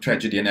understanding of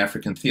tragedy in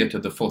African theatre,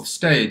 The Fourth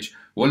Stage,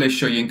 Wole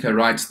Soyinka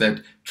writes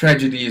that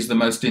tragedy is the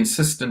most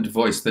insistent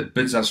voice that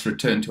bids us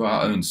return to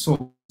our own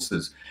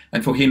sources,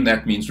 and for him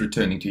that means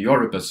returning to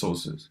Yoruba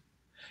sources.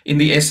 In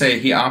the essay,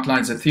 he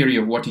outlines a theory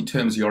of what he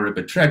terms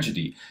Yoruba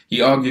tragedy. He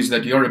argues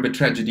that Yoruba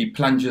tragedy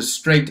plunges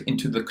straight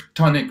into the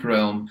chthonic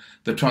realm,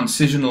 the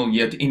transitional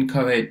yet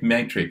inchoate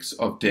matrix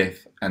of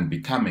death and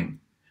becoming.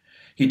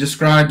 He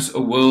describes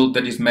a world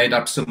that is made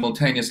up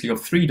simultaneously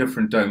of three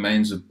different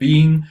domains of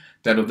being,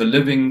 that of the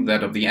living,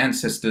 that of the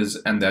ancestors,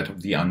 and that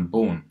of the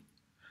unborn.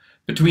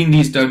 Between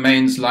these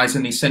domains lies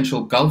an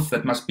essential gulf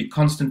that must be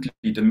constantly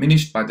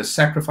diminished by the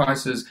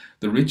sacrifices,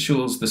 the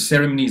rituals, the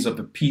ceremonies of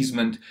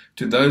appeasement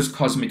to those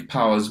cosmic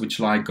powers which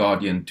lie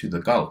guardian to the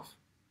gulf.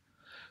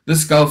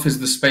 This gulf is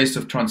the space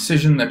of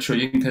transition that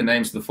Soyinka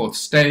names the fourth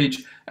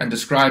stage and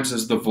describes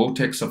as the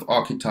vortex of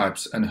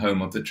archetypes and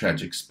home of the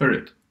tragic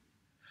spirit.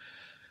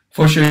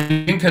 For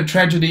Soyinka,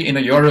 tragedy in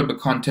a Yoruba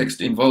context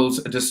involves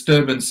a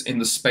disturbance in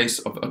the space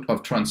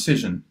of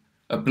transition,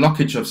 a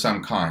blockage of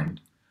some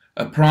kind,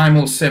 a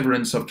primal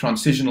severance of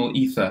transitional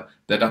ether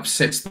that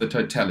upsets the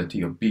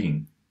totality of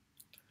being.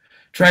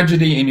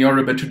 Tragedy in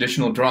Yoruba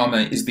traditional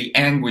drama is the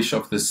anguish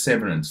of this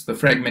severance, the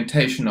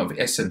fragmentation of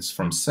essence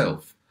from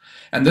self,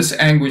 and this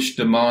anguish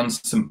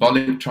demands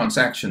symbolic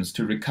transactions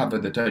to recover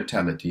the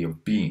totality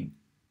of being.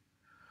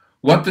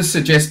 What this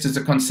suggests is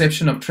a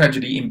conception of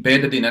tragedy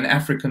embedded in an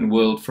African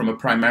world from a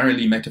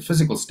primarily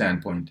metaphysical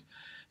standpoint,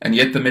 and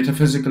yet the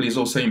metaphysical is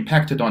also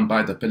impacted on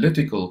by the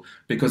political,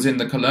 because in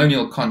the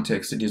colonial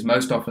context it is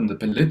most often the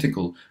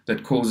political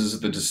that causes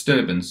the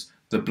disturbance,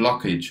 the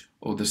blockage,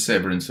 or the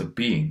severance of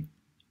being.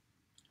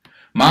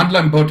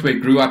 Mandla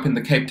Mbotwe grew up in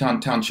the Cape Town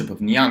township of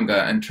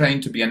Nyanga and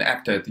trained to be an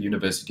actor at the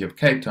University of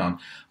Cape Town,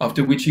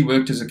 after which he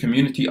worked as a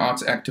community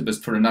arts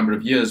activist for a number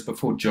of years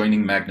before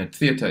joining Magnet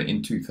Theatre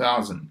in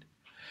 2000.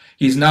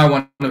 He is now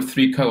one of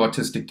 3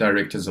 co-artistic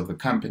directors of the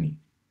company.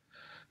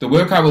 The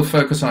work I will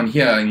focus on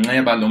here,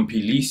 Nqeba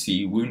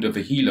Lompilisi, Wound of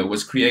a Healer,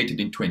 was created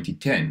in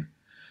 2010.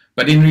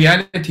 But in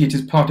reality, it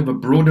is part of a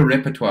broader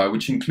repertoire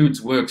which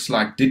includes works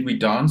like Did We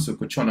Dance,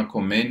 Ukuchona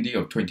Komendi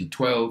of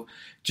 2012,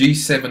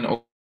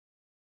 G7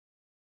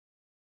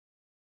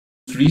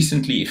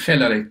 recently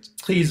Igelare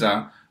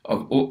Triza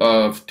of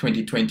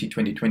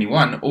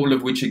 2020-2021, all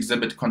of which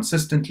exhibit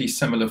consistently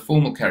similar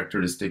formal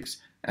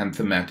characteristics and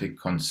thematic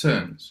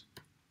concerns.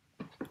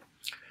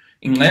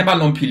 Nqeba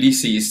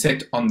Lompilisi is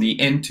set on the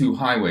N2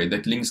 highway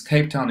that links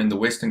Cape Town in the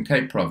Western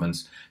Cape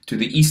province to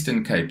the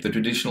Eastern Cape, the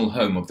traditional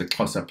home of the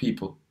Xhosa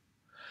people.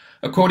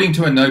 According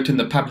to a note in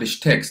the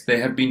published text,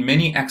 there have been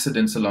many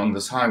accidents along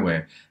this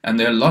highway, and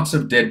there are lots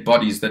of dead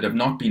bodies that have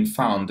not been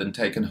found and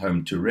taken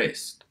home to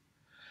rest.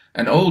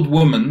 An old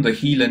woman, the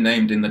healer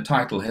named in the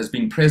title, has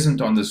been present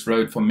on this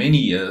road for many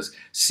years,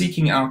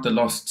 seeking out the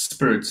lost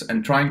spirits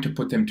and trying to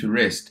put them to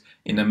rest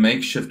in a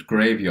makeshift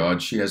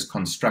graveyard she has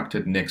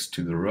constructed next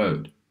to the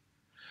road.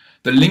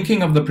 The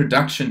linking of the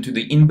production to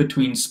the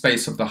in-between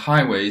space of the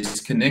highway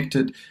is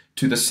connected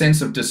to the sense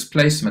of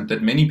displacement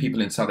that many people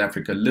in South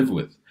Africa live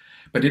with,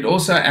 but it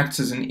also acts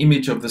as an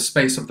image of the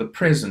space of the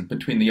present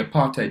between the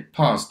apartheid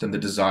past and the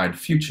desired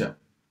future.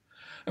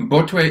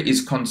 Mbotwe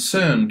is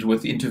concerned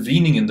with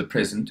intervening in the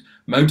present,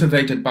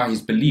 motivated by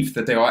his belief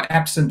that there are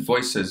absent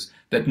voices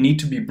that need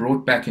to be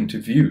brought back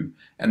into view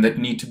and that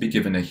need to be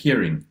given a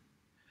hearing.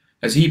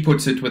 As he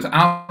puts it,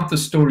 without the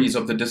stories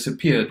of the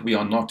disappeared, we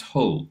are not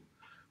whole.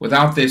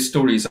 Without their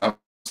stories, our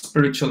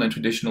spiritual and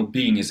traditional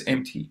being is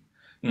empty.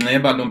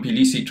 Nqeba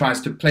Lompilisi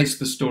tries to place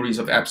the stories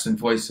of absent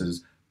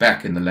voices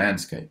back in the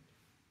landscape.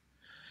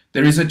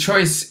 There is a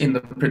choice in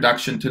the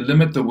production to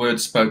limit the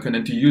words spoken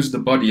and to use the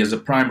body as a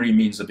primary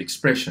means of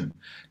expression.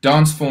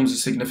 Dance forms a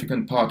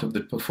significant part of the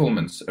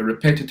performance. A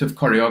repetitive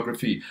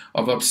choreography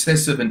of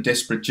obsessive and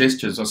desperate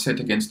gestures are set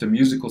against a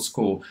musical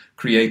score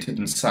created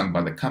and sung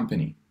by the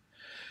company.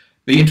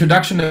 The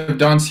introduction of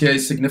dance here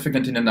is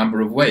significant in a number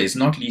of ways,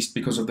 not least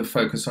because of the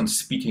focus on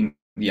speaking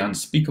the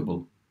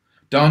unspeakable.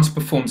 Dance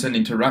performs an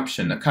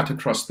interruption, a cut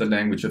across the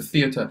language of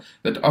theatre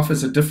that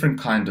offers a different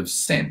kind of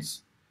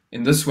sense.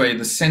 In this way,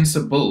 the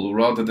sensible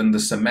rather than the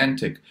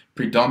semantic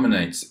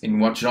predominates in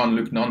what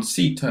Jean-Luc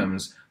Nancy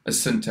terms a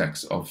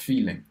syntax of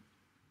feeling.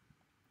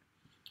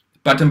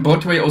 But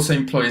Mbotwe also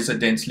employs a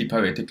densely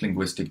poetic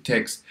linguistic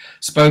text,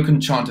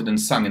 spoken, chanted,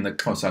 and sung in the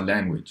Xhosa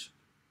language.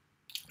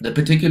 The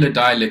particular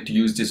dialect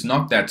used is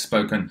not that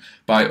spoken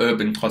by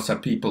urban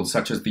Xhosa people,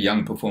 such as the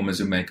young performers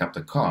who make up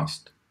the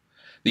cast.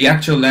 The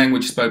actual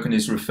language spoken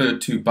is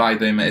referred to by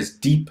them as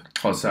Deep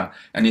Xhosa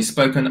and is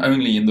spoken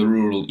only in the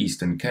rural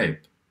Eastern Cape.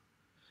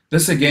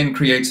 This again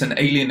creates an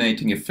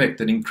alienating effect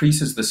that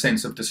increases the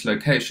sense of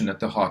dislocation at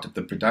the heart of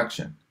the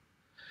production.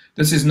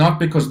 This is not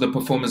because the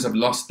performers have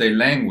lost their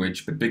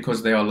language, but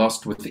because they are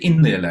lost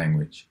within their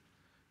language.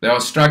 They are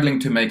struggling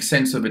to make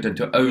sense of it and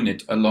to own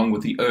it along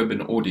with the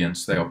urban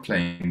audience they are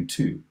playing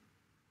to.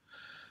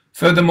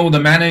 Furthermore, the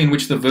manner in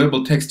which the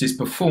verbal text is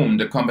performed,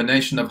 a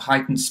combination of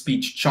heightened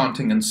speech,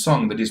 chanting, and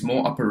song that is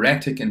more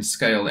operatic in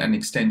scale and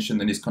extension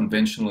than is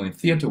conventional in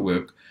theatre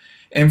work,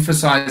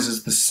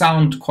 emphasizes the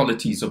sound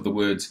qualities of the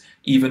words,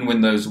 even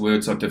when those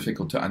words are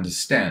difficult to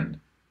understand.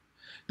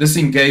 This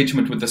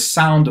engagement with the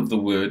sound of the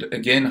word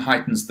again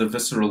heightens the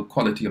visceral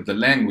quality of the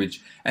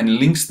language and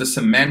links the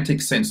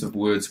semantic sense of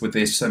words with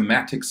their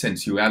somatic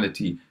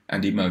sensuality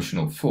and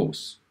emotional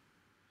force.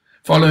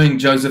 Following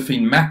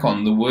Josephine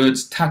Macon, the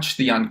words touch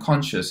the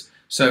unconscious,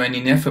 so an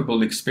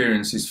ineffable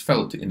experience is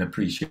felt in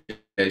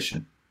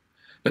appreciation.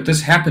 But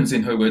this happens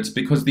in her words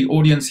because the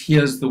audience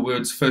hears the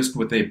words first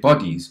with their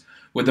bodies,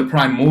 with a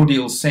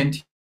primordial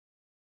sentient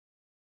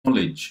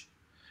knowledge.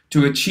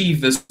 To achieve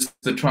this,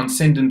 the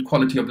transcendent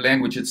quality of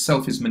language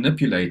itself is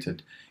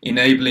manipulated,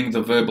 enabling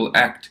the verbal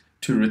act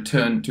to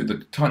return to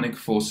the tonic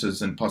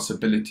forces and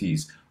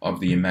possibilities of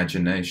the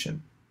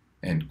imagination."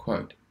 End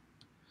quote.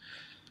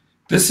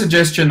 This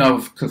suggestion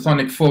of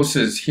chthonic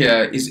forces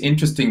here is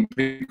interesting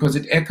because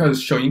it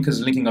echoes Soyinka's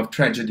linking of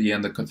tragedy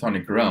and the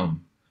chthonic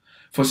realm.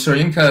 For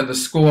Soyinka, the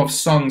score of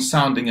song,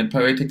 sounding, and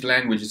poetic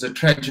language is a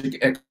tragic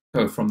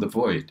echo from the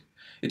void.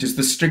 It is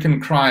the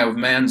stricken cry of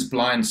man's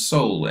blind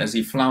soul as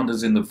he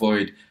flounders in the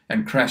void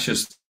and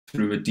crashes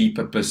through a deep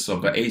abyss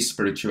of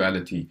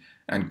aspirituality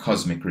and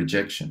cosmic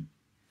rejection.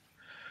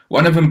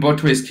 One of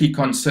Mbotwe's key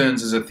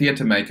concerns as a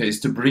theatre maker is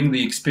to bring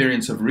the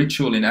experience of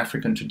ritual in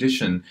African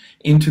tradition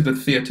into the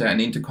theatre and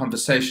into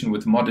conversation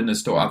with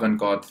modernist or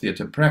avant-garde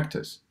theatre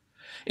practice.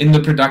 In the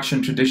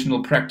production,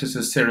 traditional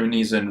practices,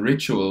 ceremonies, and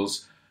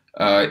rituals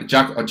are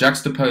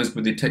juxtaposed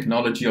with the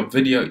technology of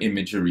video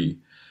imagery,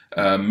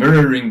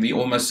 mirroring the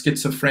almost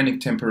schizophrenic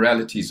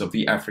temporalities of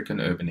the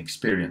African urban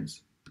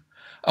experience.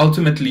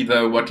 Ultimately,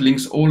 though, what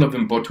links all of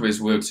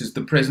Mbotwe's works is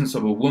the presence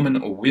of a woman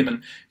or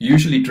women,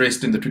 usually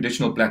dressed in the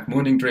traditional black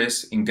mourning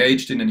dress,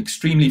 engaged in an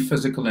extremely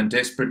physical and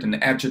desperate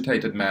and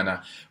agitated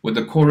manner, with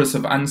a chorus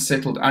of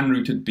unsettled,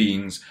 unrooted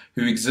beings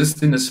who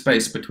exist in a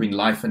space between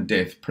life and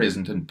death,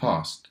 present and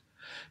past.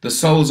 The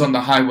souls on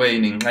the highway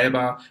in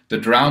Ingeba, the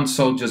drowned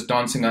soldiers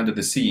dancing under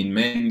the sea in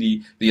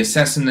Mendi, the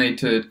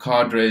assassinated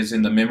cadres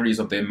in the memories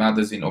of their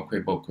mothers in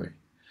Okwebokwe.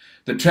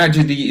 The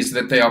tragedy is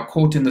that they are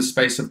caught in the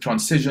space of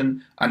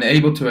transition,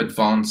 unable to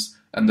advance,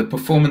 and the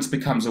performance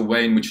becomes a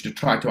way in which to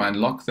try to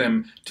unlock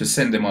them, to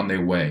send them on their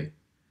way.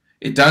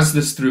 It does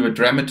this through a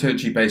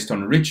dramaturgy based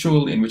on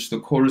ritual, in which the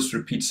chorus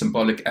repeats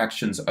symbolic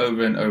actions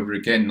over and over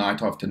again,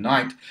 night after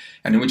night,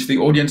 and in which the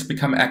audience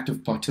become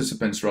active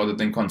participants rather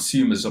than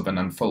consumers of an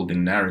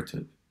unfolding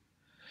narrative.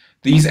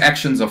 These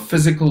actions are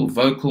physical,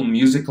 vocal,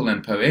 musical,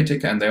 and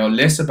poetic, and they are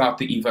less about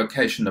the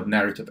evocation of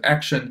narrative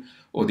action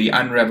or the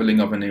unraveling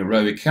of an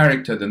heroic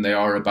character than they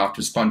are about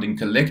responding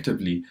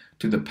collectively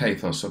to the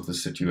pathos of the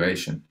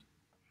situation.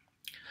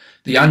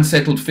 The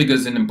unsettled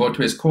figures in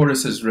Mbotwe's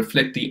choruses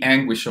reflect the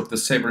anguish of the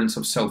severance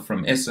of self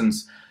from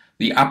essence,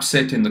 the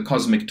upset in the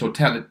cosmic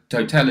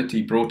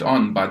totality brought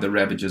on by the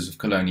ravages of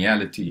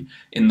coloniality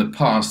in the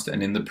past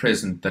and in the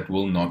present that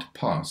will not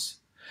pass.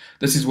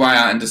 This is why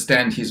I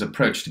understand his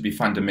approach to be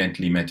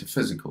fundamentally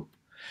metaphysical.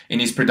 In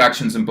his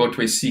productions,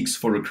 Mbotwe seeks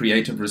for a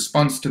creative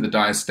response to the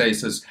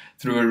diastasis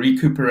through a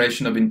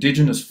recuperation of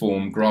indigenous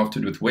form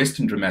grafted with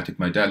Western dramatic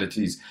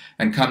modalities,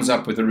 and comes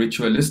up with a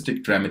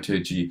ritualistic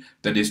dramaturgy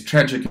that is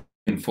tragic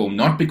in form,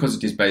 not because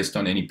it is based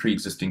on any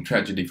pre-existing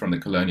tragedy from the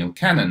colonial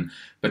canon,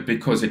 but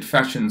because it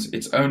fashions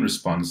its own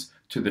response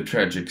to the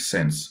tragic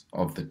sense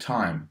of the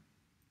time.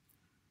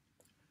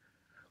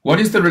 What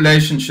is the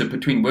relationship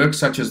between works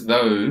such as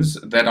those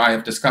that I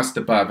have discussed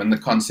above and the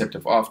concept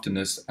of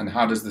afterness, and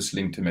how does this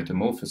link to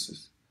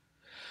Metamorphoses?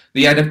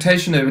 The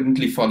adaptation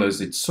evidently follows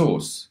its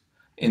source.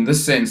 In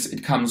this sense,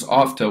 it comes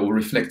after or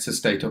reflects a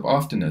state of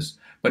afterness.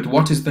 But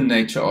what is the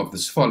nature of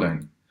this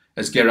following?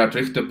 As Gerhard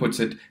Richter puts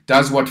it,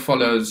 does what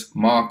follows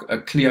mark a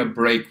clear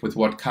break with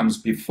what comes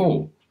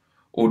before?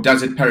 Or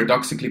does it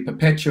paradoxically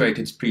perpetuate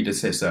its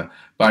predecessor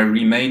by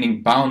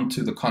remaining bound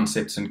to the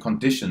concepts and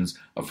conditions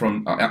of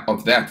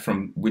that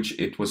from which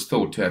it was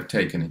thought to have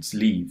taken its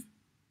leave?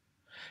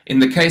 In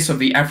the case of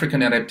the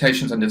African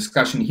adaptations under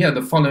discussion here,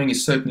 the following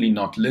is certainly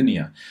not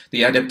linear.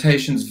 The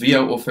adaptations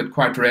veer off at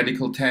quite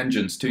radical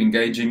tangents to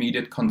engage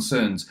immediate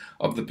concerns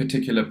of the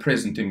particular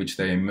present in which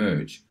they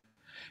emerge.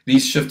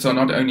 These shifts are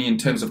not only in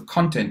terms of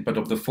content, but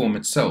of the form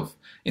itself.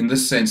 In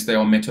this sense, they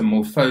are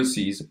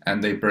metamorphoses,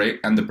 and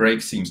the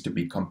break seems to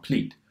be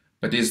complete.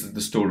 But is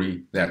the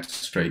story that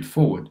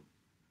straightforward?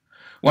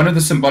 One of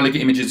the symbolic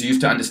images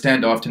used to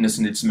understand afterness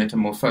and its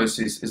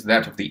metamorphoses is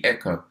that of the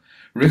echo.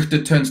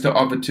 Richter turns to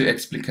Ovid to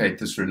explicate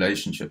this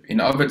relationship.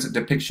 In Ovid's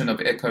depiction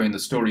of Echo in the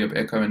story of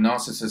Echo and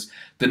Narcissus,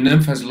 the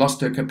nymph has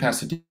lost her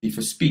capacity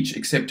for speech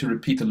except to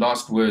repeat the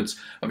last words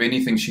of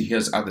anything she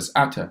hears others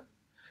utter.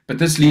 But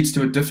this leads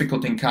to a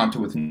difficult encounter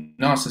with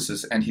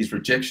Narcissus and his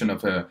rejection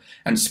of her,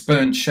 and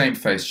spurned,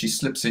 shamefaced, she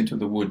slips into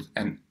the wood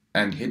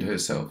and hid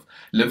herself,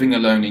 living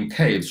alone in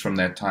caves from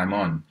that time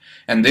on.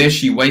 And there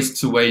she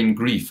wastes away in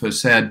grief, her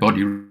sad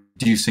body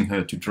reducing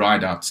her to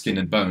dried out skin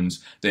and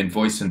bones, then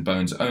voice and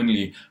bones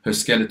only, her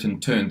skeleton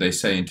turned, they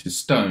say, into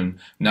stone.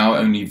 Now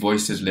only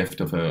voice is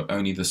left of her,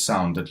 only the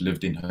sound that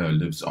lived in her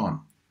lives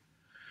on.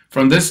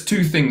 From this,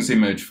 two things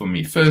emerge for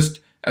me. First,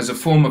 as a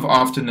form of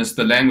afterness,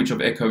 the language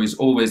of echo is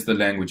always the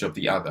language of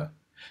the other.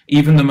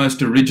 Even the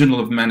most original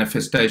of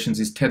manifestations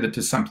is tethered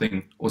to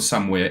something or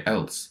somewhere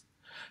else.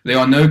 There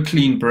are no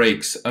clean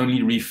breaks,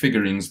 only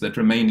refigurings that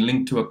remain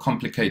linked to a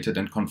complicated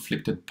and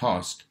conflicted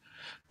past.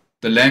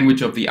 The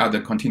language of the other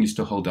continues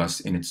to hold us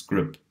in its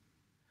grip.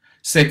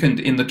 Second,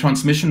 in the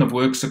transmission of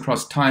works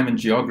across time and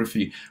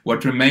geography,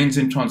 what remains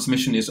in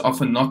transmission is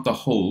often not the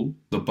whole,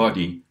 the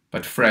body,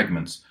 but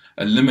fragments,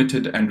 a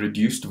limited and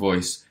reduced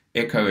voice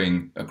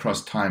echoing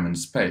across time and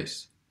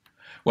space.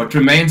 What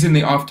remains in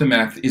the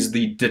aftermath is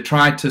the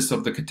detritus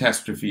of the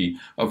catastrophe,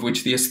 of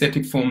which the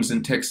aesthetic forms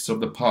and texts of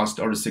the past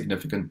are a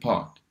significant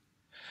part.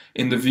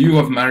 In the view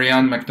of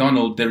Marianne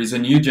MacDonald, there is a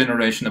new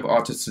generation of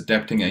artists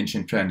adapting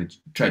ancient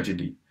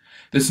tragedy.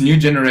 This new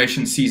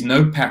generation sees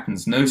no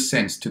patterns, no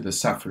sense to the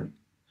suffering.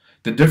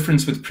 The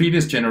difference with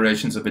previous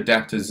generations of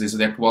adapters is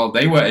that while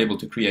they were able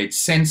to create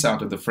sense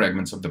out of the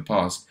fragments of the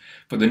past,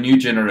 for the new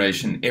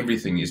generation,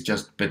 everything is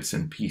just bits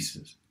and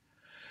pieces.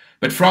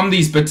 But from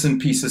these bits and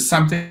pieces,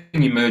 something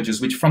emerges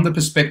which, from the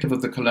perspective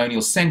of the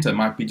colonial center,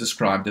 might be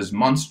described as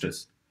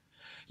monstrous.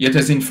 Yet,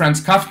 as in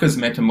Franz Kafka's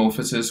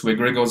Metamorphosis, where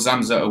Gregor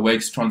Samsa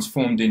awakes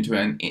transformed into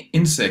an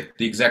insect,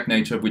 the exact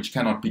nature of which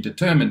cannot be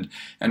determined,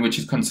 and which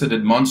is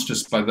considered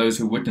monstrous by those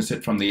who witness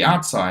it from the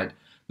outside,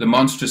 the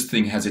monstrous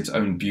thing has its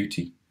own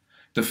beauty.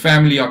 The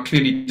family are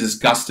clearly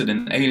disgusted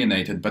and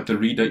alienated, but the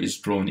reader is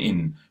drawn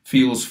in,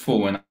 feels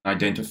for and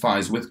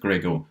identifies with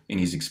Gregor in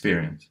his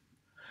experience.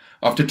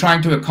 After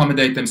trying to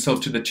accommodate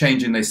themselves to the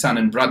change in their son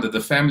and brother,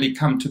 the family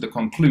come to the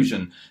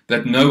conclusion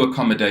that no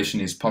accommodation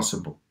is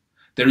possible.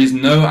 There is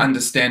no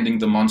understanding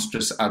the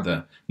monstrous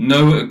other,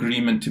 no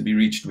agreement to be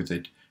reached with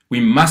it. We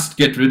must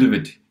get rid of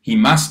it. He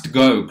must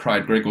go,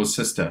 cried Gregor's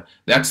sister.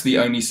 That's the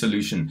only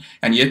solution.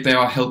 And yet they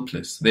are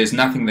helpless. There's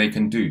nothing they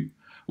can do.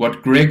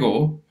 What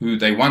Gregor, who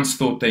they once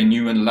thought they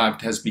knew and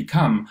loved, has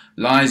become,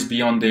 lies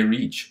beyond their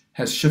reach,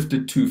 has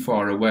shifted too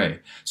far away.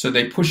 So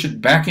they push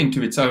it back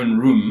into its own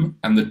room,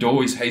 and the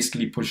door is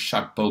hastily pushed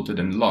shut, bolted,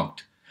 and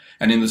locked.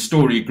 And in the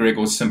story,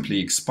 Gregor simply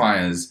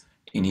expires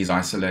in his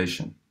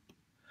isolation.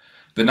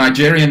 The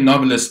Nigerian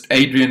novelist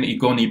Adrian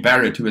Igoni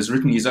Barrett, who has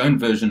written his own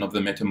version of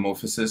the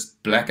Metamorphosis,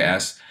 Black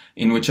Ass,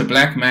 in which a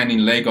black man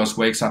in Lagos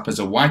wakes up as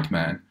a white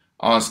man,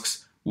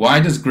 asks,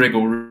 why does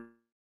Gregor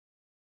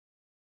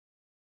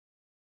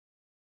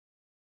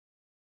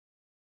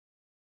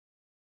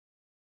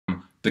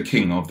the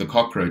king of the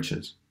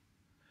cockroaches?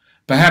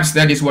 Perhaps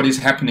that is what is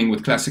happening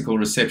with classical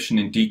reception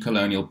in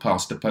decolonial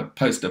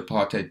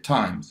post-apartheid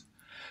times.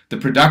 The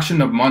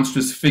production of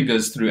monstrous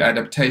figures through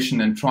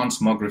adaptation and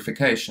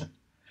transmogrification.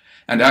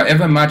 And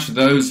however much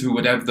those who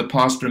would have the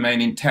past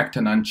remain intact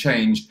and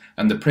unchanged,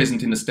 and the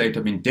present in a state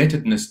of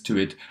indebtedness to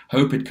it,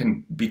 hope it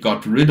can be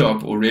got rid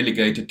of or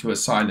relegated to a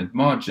silent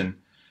margin,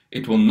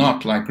 it will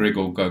not, like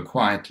Gregor, go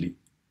quietly.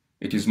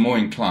 It is more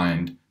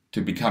inclined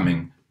to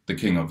becoming the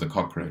king of the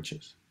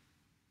cockroaches.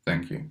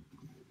 Thank you.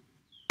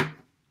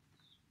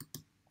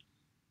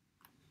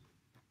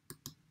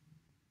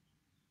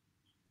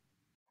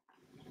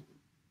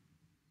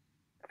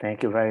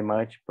 Thank you very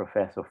much,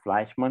 Professor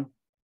Fleishman.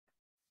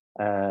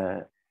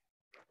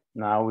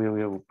 Now we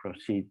will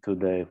proceed to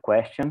the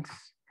questions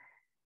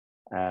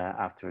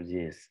after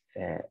this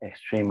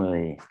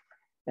extremely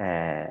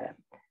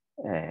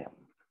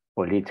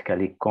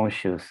politically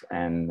conscious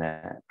and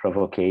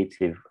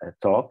provocative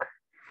talk.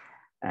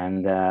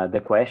 And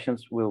the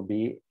questions will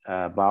be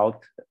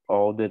about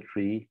all the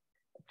three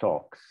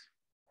talks.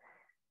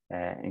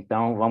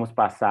 Então, vamos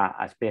passar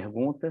as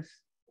perguntas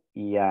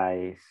e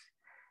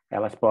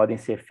elas podem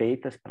ser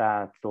feitas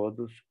para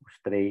todos os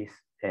três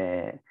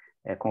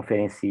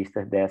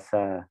conferencistas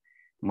dessa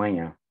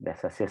manhã,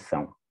 dessa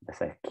sessão,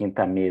 dessa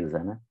quinta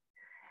mesa, né?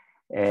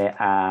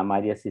 A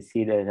Maria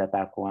Cecília já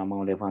está com a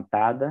mão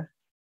levantada.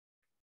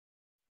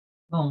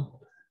 Bom,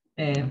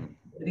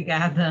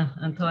 obrigada,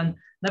 Antônio.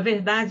 Na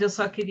verdade, eu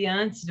só queria,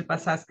 antes de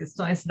passar as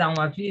questões, dar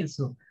um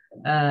aviso.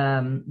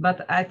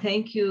 But I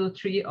thank you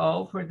three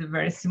all for the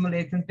very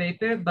stimulating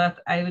paper,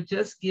 but I will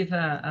just give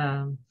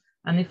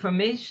an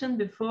information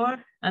before,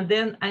 and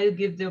then I will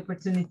give the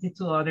opportunity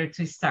to others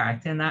to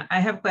start. And I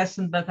have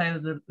questions, but I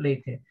will do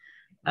later.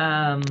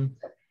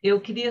 Eu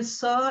queria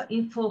só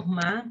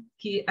informar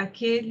que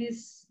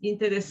aqueles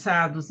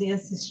interessados em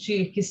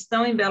assistir, que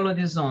estão em Belo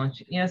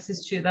Horizonte, em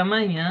assistir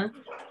amanhã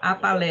a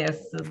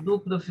palestra do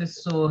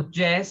professor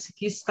Jesse,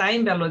 que está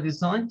em Belo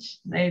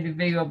Horizonte, né? Ele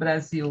veio ao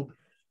Brasil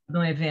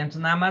num evento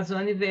na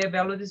Amazônia e veio a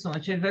Belo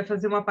Horizonte. Ele vai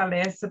fazer uma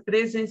palestra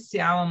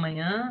presencial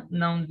amanhã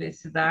na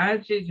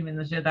Universidade de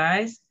Minas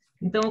Gerais.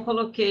 Então, eu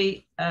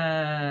coloquei,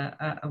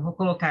 vou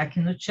colocar aqui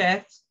no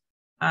chat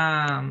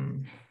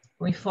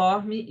o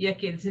informe, e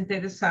aqueles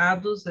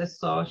interessados é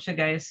só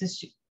chegar e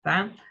assistir,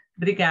 tá?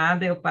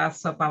 Obrigada, eu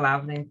passo a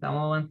palavra, então,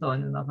 ao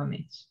Antônio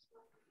novamente.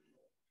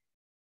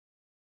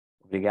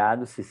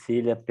 Obrigado,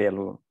 Cecília,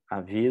 pelo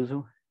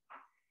aviso.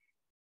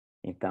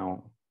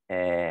 Então,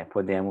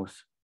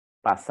 podemos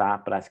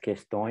passar para as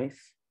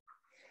questões.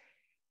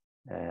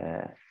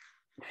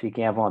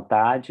 Fiquem à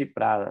vontade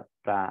para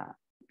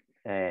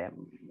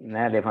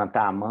né,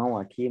 levantar a mão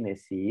aqui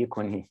nesse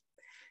ícone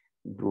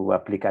do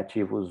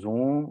aplicativo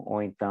Zoom,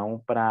 ou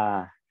então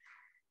para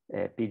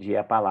pedir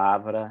a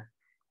palavra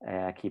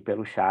aqui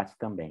pelo chat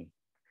também.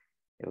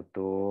 Eu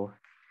estou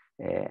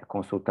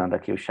consultando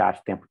aqui o chat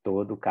o tempo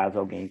todo, caso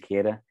alguém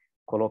queira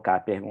colocar a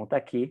pergunta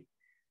aqui,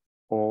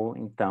 ou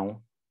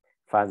então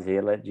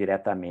fazê-la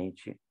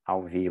diretamente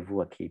ao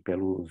vivo aqui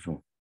pelo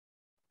Zoom.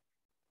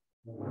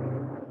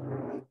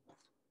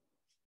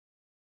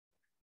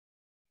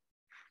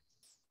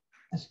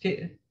 Acho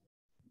que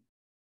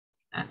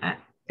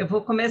eu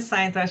vou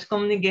começar, então, acho que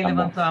como ninguém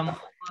levantou a mão.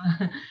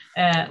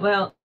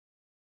 Well,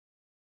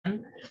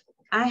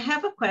 I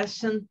have a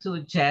question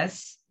to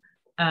Jess.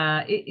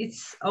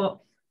 It's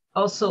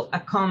also a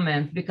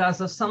comment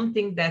because of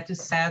something that you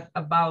said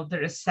about the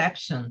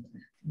reception,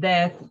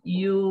 that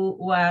you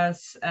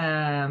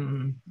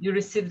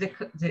received the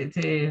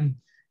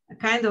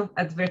kind of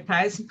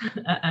advertisement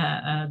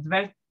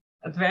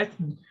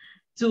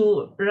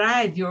to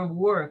write your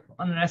work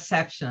on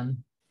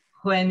reception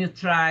when you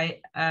try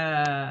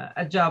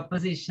a job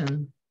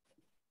position.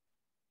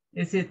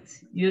 Is it,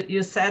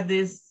 you said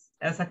this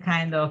as a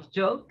kind of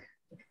joke,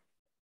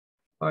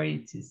 or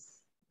it is?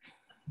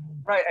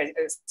 Right,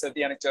 so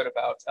the anecdote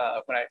about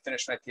when I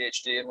finished my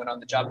PhD and went on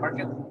the job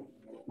market.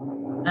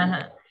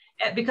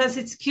 Because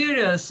it's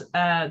curious,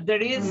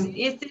 it is an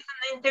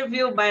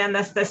interview by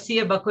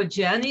Anastasia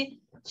Bakogianni.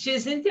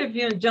 She's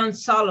interviewing John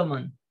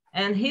Solomon,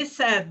 and he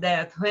said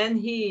that when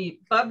he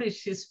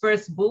published his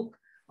first book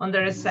on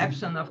the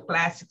reception of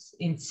classics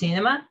in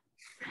cinema,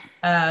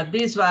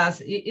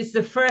 it's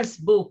the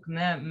first book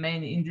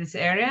mainly in this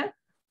area.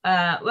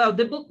 Well,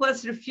 the book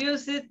was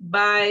refused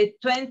by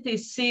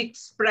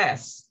 26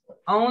 press.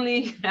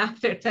 Only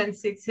after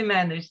 26 he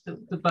managed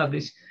to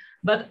publish.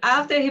 But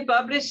after he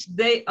published,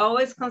 they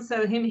always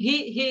consider him.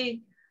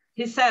 He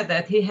said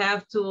that he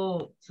have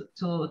to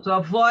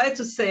avoid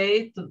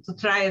to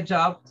try a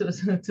job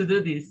to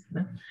do this.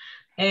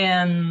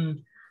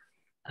 And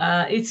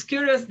it's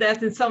curious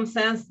that in some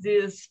sense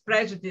this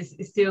prejudice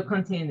is still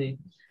continuing.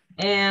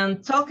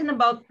 And talking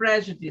about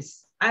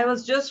prejudice, I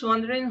was just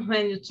wondering,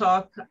 when you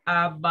talk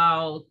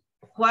about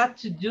what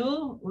to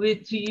do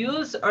to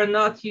use or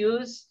not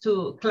use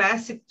to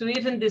classic, to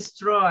even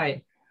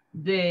destroy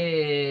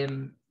the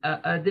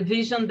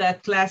vision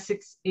that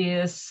classics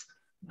is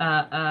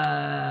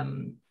a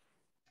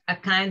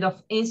kind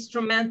of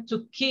instrument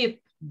to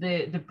keep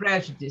the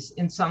prejudice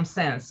in some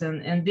sense,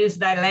 and this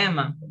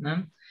dilemma.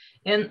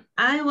 And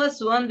I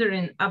was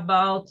wondering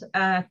about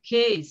a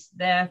case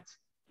that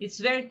it's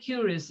very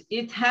curious.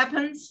 It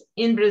happens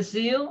in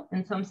Brazil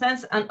in some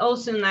sense, and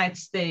also United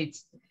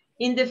States.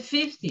 In the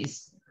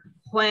 50s,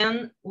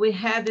 when we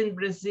had in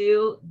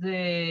Brazil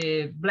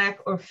the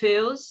Black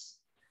Orpheus,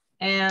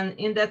 and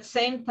in that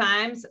same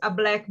times, a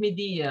Black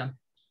Medea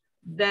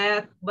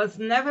that was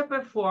never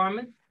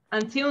performed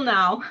until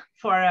now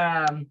for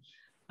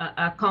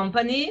a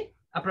company,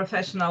 a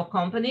professional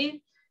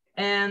company,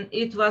 and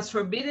it was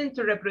forbidden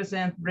to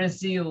represent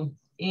Brazil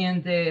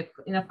in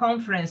a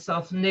conference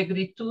of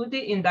Negritude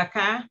in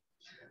Dakar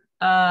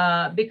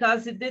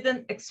because it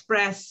didn't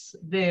express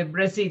the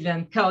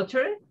Brazilian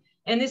culture.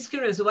 And it's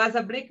curious, it was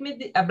a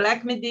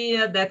Black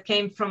Medea that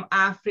came from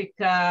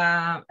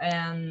Africa,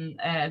 and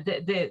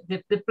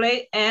the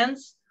play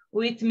ends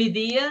with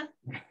Medea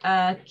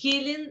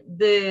killing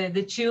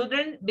the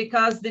children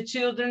because the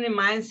children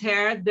reminds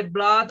her the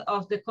blood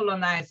of the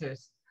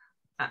colonizers.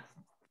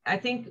 I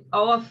think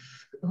all of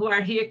who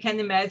are here can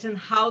imagine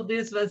how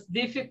this was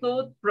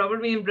difficult,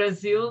 probably in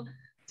Brazil,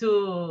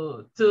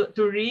 to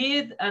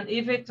read and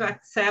even to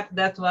accept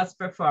that was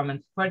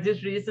performed. For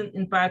this reason,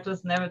 in part,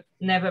 was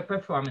never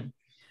performed.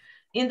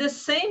 In the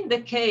same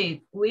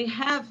decade, we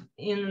have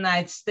in the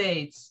United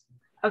States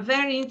a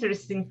very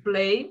interesting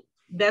play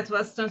that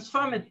was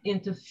transformed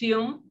into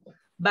film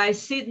by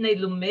Sidney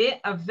Lumet,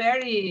 a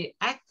very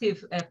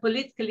active,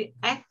 politically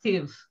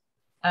active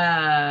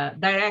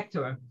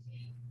director.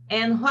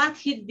 And what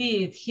he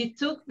did, he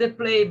took the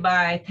play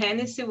by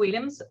Tennessee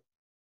Williams.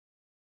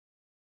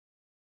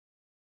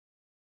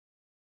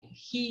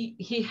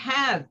 He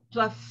had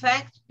to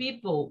affect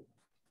people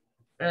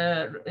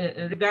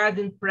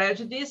regarding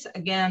prejudice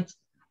against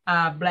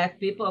Black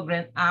people,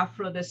 against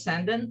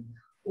Afro-descendant,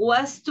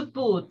 was to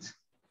put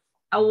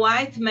a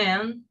white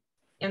man,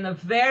 and a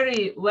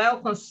very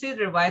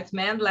well-considered white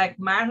man like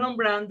Marlon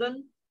Brando,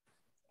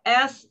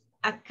 as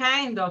a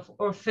kind of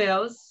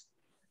Orpheus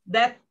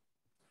that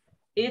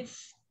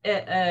it's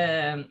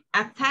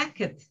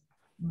attacked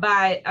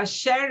by a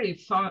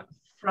sheriff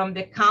from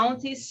the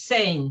county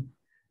saying,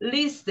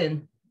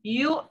 listen,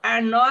 you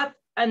are not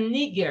a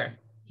nigger,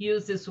 he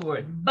used this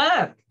word,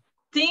 but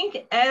think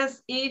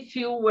as if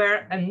you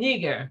were a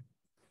nigger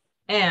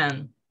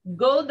and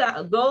go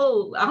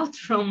out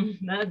from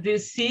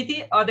this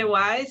city,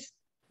 otherwise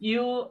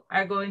you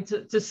are going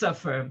to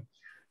suffer.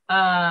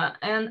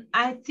 And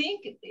I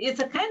think it's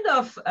a kind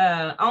of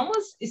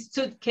almost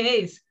stood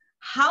case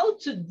how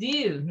to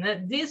deal.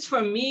 This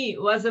for me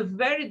was a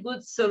very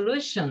good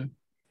solution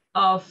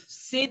of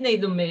Sidney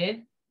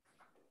Lumet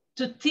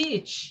to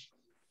teach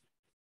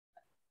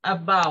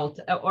about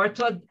or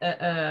to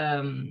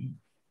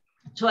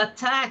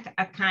attack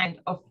a kind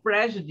of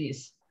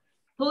prejudice,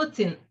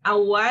 putting a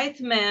white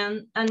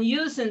man and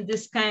using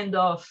this kind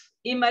of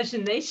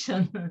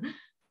imagination,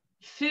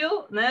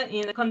 feel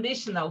in a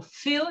conditional,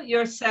 feel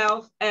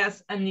yourself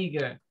as a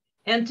nigger.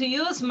 And to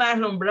use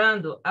Marlon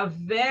Brando, a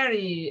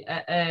very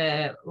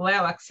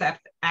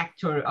well-accepted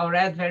actor,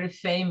 already very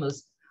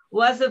famous,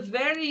 was a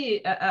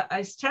very,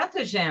 a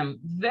stratagem,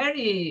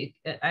 very,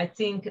 I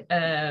think,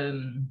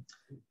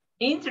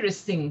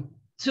 interesting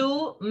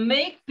to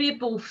make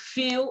people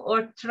feel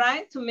or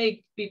try to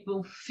make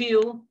people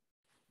feel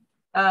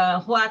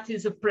what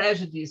is a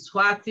prejudice,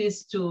 what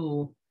is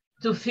to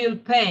feel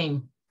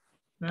pain.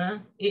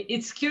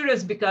 It's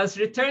curious because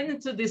returning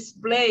to this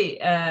play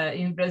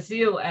in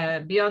Brazil,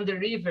 Beyond the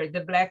River,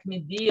 the Black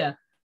Medea,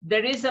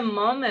 there is a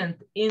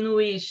moment in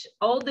which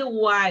all the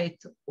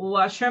white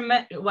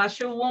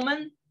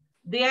washerwomen,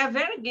 they are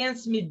very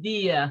against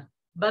Medea.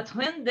 But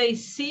when they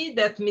see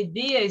that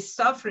Medea is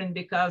suffering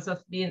because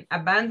of being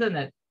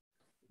abandoned,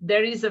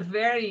 there is a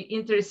very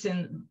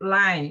interesting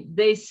line.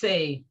 They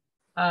say,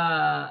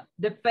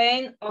 the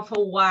pain of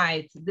a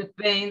white, the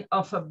pain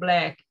of a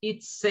black,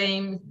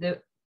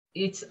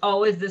 it's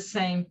always the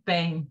same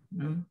pain.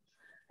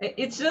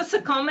 It's just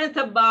a comment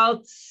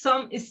about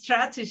some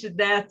strategy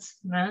that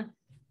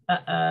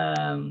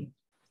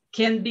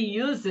can be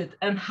used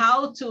and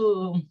how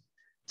to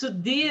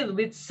deal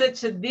with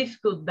such a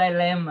difficult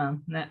dilemma.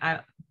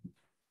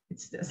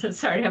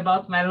 Sorry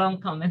about my long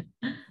comment.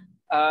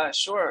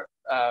 Sure.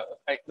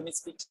 Let me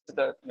speak to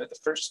the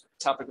first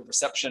topic of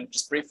reception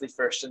just briefly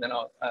first, and then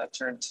I'll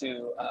turn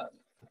to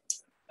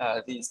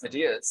these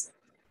Medeas.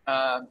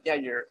 Yeah,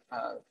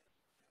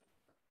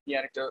 the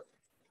anecdote,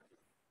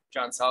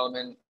 John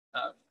Solomon,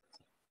 I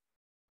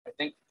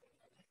think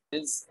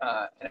is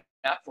an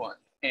apt one.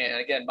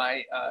 And again,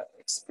 my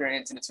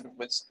experience in it sort of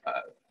was,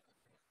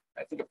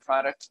 I think, a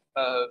product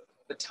of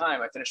the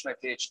time. I finished my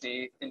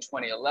PhD in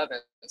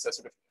 2011. And so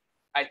sort of,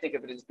 I think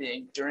of it as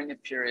being during a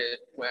period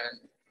when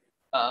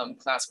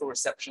classical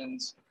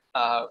receptions,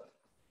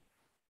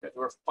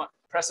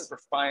 presses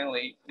were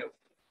finally,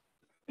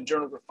 and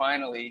journals were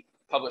finally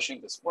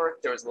publishing this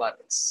work. There was a lot of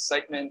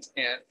excitement,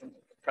 and from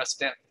the press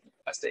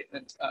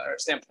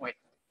standpoint,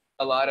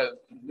 a lot of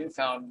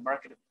newfound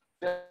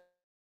marketability.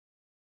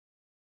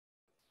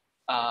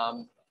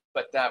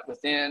 But that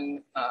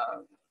within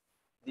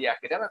the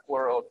academic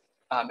world,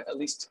 at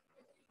least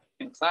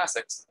in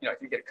classics,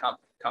 if you get a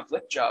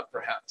conflict job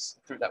perhaps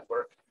through that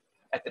work,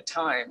 at the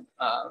time,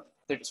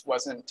 there just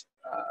wasn't,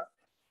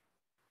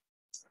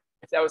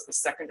 if that was the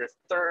second or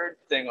third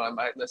thing on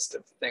my list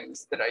of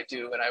things that I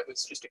do, and I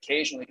was just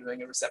occasionally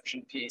doing a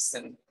reception piece,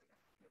 and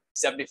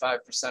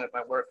 75% of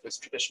my work was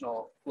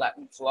traditional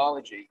Latin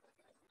philology,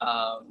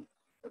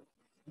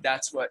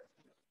 that's what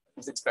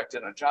was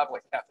expected on a job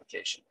like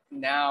application.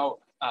 Now,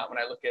 when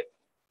I look at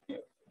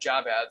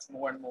job ads,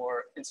 more and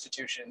more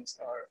institutions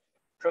are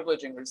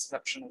privileging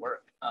reception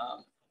work,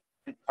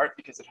 in part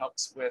because it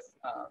helps with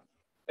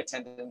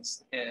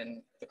attendance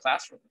in the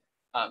classroom.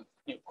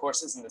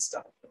 Courses and this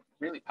stuff are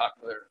really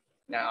popular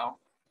now.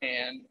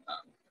 And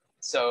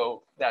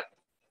so that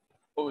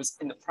what was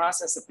in the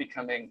process of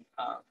becoming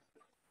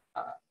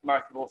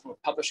marketable from a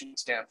publishing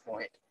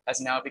standpoint has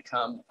now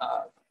become,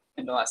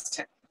 in the last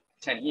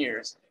 10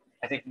 years,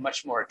 I think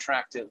much more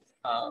attractive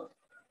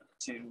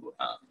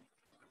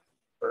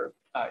for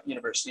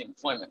university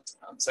employment.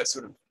 So I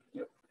sort of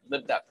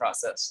lived that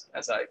process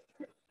as I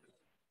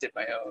did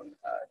my own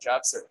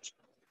job search.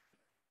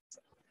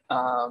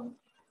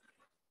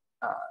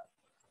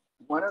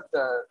 One of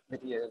the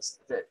videos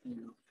that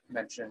you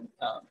mentioned,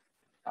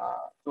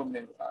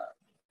 women who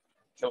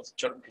kill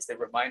children because they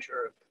remind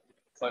her of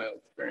colonial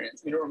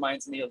experience. It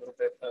reminds me a little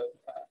bit of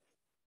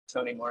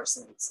Toni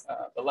Morrison's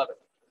Beloved,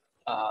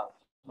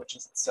 which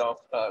is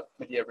itself a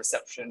Medea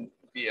reception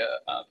via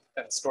a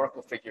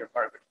historical figure,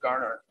 Margaret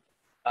Garner,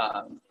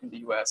 in the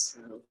US,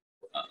 who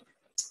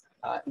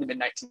in the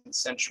mid-19th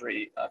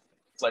century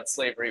fled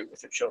slavery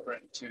with her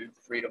children to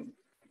freedom,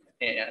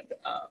 and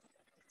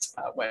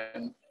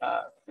when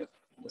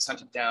was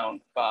hunted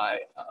down by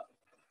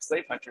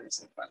slave hunters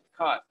and finally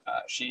caught,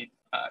 she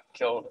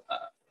killed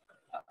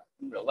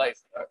in real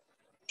life a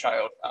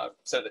child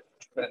so that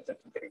to prevent them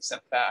from getting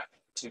sent back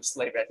to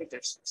slavery. I think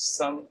there's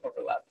some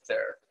overlap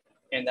there,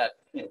 and that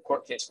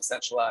court case was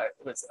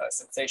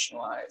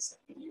sensationalized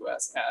in the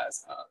U.S.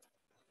 as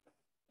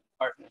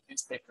art in the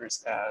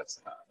newspapers as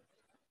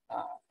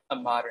a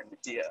modern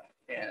Medea,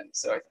 and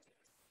so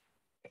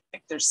I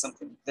think there's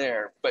something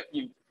there. But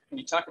when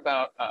you talk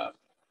about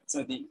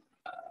some of the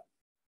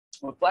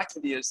Black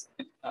Medeas,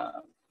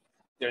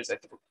 there's I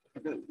think a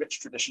really rich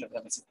tradition of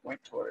them as you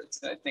point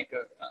towards, and I think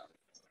of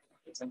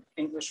there's an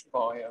English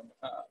volume,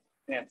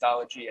 an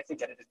anthology, I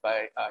think edited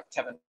by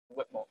Kevin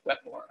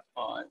Wetmore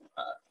on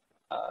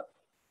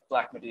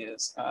Black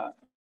Medeas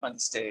on the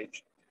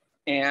stage.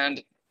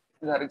 And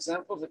that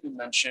example that you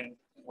mentioned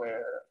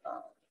where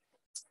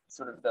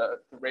sort of the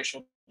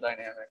racial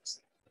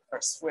dynamics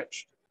are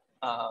switched,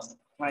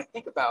 when I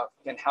think about,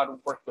 again, how to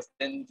work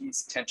within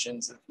these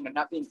tensions of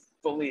not being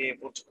fully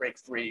able to break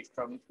free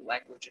from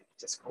language and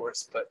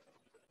discourse, but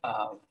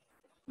how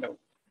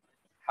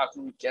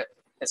can we get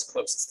as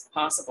close as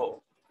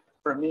possible?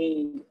 For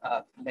me,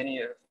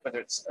 many of, whether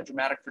it's a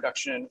dramatic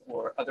production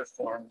or other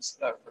forms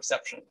of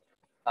reception,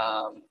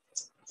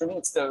 for me,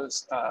 it's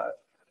those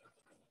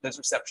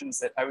receptions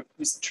that I would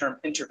use the term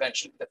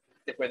intervention, that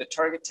where the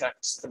target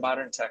text, the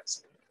modern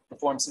text,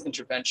 performs an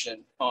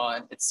intervention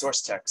on its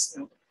source text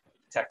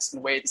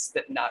in ways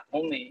that not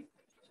only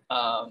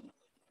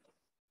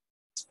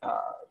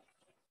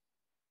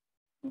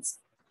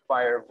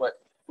inspire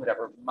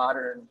whatever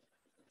modern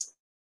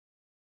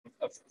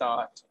of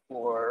thought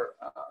or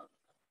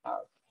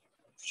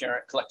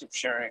collective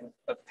sharing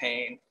of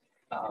pain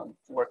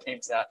work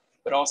aims at,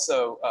 but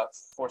also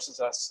forces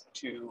us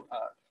to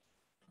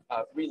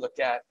relook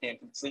at and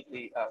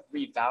completely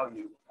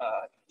revalue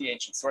the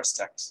ancient source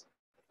text.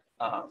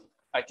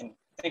 I can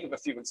think of a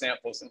few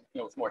examples, and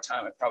with more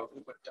time, I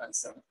probably would have done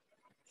some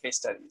case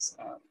studies.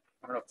 I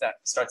don't know if that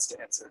starts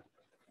to answer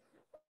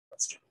the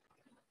question.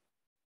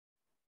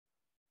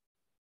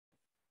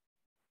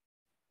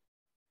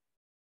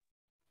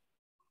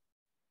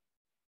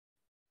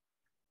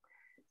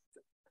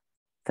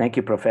 Thank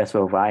you,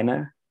 Professor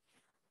Weiner.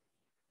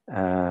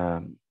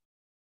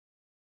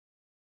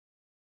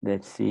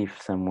 Let's see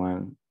if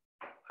someone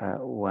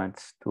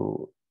wants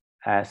to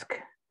ask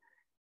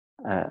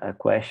a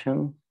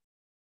question.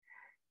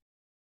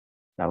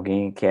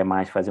 Alguém quer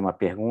mais fazer uma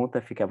pergunta,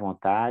 fique à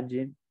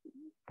vontade,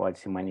 pode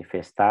se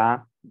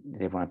manifestar,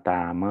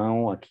 levantar a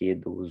mão aqui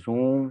do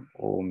Zoom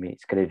ou me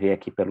escrever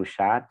aqui pelo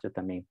chat, eu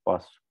também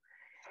posso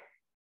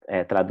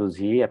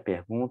traduzir a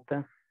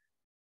pergunta.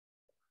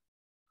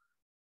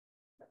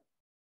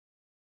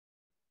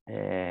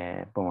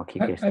 Bom, aqui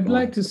I'd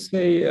like to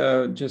say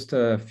just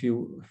a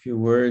few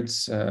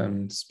words,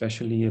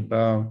 especially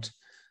about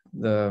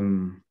the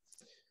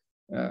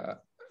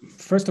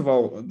first of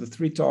all, the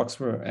three talks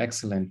were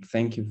excellent.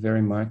 Thank you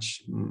very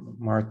much,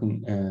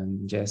 Martin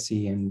and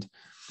Jesse and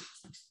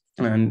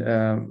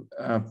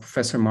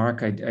Professor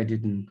Mark. I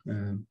didn't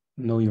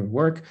know your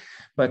work,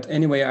 but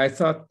anyway, I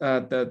thought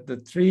that the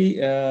three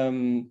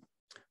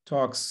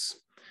talks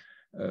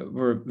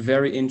were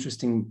very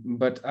interesting,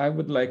 but I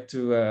would like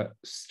to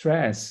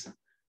stress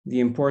the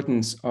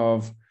importance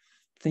of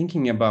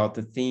thinking about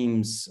the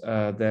themes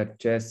that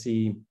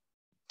Jesse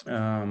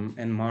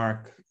and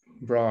Mark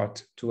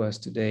brought to us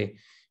today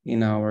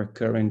in our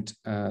current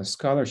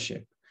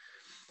scholarship.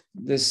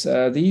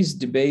 These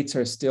debates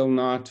are still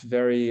not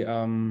very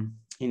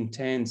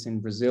intense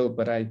in Brazil,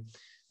 but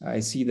I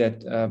see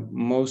that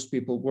most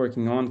people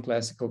working on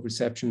classical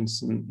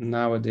receptions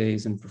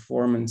nowadays and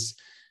performance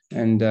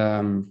and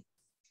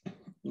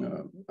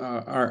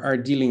are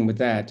dealing with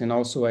that. And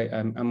also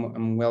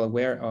I'm well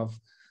aware of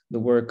the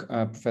work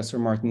Professor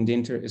Martin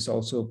Dinter is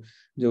also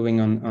doing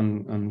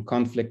on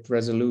conflict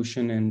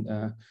resolution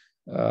and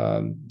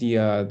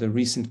the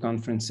recent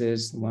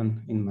conferences, the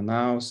one in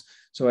Manaus.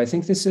 So I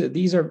think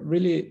these are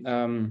really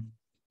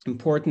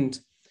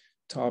important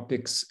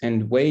topics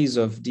and ways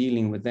of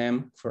dealing with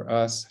them for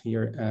us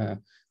here,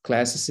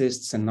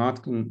 classicists and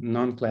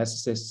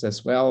non-classicists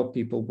as well,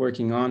 people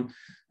working on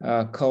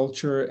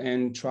culture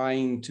and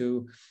trying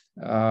to,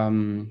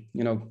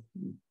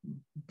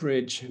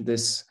 bridge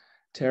this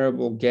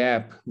terrible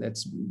gap,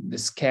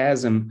 this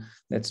chasm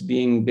that's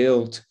being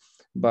built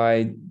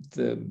by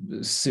the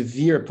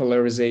severe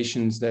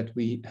polarizations that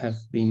we have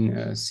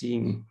been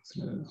seeing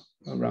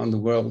around the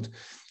world.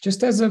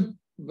 Just as a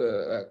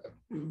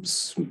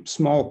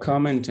small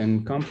comment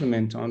and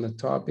compliment on the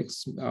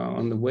topics,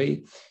 on the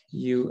way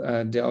you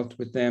dealt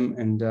with them,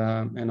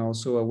 and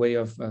also a way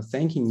of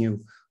thanking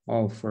you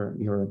all for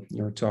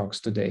your talks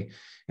today.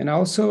 And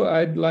also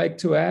I'd like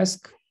to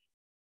ask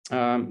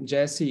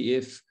Jesse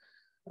if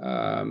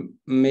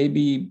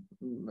maybe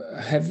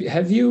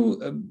have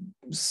you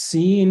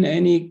seen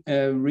any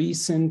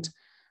recent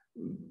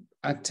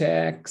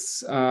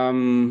attacks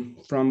from,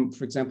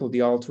 for example,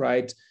 the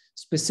alt-right,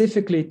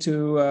 specifically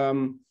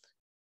to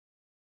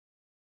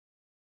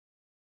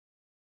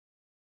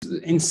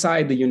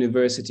inside the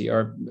university,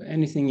 or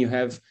anything you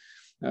have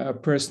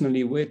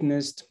personally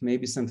witnessed,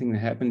 maybe something that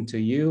happened to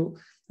you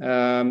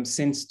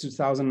since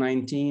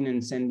 2019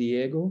 in San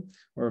Diego,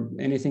 or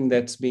anything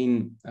that's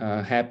been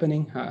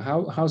happening?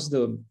 How's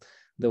the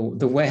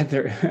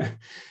weather,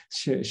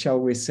 shall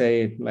we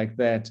say it like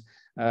that,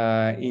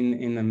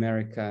 in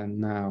America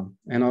now?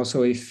 And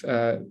also if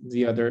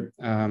the other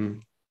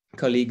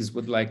colleagues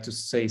would like to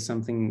say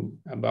something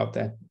about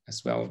that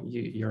as well,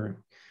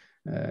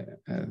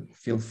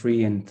 feel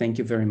free, and thank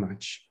you very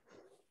much.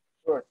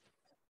 Sure.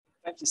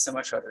 Thank you so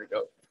much,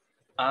 Rodrigo.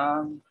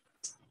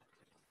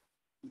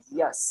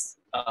 Yes,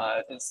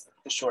 is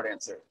the short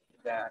answer,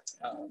 that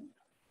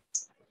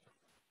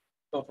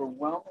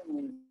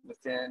overwhelmingly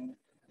within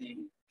the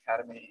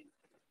academy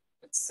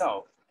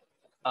itself,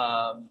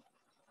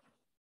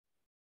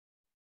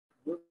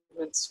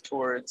 movements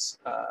towards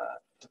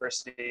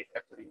diversity,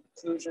 equity,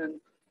 inclusion,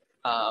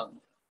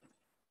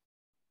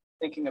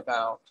 thinking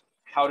about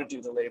how to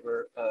do the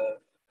labor of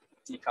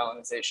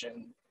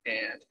decolonization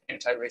and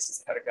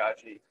anti-racist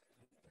pedagogy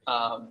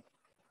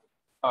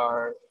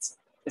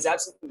is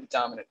absolutely the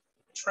dominant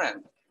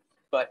trend.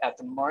 But at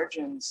the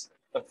margins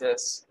of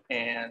this,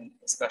 and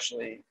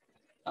especially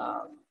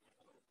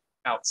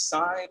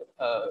outside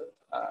of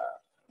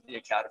the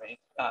academy,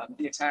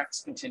 the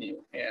attacks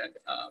continue. And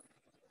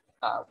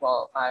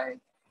while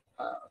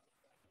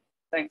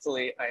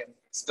thankfully, I am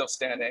still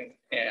standing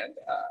and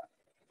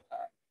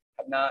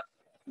have not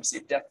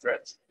received death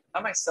threats, I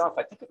myself,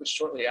 I think it was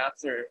shortly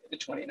after the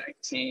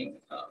 2019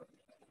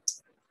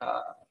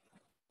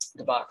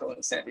 debacle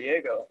in San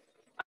Diego,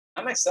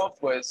 I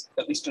myself was,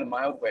 at least in a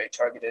mild way,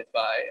 targeted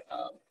by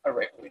a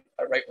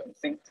right-wing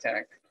think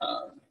tank.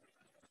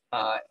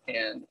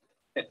 And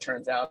it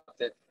turns out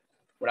that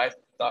what I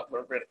thought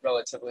were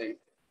relatively,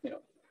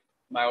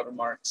 mild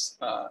remarks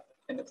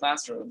in the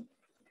classroom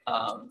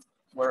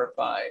were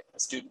by a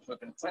student who had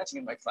been planting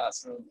in my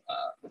classroom,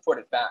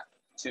 reported back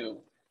to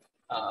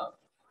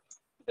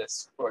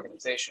this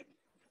organization.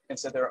 And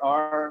so there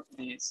are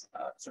these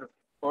sort of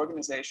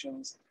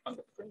organizations on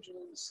the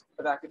fringes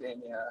of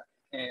academia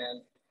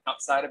and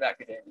outside of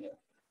academia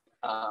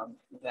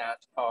that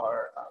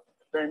are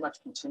very much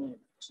continuing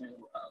to,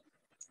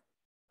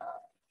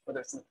 whether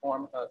it's in the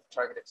form of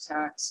targeted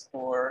attacks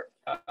or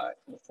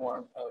in the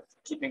form of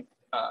keeping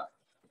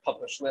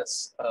published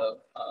lists of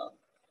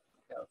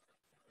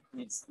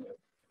these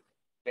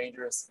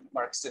dangerous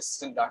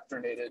Marxist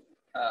indoctrinated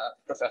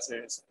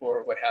professors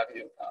or what have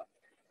you.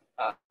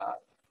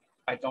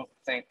 I don't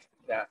think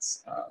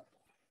that's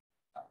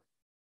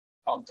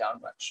calmed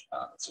down much.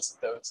 It's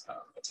just those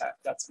attacks.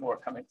 That's more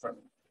coming from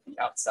the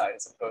outside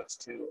as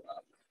opposed to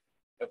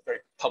very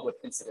public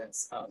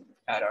incidents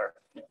at our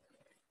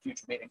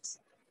future meetings.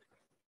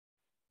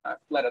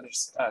 Let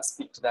others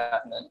speak to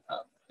that, and then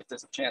if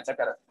there's a chance, I've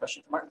got a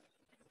question for Martin.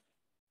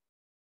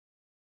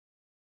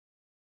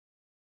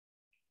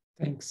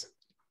 Thanks.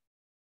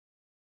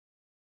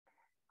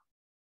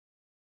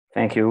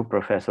 Thank you,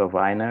 Professor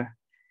Weiner.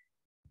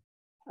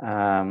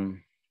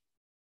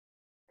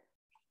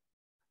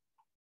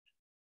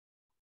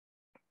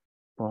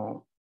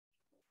 Bom,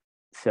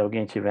 se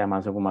alguém tiver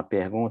mais alguma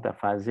pergunta a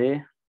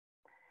fazer.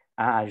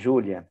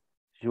 Júlia.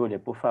 Júlia,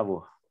 por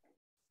favor.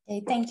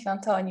 Okay, thank you,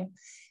 Antônio.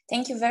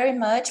 Thank you very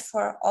much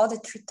for all the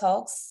 3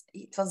 talks.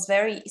 It was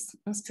very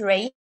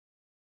inspiring.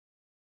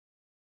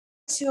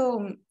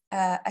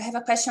 I have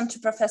a question to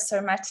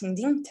Professor Martin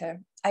Dinter.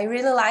 I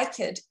really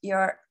liked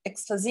your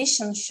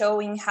exposition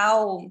showing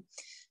how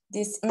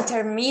this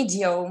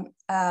intermediate,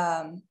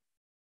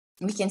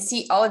 we can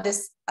see all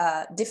this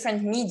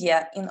different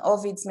media in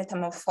Ovid's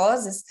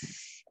Metamorphoses.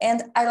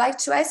 And I'd like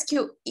to ask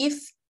you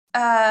if,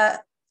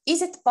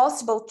 is it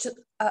possible to,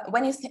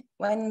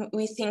 when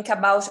we think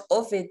about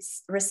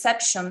Ovid's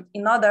reception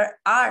in other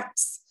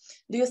arts,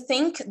 do you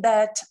think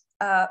that,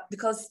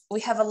 because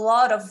we have a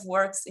lot of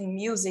works in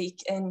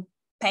music and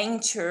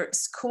painter,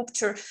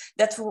 sculpture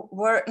that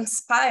were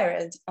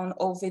inspired on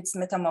Ovid's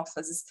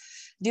Metamorphoses,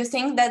 do you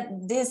think that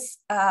this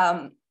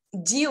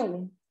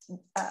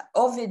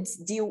Ovid's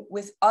deal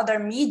with other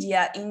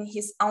media in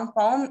his own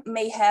poem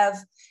may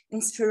have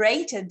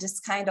inspired this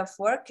kind of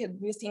work? Do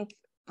you think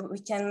we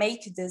can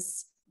make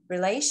this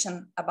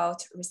relation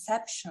about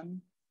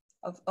reception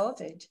of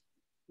Ovid?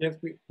 Yes,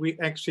 we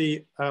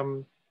actually,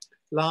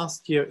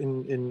 last year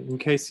in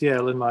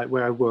KCL,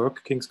 where I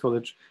work, King's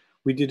College,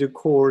 we did a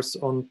course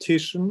on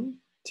Tiziano,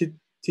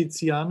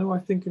 I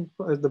think,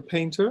 the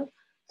painter,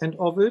 and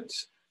Ovid,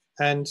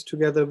 and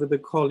together with a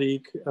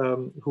colleague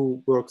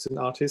who works in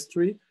art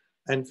history.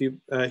 And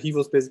he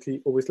was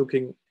basically always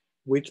looking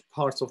which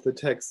parts of the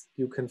text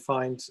you can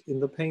find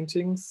in the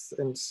paintings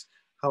and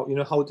how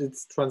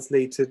it's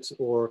translated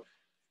or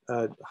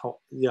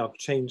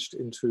changed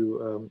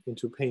into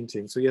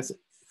painting. So yes,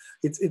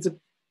 it's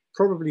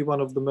probably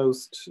one of the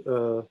most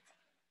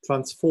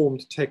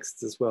transformed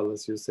texts as well,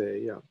 as you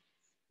say. Yeah.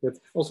 But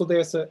also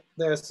there's a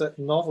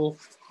novel.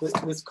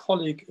 This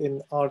colleague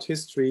in art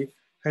history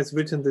has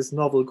written this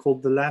novel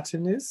called The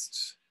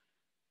Latinist,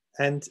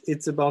 and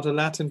it's about a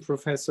Latin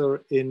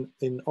professor in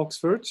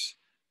Oxford,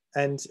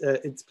 and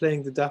it's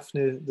playing the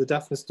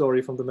Daphne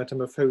story from the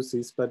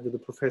Metamorphoses, but with the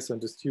professor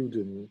and the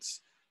student.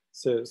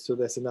 So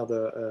there's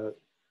another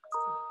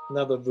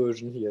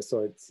version here. So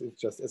it's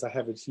just as I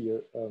have it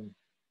here,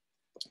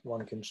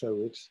 one can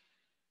show it.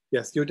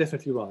 Yes, you're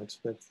definitely right.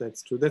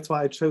 That's true. That's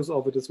why I chose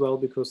Ovid as well,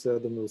 because they're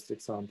the most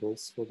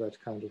examples for that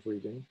kind of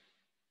reading.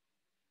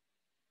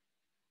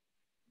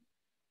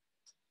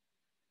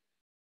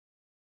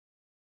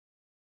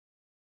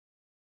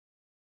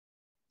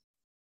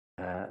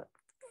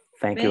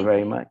 Thank you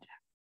very much.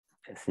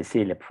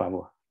 Cecilia, por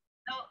favor.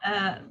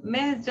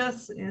 May I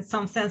just, in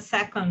some sense,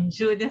 second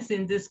Julius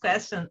in this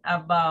question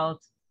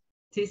about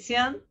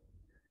Titian,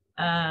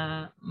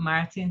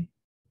 Martin,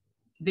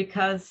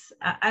 because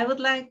I would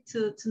like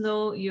to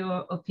know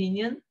your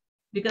opinion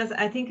because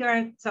I think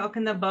you're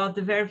talking about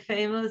the very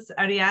famous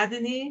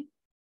Ariadne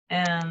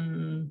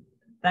and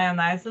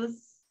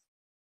Dionysus.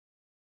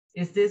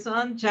 Is this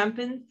one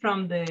jumping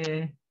from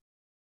the?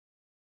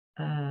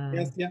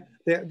 Yes, yeah.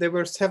 There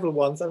were several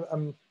ones.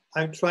 I'm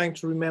trying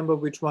to remember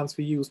which ones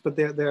we used, but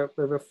there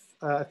were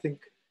I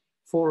think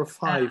 4 or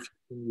 5 you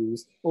can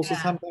use. Also,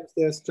 sometimes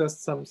there's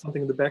just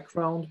something in the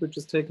background which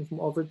is taken from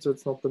Ovid, so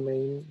it's not the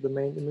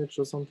main image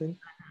or something.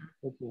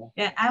 But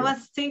yeah, I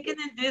was thinking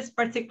in this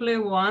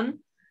particular one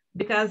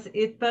because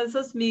it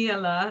puzzles me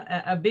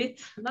a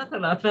bit, not a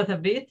lot, but a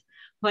bit,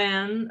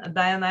 when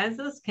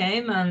Dionysus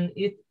came, and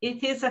it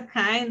is a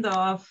kind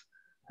of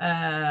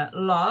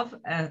love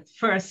at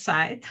first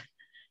sight,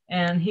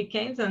 and he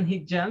comes and he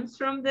jumps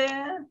from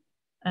the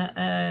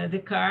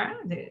car,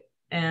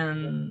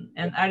 and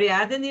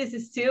Ariadne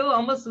is still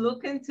almost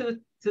looking to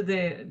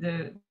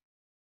the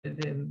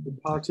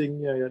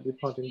departing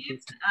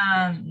piece.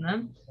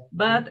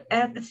 But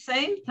at the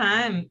same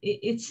time,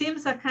 it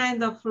seems a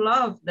kind of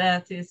love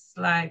that is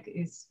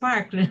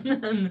sparkling,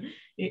 and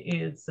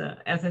it's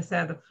as I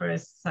said, the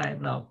first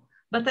sight love.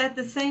 But at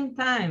the same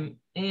time,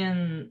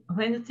 when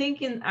you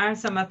think in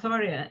Ars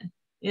Amatoria,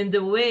 in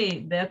the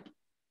way that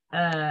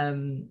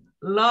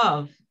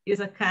love is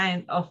a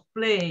kind of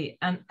play,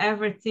 and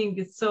everything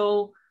is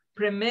so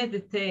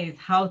premeditated,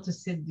 how to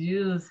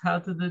seduce, how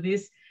to do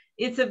this,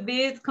 it's a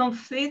bit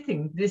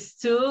conflicting, these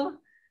two,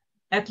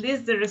 at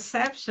least the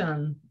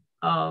reception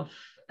of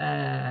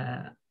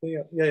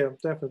definitely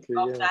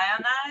of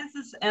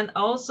Dionysus, and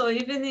also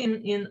even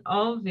in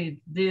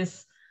Ovid,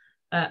 this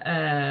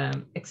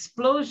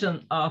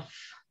explosion of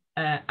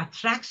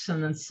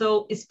attraction, and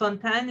so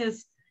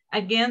spontaneous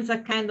against a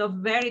kind of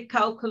very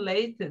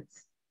calculated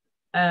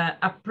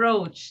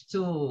approach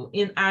to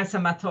in Ars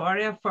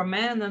Amatoria for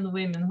men and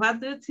women. What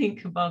do you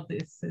think about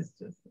this,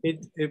 sisters?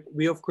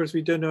 We of course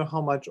we don't know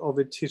how much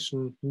Ovid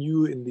Titian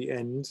knew in the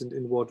end and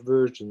in what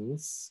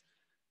versions.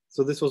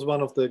 So this was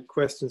one of the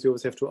questions you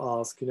always have to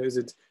ask. You know, is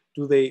it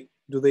do they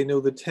know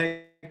the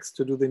text,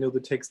 or do they know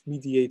the text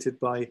mediated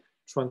by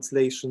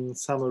translation,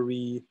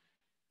 summary,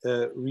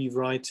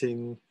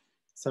 rewriting?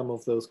 Some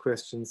of those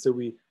questions. So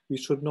we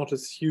should not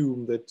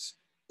assume that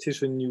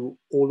Titian knew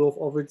all of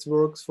Ovid's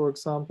works, for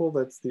example.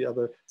 That's the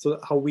other. So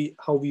how we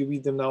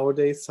read them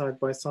nowadays, side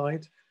by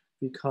side,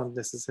 we can't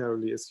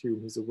necessarily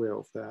assume he's aware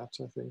of that,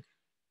 I think.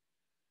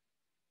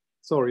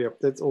 Sorry,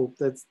 that's all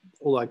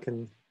I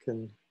can.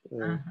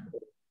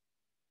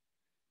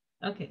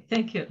 Okay,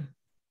 thank you.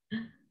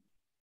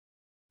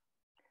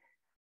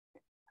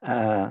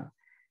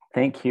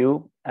 Thank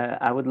you.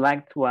 I would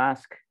like to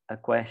ask a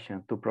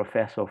question to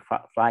Professor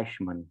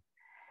Fleishman.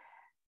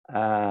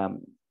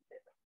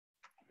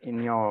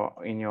 In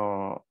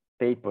your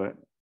paper,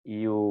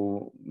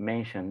 you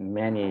mentioned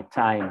many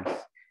times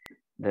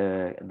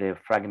the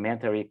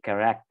fragmentary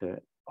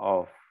character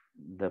of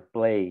the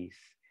plays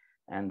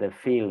and the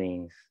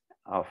feelings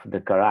of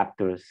the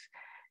characters,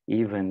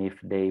 even if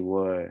they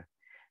were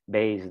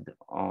based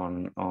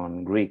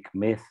on Greek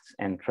myths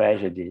and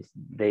tragedies.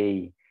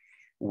 They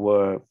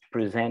were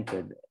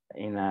presented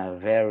in a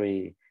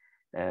very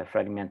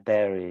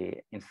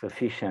fragmentary,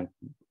 insufficient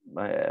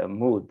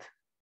mood,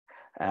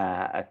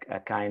 a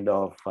kind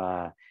of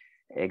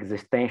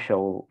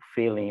existential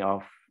feeling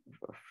of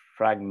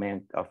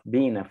fragment, of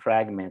being a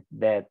fragment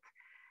that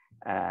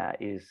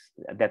appears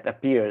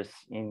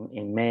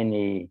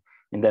in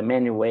the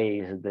many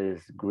ways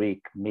these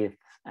Greek myths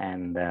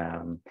and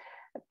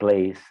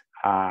plays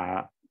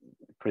are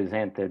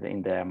presented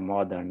in their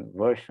modern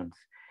versions.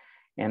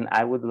 And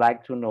I would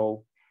like to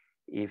know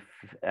if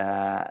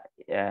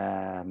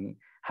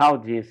how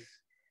this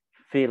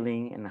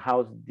feeling and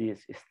how these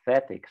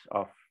aesthetics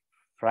of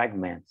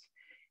fragments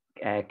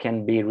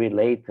can be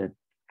related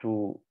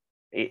to,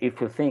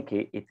 if you think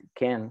it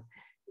can,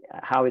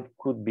 how it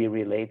could be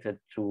related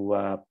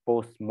to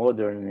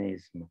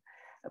postmodernism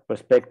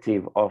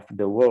perspective of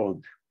the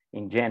world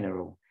in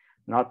general,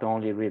 not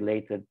only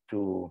related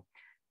to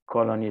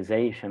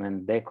colonization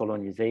and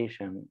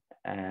decolonization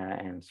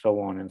and so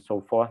on and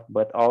so forth,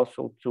 but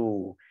also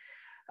to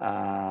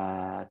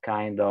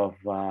kind of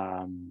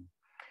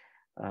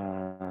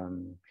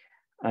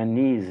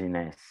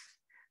uneasiness,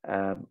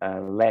 a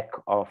lack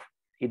of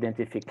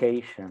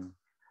identification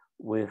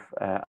with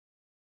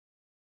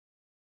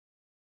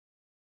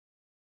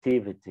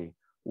activity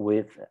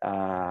with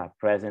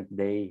present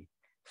day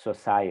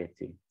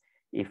society.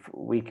 If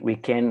we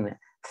can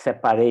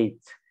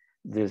separate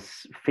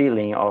this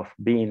feeling of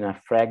being a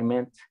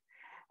fragment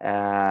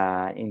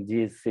in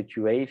these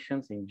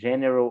situations in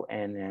general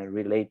and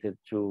related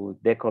to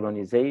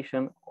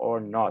decolonization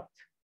or not.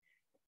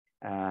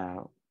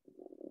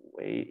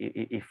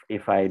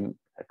 If I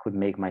could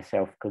make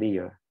myself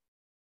clear.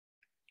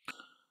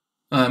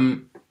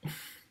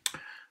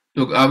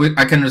 Look,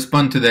 I can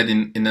respond to that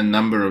in a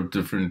number of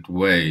different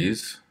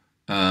ways.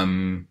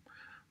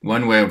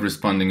 One way of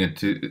responding it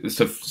to,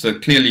 so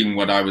clearly in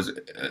what I was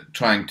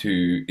trying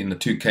to, in the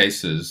two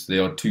cases,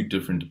 there are two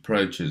different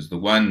approaches. The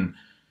one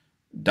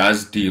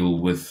does deal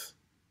with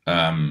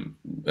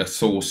a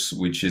source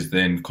which is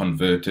then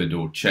converted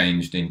or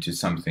changed into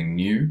something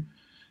new.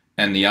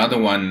 And the other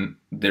one,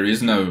 there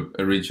is no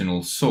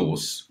original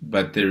source,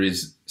 but there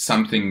is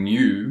something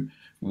new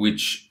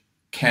which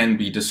can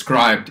be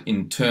described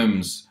in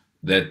terms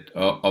that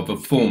of a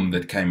form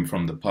that came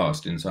from the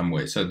past in some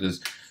way. So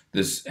there's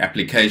this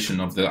application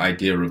of the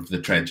idea of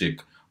the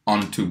tragic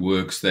onto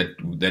works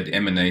that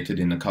emanated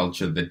in a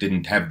culture that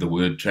didn't have the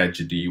word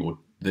tragedy or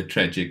the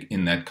tragic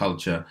in that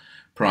culture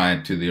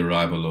prior to the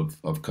arrival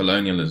of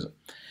colonialism.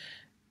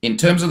 In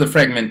terms of the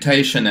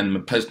fragmentation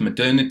and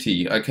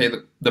post-modernity, okay,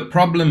 the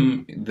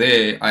problem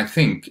there, I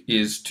think,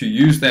 is to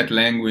use that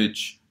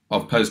language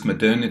of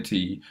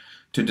post-modernity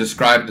to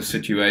describe the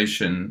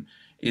situation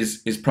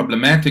is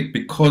problematic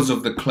because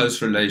of the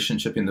close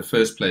relationship in the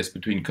first place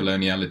between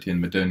coloniality and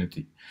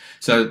modernity.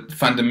 So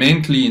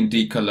fundamentally in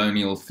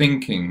decolonial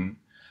thinking,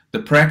 the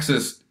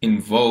praxis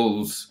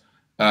involves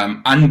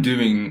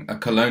undoing a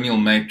colonial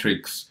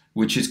matrix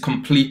which is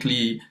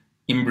completely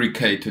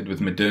imbricated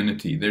with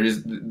modernity. There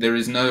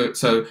is no,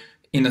 so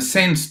in a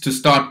sense, to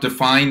start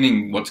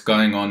defining what's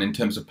going on in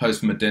terms of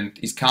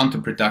postmodernity is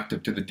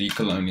counterproductive to the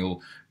decolonial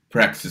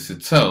praxis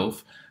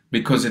itself,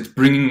 because it's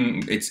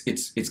bringing,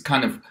 it's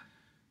kind of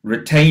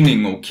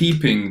retaining or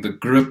keeping the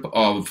grip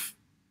of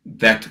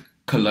that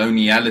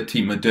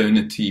coloniality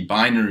modernity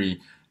binary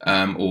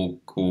or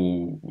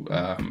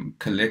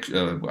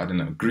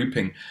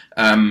grouping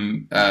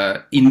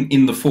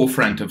in the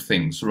forefront of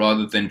things,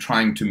 rather than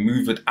trying to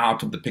move it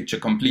out of the picture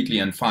completely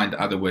and find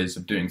other ways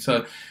of doing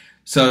so.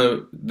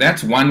 So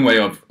that's one way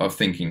of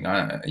thinking.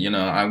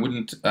 I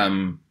wouldn't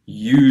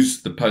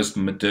use the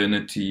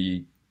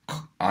post-modernity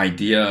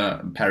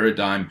idea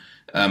paradigm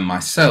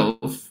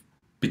myself,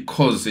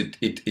 because it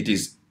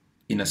is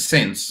in a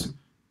sense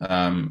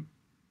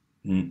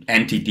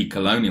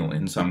anti-decolonial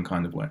in some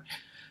kind of way.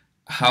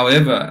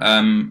 However,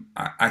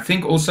 I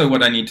think also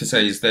what I need to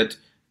say is that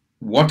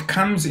what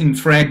comes in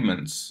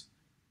fragments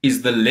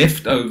is the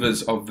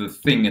leftovers of the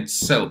thing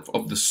itself,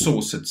 of the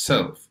source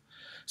itself.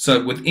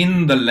 So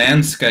within the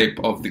landscape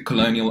of the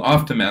colonial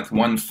aftermath,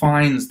 one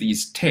finds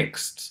these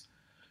texts,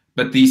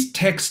 but these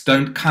texts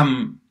don't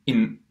come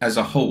in as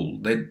a whole.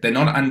 They're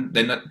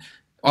not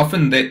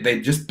often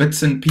they're just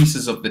bits and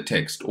pieces of the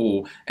text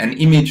or an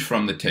image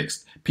from the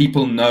text.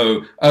 People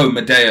know, oh,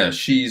 Medea,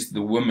 she's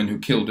the woman who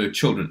killed her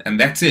children, and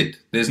that's it.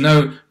 There's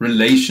no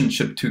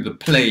relationship to the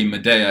play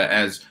Medea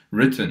as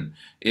written.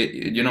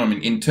 You know what I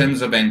mean? In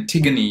terms of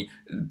Antigone,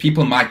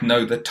 people might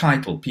know the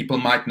title. People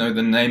might know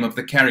the name of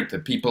the character.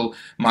 People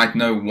might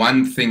know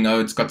one thing, oh,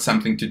 it's got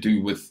something to do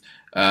with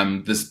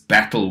this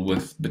battle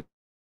with...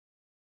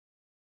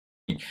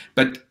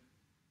 But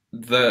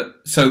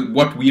so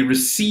what we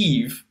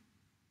receive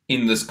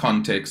in this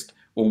context,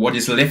 or what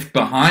is left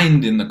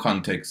behind in the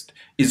context,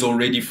 is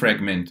already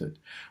fragmented.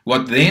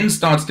 What then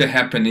starts to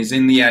happen is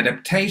in the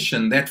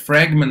adaptation, that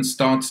fragment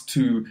starts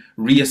to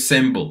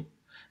reassemble.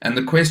 And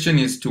the question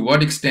is, to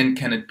what extent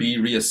can it be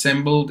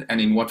reassembled, and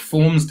in what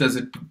forms does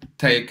it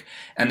take?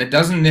 And it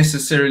doesn't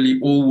necessarily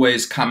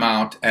always come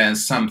out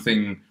as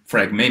something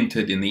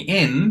fragmented in the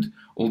end,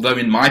 although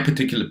in my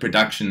particular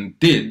production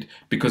did,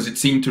 because it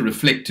seemed to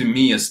reflect to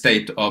me a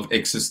state of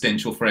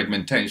existential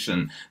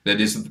fragmentation that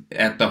is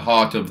at the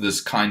heart of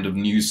this kind of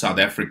new South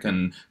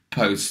African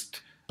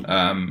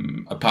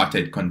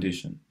post-apartheid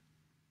condition.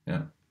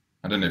 Yeah,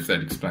 I don't know if that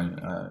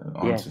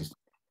answers. Yes,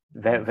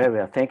 very, very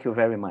well. Thank you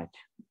very much.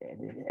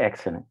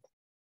 Excellent.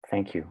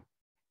 Thank you.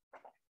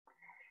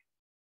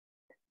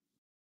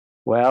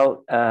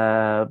 Well,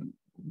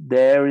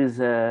 there is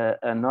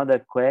another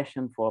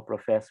question for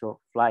Professor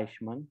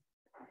Fleishman.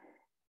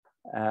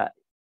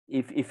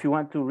 If you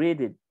want to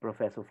read it,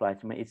 Professor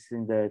Fleishman, it's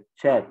in the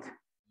chat.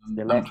 It's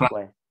the last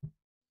question.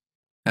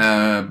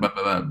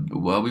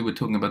 While we were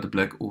talking about the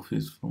Black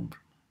Orpheus film.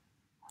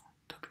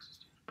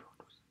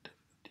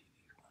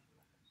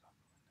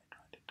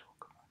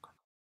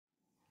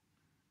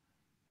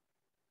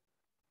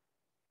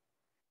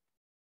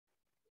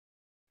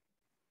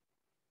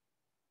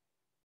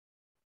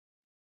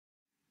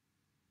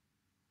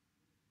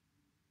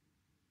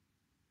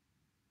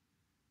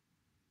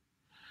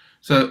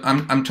 So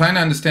I'm trying to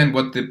understand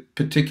what the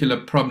particular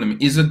problem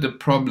is. It the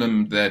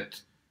problem that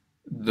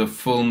the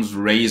films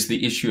raise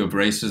the issue of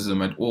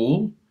racism at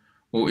all,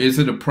 or is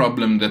it a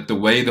problem that the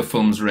way the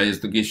films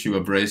raise the issue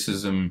of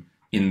racism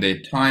in their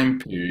time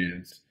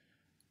periods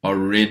are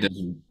read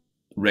as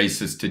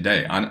racist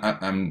today?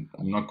 I'm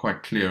not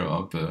quite clear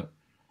of the.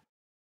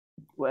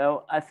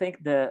 Well, I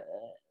think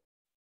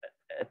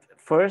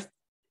first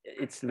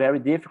it's very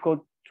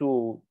difficult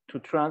to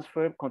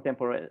transfer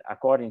contemporary,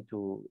 according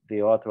to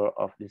the author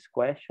of this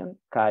question,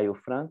 Caio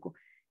Franco,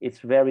 it's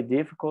very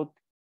difficult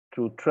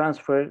to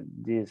transfer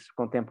this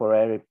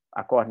contemporary,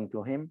 according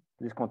to him,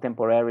 this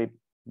contemporary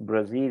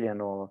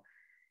Brazilian or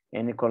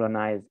any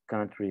colonized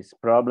country's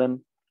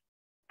problem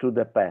to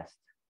the past,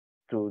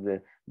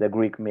 to the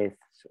Greek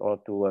myths or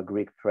to a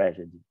Greek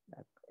tragedy,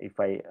 if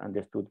I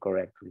understood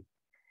correctly.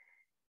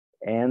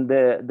 And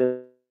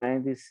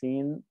behind the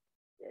scene,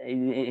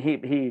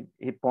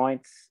 he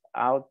points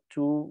out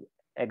two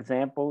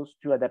examples,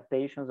 two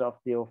adaptations of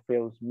the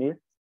Orpheus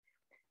myth,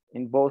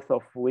 in both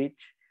of which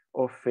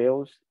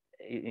Orpheus,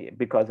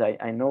 because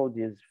I know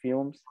these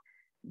films,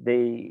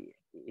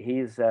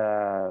 he's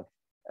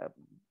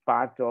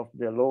part of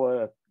the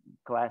lower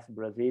class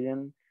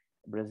Brazilians,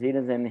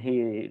 and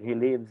he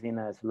lives in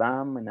a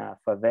slum, in a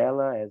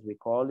favela, as we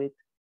call it.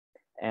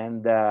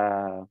 And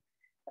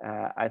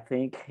I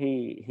think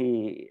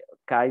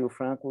Caio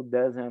Franco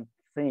doesn't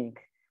think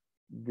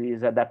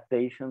these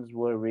adaptations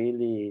were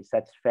really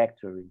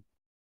satisfactory.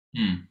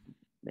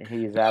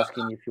 He's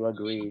asking if you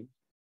agree.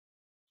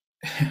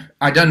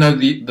 I don't know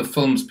the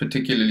films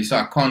particularly, so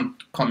I can't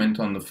comment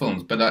on the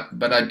films, but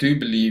I do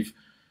believe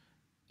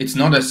it's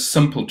not a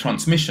simple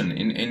transmission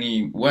in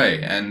any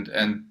way, and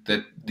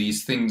that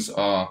these things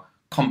are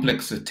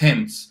complex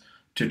attempts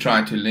to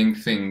try to link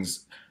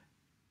things.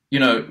 You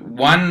know,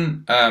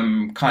 one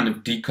kind of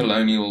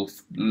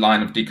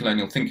line of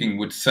decolonial thinking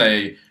would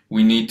say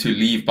we need to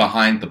leave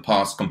behind the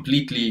past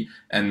completely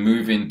and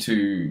move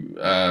into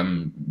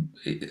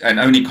and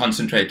only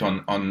concentrate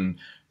on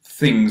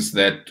things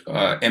that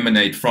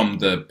emanate from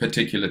the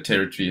particular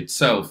territory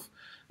itself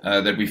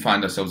that we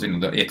find ourselves in,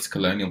 the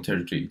ex-colonial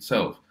territory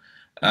itself.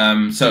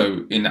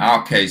 So in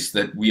our case,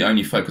 that we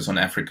only focus on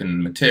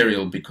African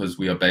material because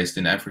we are based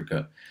in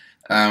Africa.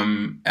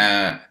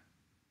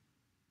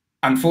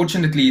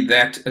 Unfortunately,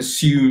 that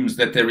assumes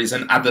that there is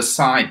an other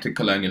side to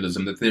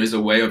colonialism, that there is a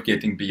way of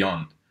getting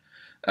beyond,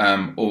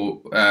 and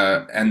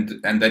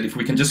that if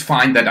we can just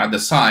find that other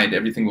side,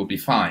 everything will be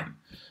fine.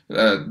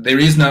 There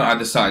is no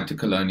other side to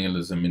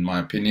colonialism, in my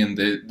opinion.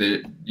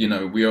 You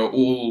know, we are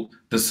all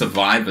the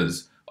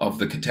survivors of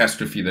the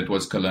catastrophe that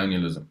was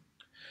colonialism.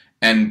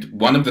 And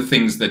one of the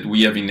things that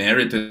we have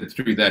inherited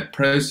through that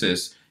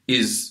process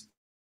is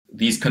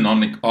these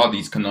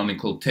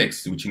canonical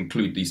texts, which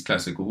include these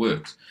classical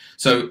works.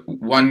 So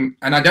and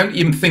I don't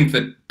even think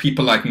that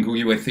people like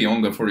Ngugi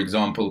Thionga, for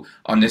example,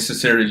 are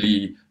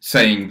necessarily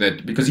saying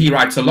that, because he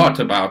writes a lot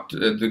about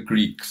the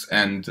Greeks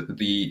and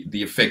the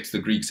effects the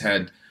Greeks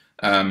had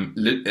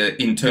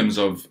in terms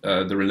of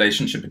the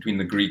relationship between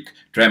the Greek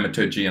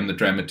dramaturgy and the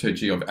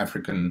dramaturgy of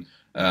African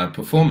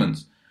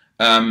performance.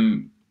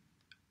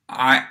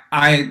 I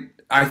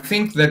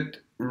think that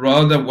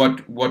rather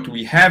what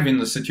we have in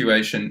the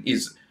situation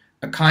is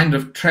a kind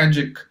of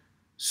tragic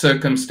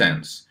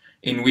circumstance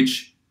in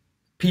which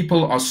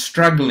people are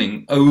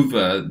struggling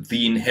over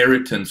the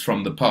inheritance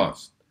from the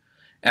past.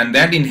 And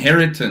that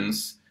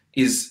inheritance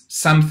is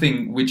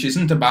something which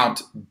isn't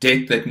about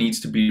debt that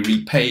needs to be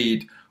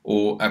repaid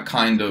or a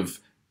kind of,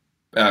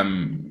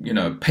 you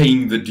know,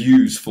 paying the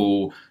dues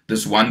for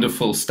this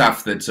wonderful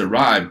stuff that's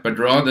arrived, but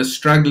rather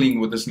struggling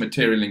with this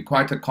material in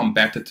quite a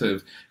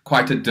combative,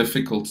 quite a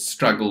difficult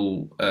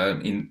struggle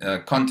in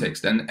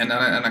context. And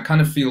I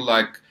kind of feel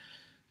like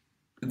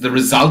the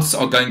results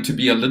are going to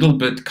be a little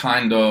bit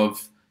kind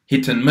of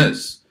hit and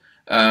miss.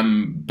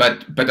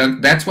 But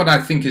that's what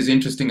I think is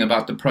interesting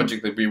about the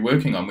project that we're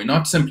working on. We're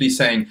not simply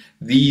saying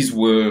these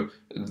were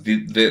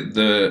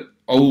the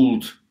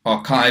old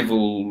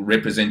archival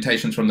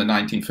representations from the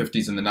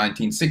 1950s and the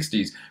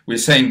 1960s. We're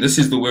saying this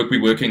is the work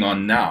we're working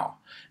on now.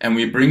 And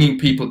we're bringing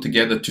people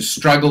together to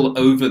struggle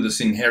over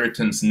this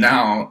inheritance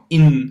now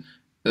in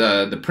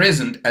the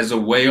present as a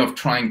way of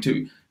trying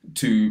to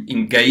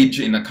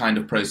engage in a kind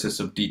of process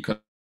of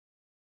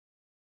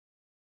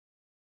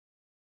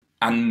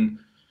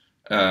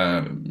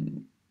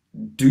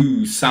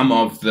do some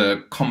of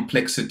the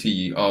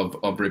complexity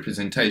of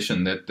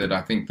representation that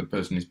I think the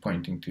person is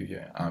pointing to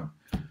here.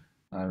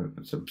 I'm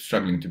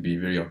struggling to be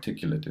very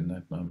articulate in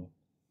that moment.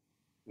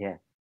 Yeah,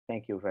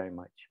 thank you very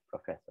much,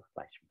 Professor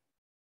Fleishman.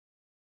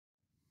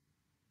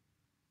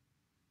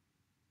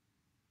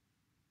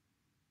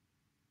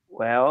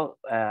 Well,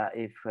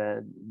 if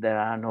there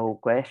are no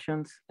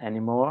questions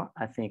anymore,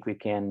 I think we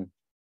can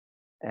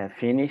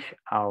finish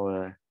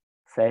our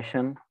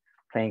session,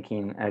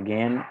 thanking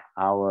again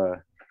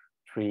our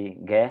three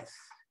guests,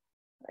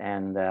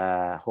 and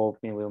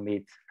hoping we'll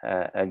meet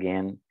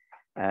again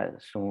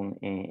soon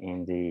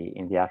in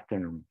the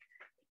afternoon.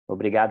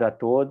 Obrigado a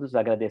todos,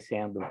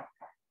 agradecendo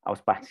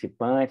aos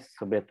participantes,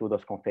 sobretudo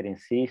aos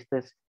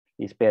conferencistas,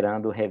 e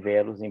esperando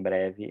revê-los em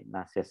breve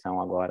na sessão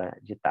agora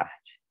de tarde.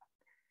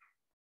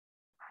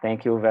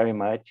 Thank you very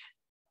much.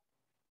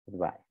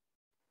 Goodbye.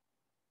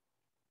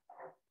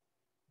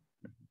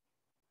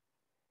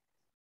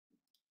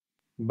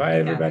 Bye,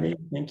 everybody.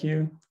 Thank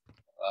you.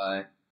 Bye.